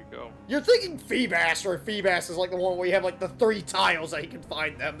 there you go. You're thinking Feebas, or Feebas is like the one where you have like the 3 tiles that you can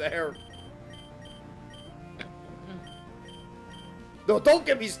find them there. No, don't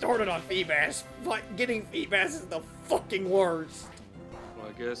get me started on Feebas. Getting Feebas is the fucking worst. Well,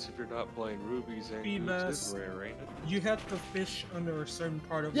 I guess if you're not playing Ruby, Zangoose is rare, ain't it? You have to fish under a certain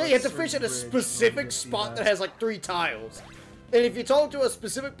part of. Yeah, you have to fish at a specific spot that has like 3 tiles. And if you talk to a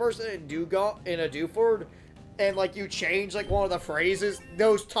specific person in a Dewford, and like you change like one of the phrases,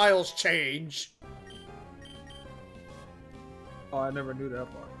 those tiles change. Oh, I never knew that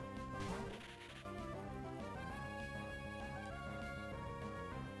part.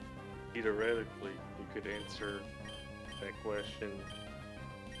 Theoretically, you could answer that question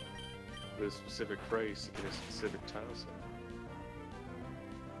with a specific phrase to get a specific tile set.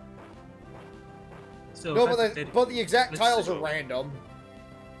 So No, but the exact tiles are random.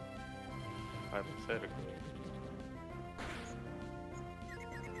 Hypothetically.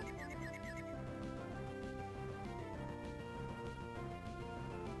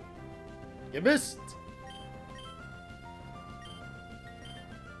 You missed!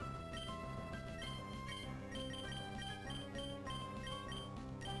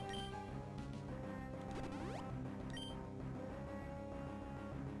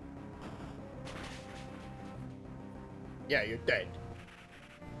 Yeah, you're dead.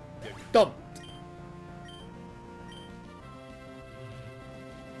 You're dumped.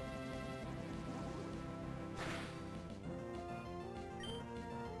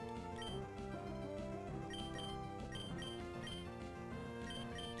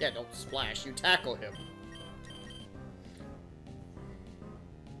 Yeah, don't splash. You tackle him.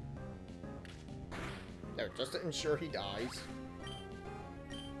 There, just to ensure he dies.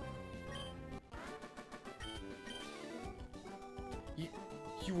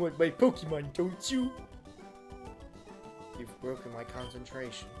 You want my Pokemon, don't you? You've broken my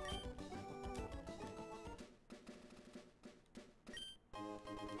concentration.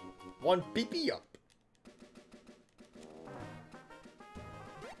 One PP up.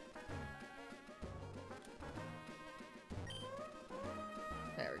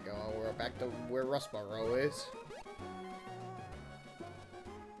 There we go. We're back to where Rustboro is.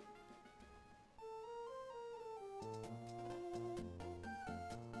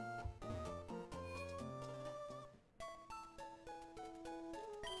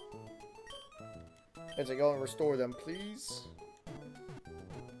 As I go and restore them, please.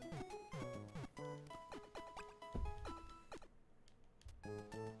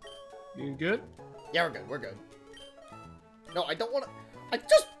 You good? Yeah, we're good. We're good. No, I don't want to. I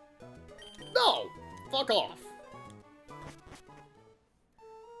just. No! Fuck off.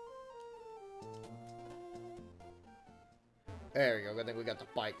 There we go. I think we got the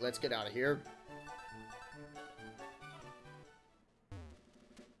bike. Let's get out of here.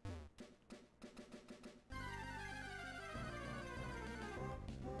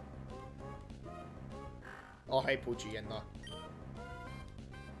 Oh, hey, Poochie in the...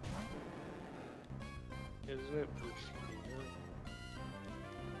 Isn't it Poochie?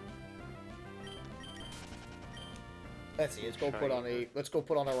 Let's see, let's go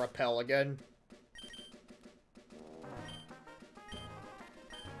put on a rappel again.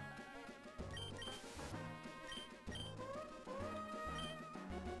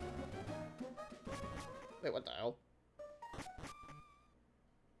 Wait, what the hell?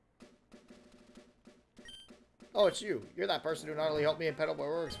 Oh, it's you. You're that person who not only helped me in Petalboy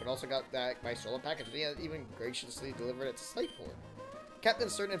Works, but also got my solar package and even graciously delivered it to Slateport. Captain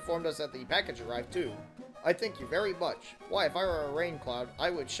Stern informed us that the package arrived too. I thank you very much. Why, if I were a rain cloud, I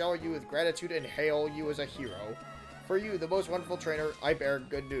would shower you with gratitude and hail you as a hero. For you, the most wonderful trainer, I bear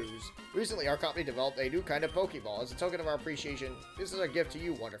good news. Recently, our company developed a new kind of Pokeball. As a token of our appreciation, this is a gift to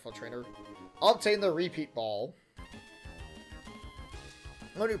you, wonderful trainer. Obtain the Repeat Ball.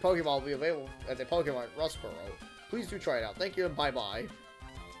 No new Pokeball will be available at the Pokemon Rustboro. Please do try it out. Thank you and bye-bye.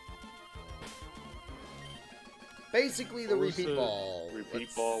 Basically, the Repeat Ball.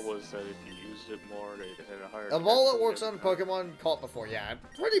 Repeat Ball was that if you used it more, they had a higher... A ball that works on Pokemon caught before, yeah.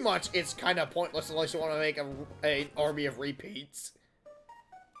 Pretty much, it's kind of pointless unless you want to make an army of repeats.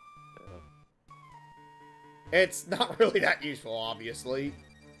 Yeah. It's not really that useful, obviously.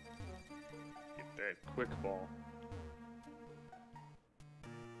 Get that quick ball.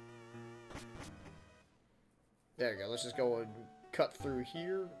 There you go. Let's just go and cut through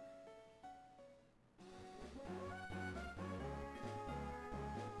here.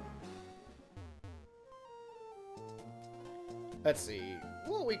 Let's see.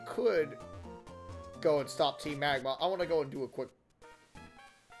 Well, we could go and stop Team Magma. I want to go and do a quick...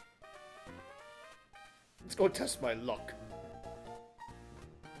 Let's go test my luck.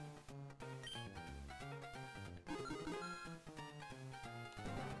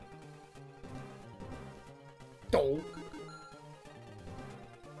 Oh.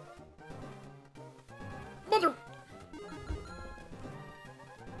 Mother...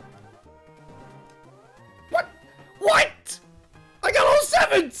 What? What? I got all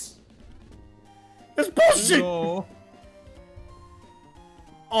sevens! That's bullshit! No.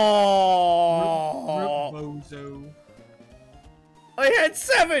 Oh. Bozo. I had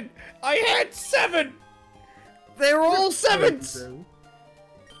 7! I had 7! They were all 7s! Bozo.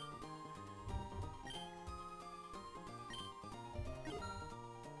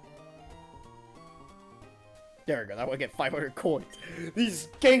 There we go, that would get 500 coins. These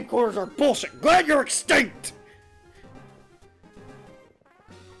game cores are bullshit! Glad you're extinct!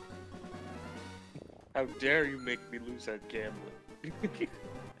 How dare you make me lose at gambling?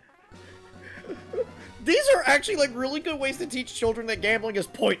 These are actually like really good ways to teach children that gambling is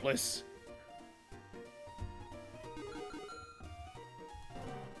pointless.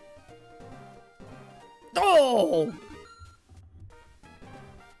 Oh!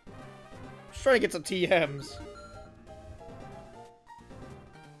 Just trying to get some TMs.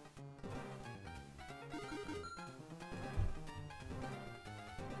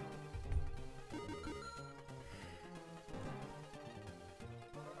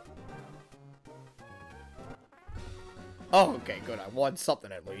 Oh, okay, good. I won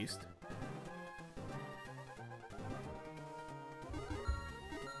something at least.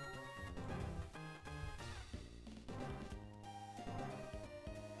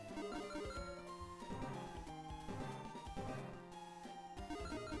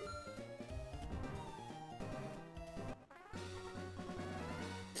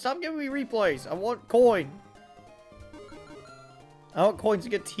 Stop giving me replays. I want coin. I want coins to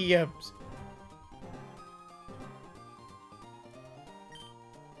get TMs.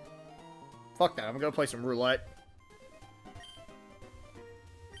 Fuck that. I'm gonna play some roulette.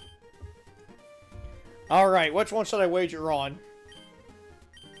 Alright, which one should I wager on?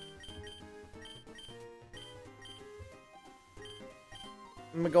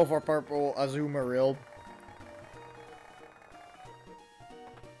 I'm gonna go for purple Azumarill.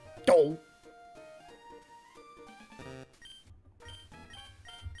 Oh!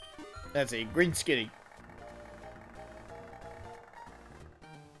 That's a green skitty.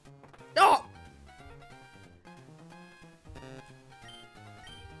 Oh!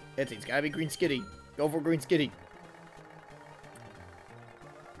 It's gotta be green skitty. Go for green skitty.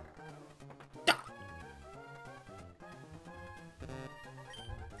 Ah!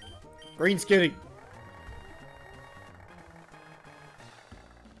 Green skitty.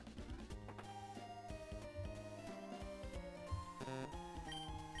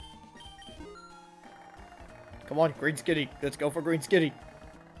 Come on, green skitty. Let's go for green skitty.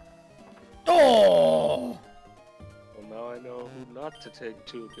 Oh! Well, now I know who not to take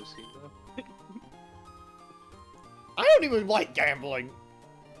to a casino. I don't even like gambling.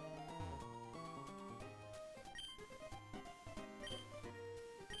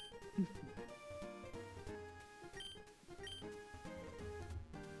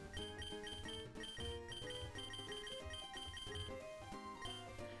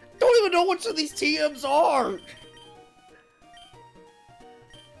 Don't even know which of these TMs are.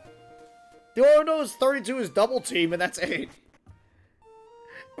 The only one I know is 32 is double team, and that's it.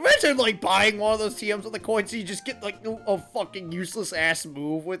 Imagine, like, buying one of those TMs with the coins so you just get, like, a fucking useless-ass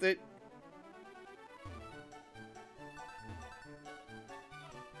move with it.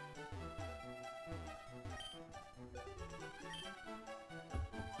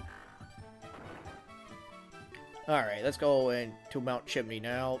 Alright, let's go into Mount Chimney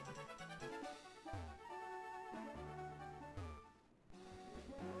now.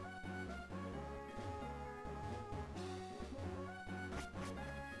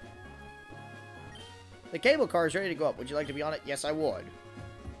 The cable car is ready to go up. Would you like to be on it? Yes, I would.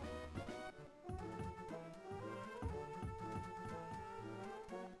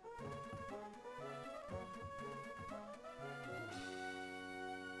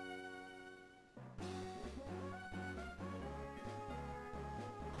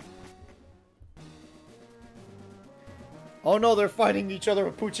 Oh no, they're fighting each other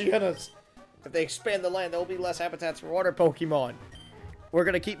with Poochyenas. If they expand the land, there will be less habitats for water Pokemon. We're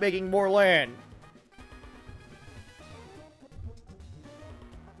gonna keep making more land.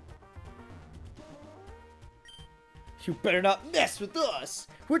 You better not mess with us!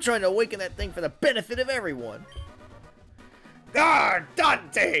 We're trying to awaken that thing for the benefit of everyone. Ah,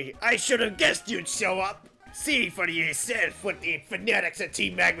 Dante! I should have guessed you'd show up! See for yourself what the fanatics at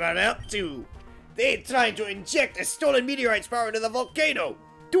Team Magma are up to! They're trying to inject a stolen meteorite's power into the volcano!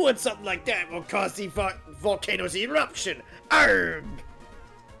 Doing something like that will cause the volcano's eruption! Arrgh!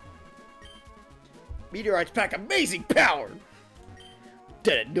 Meteorites pack amazing power!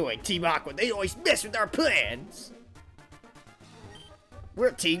 That annoying Team Aqua, they always mess with our plans!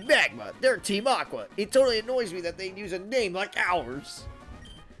 We're Team Magma, they're Team Aqua. It totally annoys me that they use a name like ours.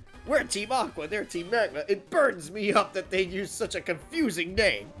 We're Team Aqua, they're Team Magma. It burns me up that they use such a confusing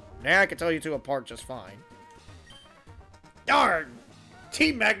name. Now I can tell you two apart just fine. Darn!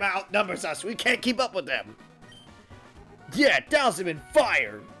 Team Magma outnumbers us, we can't keep up with them. Yeah, douse them in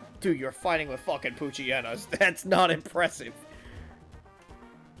fire! Dude, you're fighting with fucking Poochyenas. That's not impressive.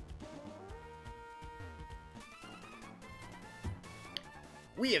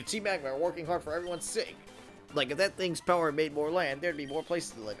 We of Team Magma are working hard for everyone's sake. Like, if that thing's power made more land, there'd be more places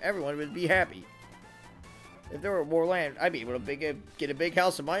to live. Everyone would be happy. If there were more land, I'd be able to get a big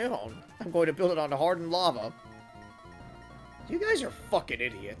house of my own. I'm going to build it on hardened lava. You guys are fucking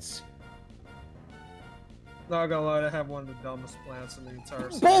idiots. Not gonna lie, I have one of the dumbest plants in the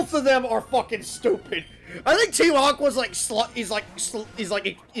entire series. Both of them are fucking stupid. I think Team Aqua's like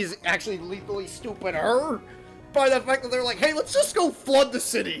is actually lethally stupider by the fact that they're like, hey, let's just go flood the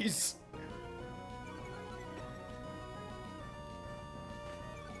cities.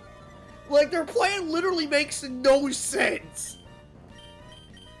 Like, their plan literally makes no sense.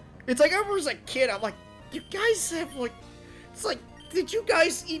 It's like, I remember as a kid, I'm like, you guys have, like, it's like, did you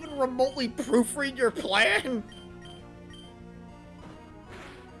guys even remotely proofread your plan?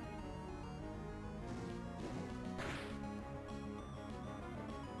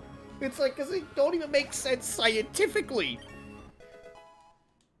 It's like, because they don't even make sense scientifically.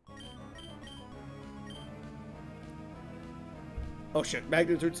 Oh shit,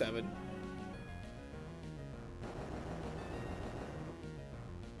 magnitude 7.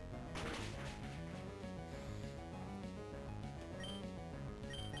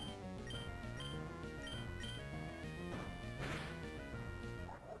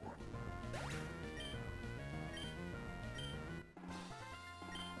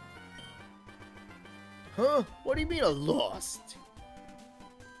 Huh? What do you mean I lost?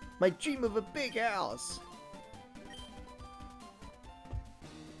 My dream of a big house.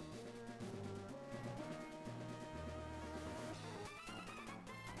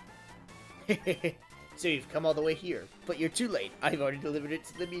 So you've come all the way here, but you're too late. I've already delivered it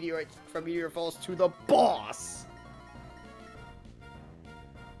to the meteorites from Meteor Falls to the boss.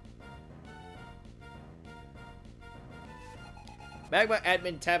 Magma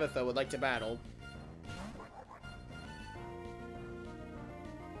admin Tabitha would like to battle.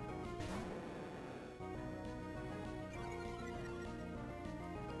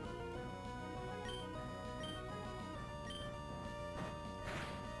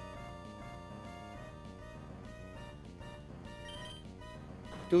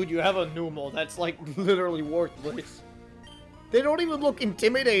 Dude, you have a Numel that's like literally worthless. They don't even look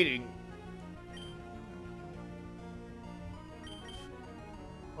intimidating.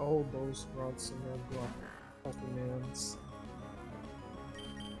 Oh, those grunts and their grumpy mans.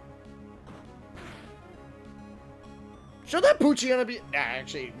 Should that Poochyena be... Nah,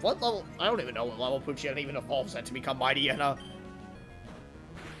 actually, what level... I don't even know what level Poochyena even evolves at to become Mightyena.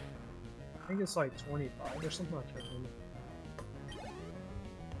 I think it's like 25 or something like that.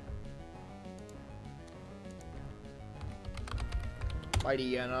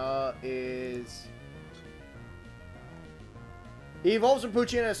 Mightyena is... He evolves from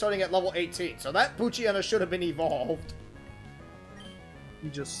Poochyena starting at level 18, so that Poochyena should have been evolved. He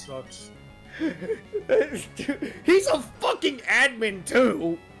just sucks. He's a fucking admin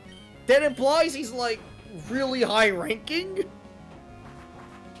too! That implies he's like really high ranking?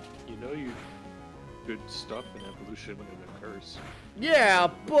 You know you good stuff in evolution when it occurs. Yeah,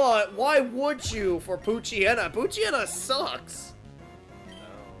 but why would you for Poochyena? Poochyena sucks!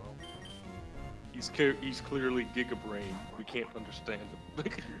 He's clearly Giga Brain. We can't understand him.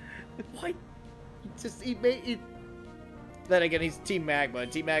 Why? He made it. Then again, he's Team Magma.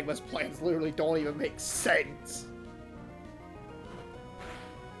 Team Magma's plans literally don't even make sense.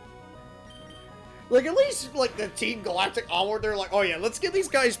 Like, at least, like, the Team Galactic Onward, they're like, oh yeah, let's give these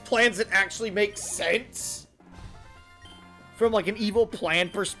guys plans that actually make sense. From, like, an evil plan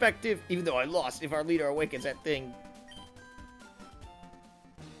perspective. Even though I lost, if our leader awakens that thing.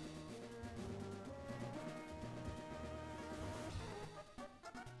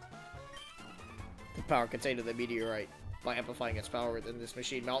 The power contained in the meteorite. By amplifying its power within this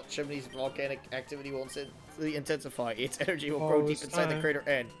machine, Mount Chimney's volcanic activity will intensify. Its energy will grow deep inside the crater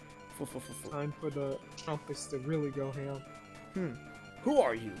end. Time for the trumpets to really go ham. Who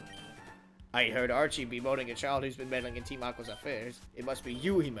are you? I heard Archie bemoaning a child who's been meddling in Team Aqua's affairs. It must be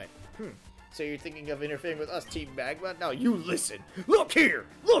you he meant. So you're thinking of interfering with us, Team Magma? Now you listen. Look here!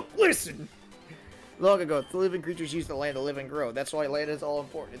 Look, listen! Long ago, the living creatures used the land to live and grow. That's why land is all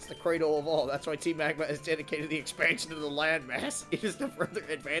important. It's the cradle of all. That's why Team Magma is dedicated to the expansion of the land mass. It is the further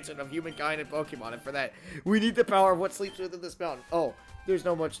advancement of humankind and Pokemon, and for that, we need the power of what sleeps within this mountain. Oh, there's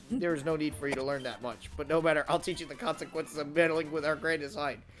no need for you to learn that much. But no matter, I'll teach you the consequences of meddling with our great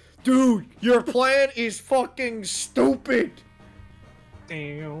design. Dude, your plan is fucking stupid!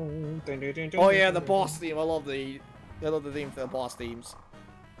 Oh yeah, the boss theme. I love the theme for the boss themes.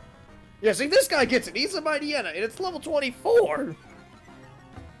 Yeah, see, this guy gets it. He's a Mightyena, and it's level 24.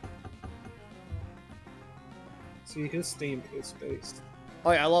 See, his theme is based.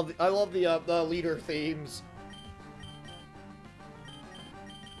 Oh yeah, I love the leader themes.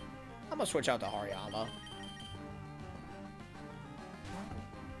 I'm gonna switch out to Hariyama.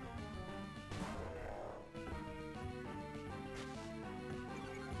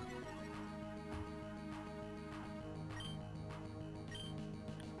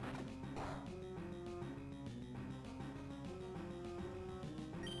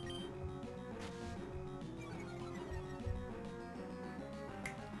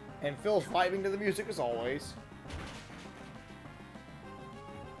 And Phil's vibing to the music as always.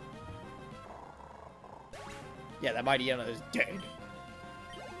 Yeah, that Mightyena is dead.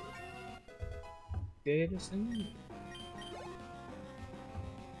 Dead as in.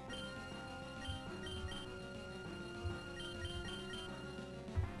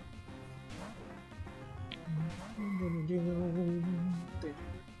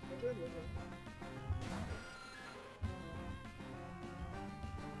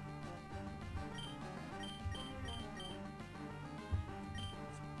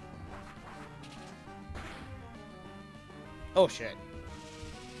 Oh shit.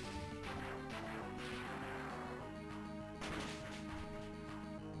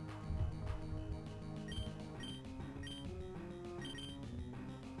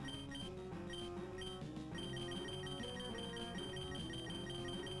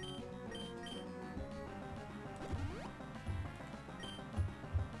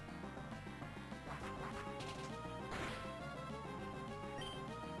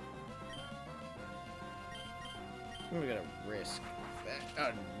 We're gonna risk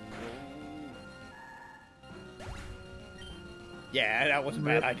that. No. Yeah, that was a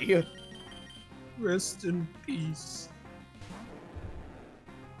bad idea. Rest in peace.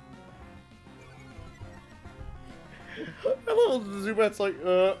 Hello, Zubat's like,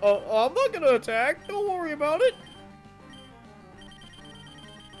 I'm not gonna attack. Don't worry about it.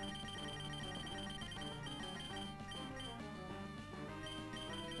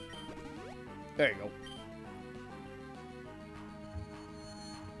 There you go.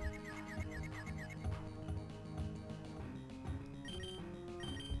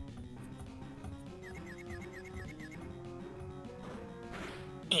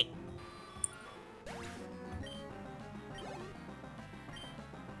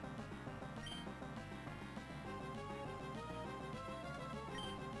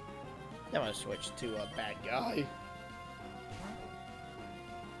 I'm gonna switch to a bad guy.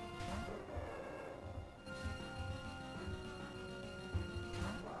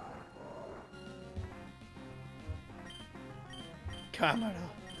 Camera.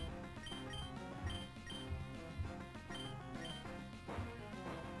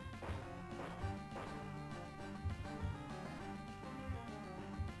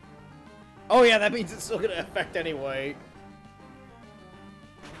 Oh yeah, that means it's still gonna affect anyway.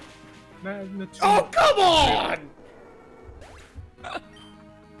 Magnitude. Oh, come on!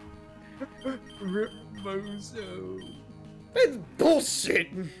 Rip Bozo. It's bullshit!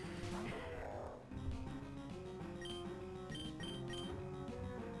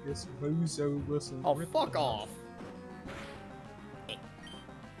 This Bozo wasn't. Oh, fuck off.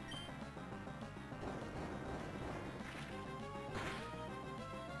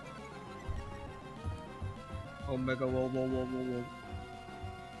 Omega, whoa.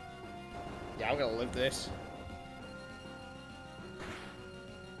 Yeah, I'm gonna live this.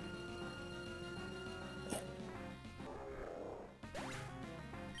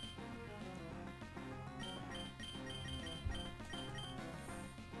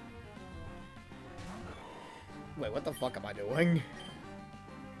 Wait, what the fuck am I doing?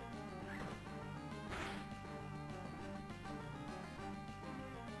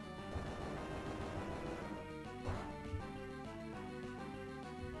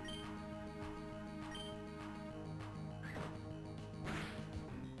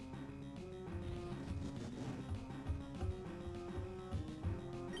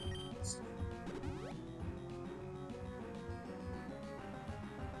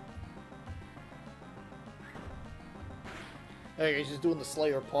 Hey, he's just doing the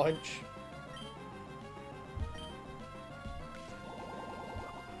Slayer punch.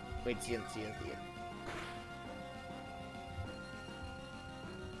 Wait, see it.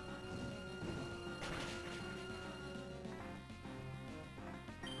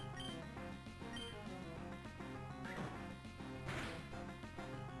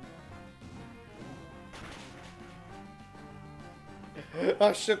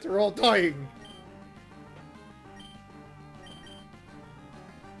 Oh shit, they're all dying!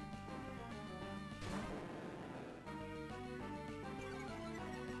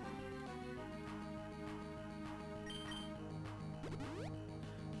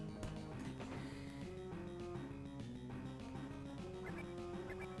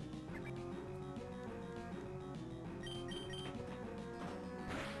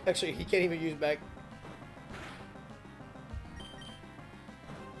 Actually, he can't even use back.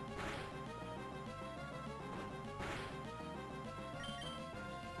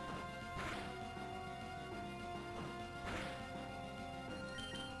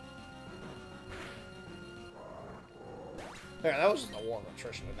 There, that was just a war of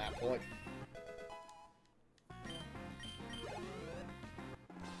attrition at that point.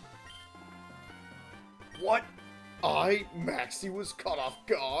 What? Maxie was caught off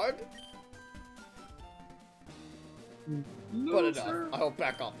guard? But enough. I'll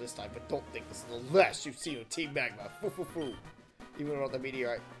back off this time, but don't think this is the last you've seen of Team Magma. Foo. Even without the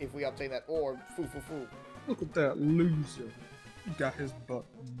meteorite, if we obtain that orb, foo. Look at that loser. He got his butt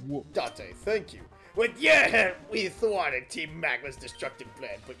whooped. Dante, thank you. With your help, we thwarted Team Magma's destructive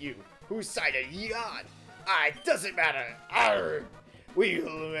plan, but you, whose side are you on? It doesn't matter. Arr! We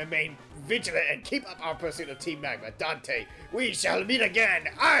will remain vigilant and keep up our pursuit of Team Magma. Dante, we shall meet again.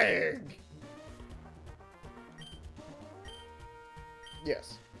 Arg!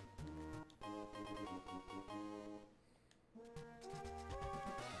 Yes.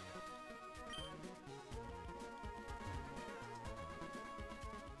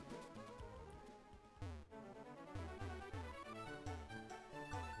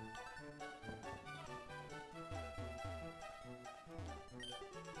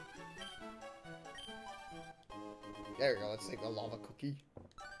 There we go, let's take the lava cookie.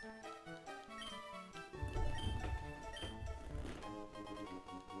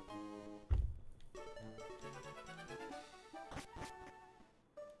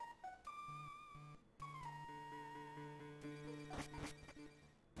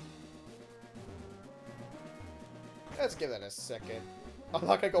 Let's give that a second. I'm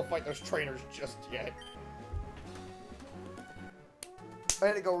not gonna go fight those trainers just yet. I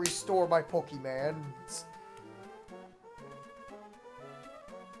had to go restore my Pokemans.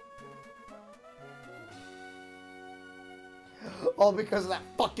 All because of that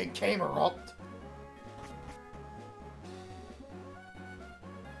fucking Camerupt.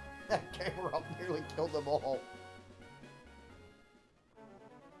 That Camerupt nearly killed them all.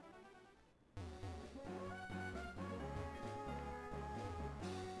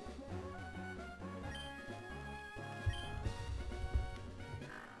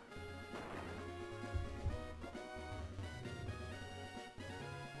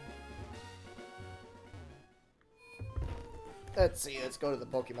 Let's see, let's go to the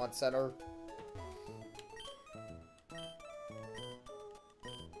Pokemon Center.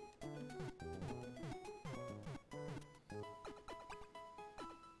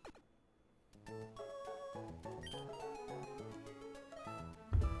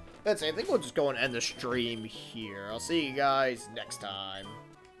 Let's see, I think we'll just go and end the stream here. I'll see you guys next time.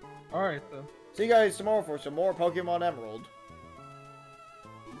 Alright, then. See you guys tomorrow for some more Pokemon Emerald.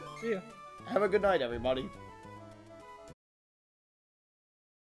 See ya. Have a good night, everybody.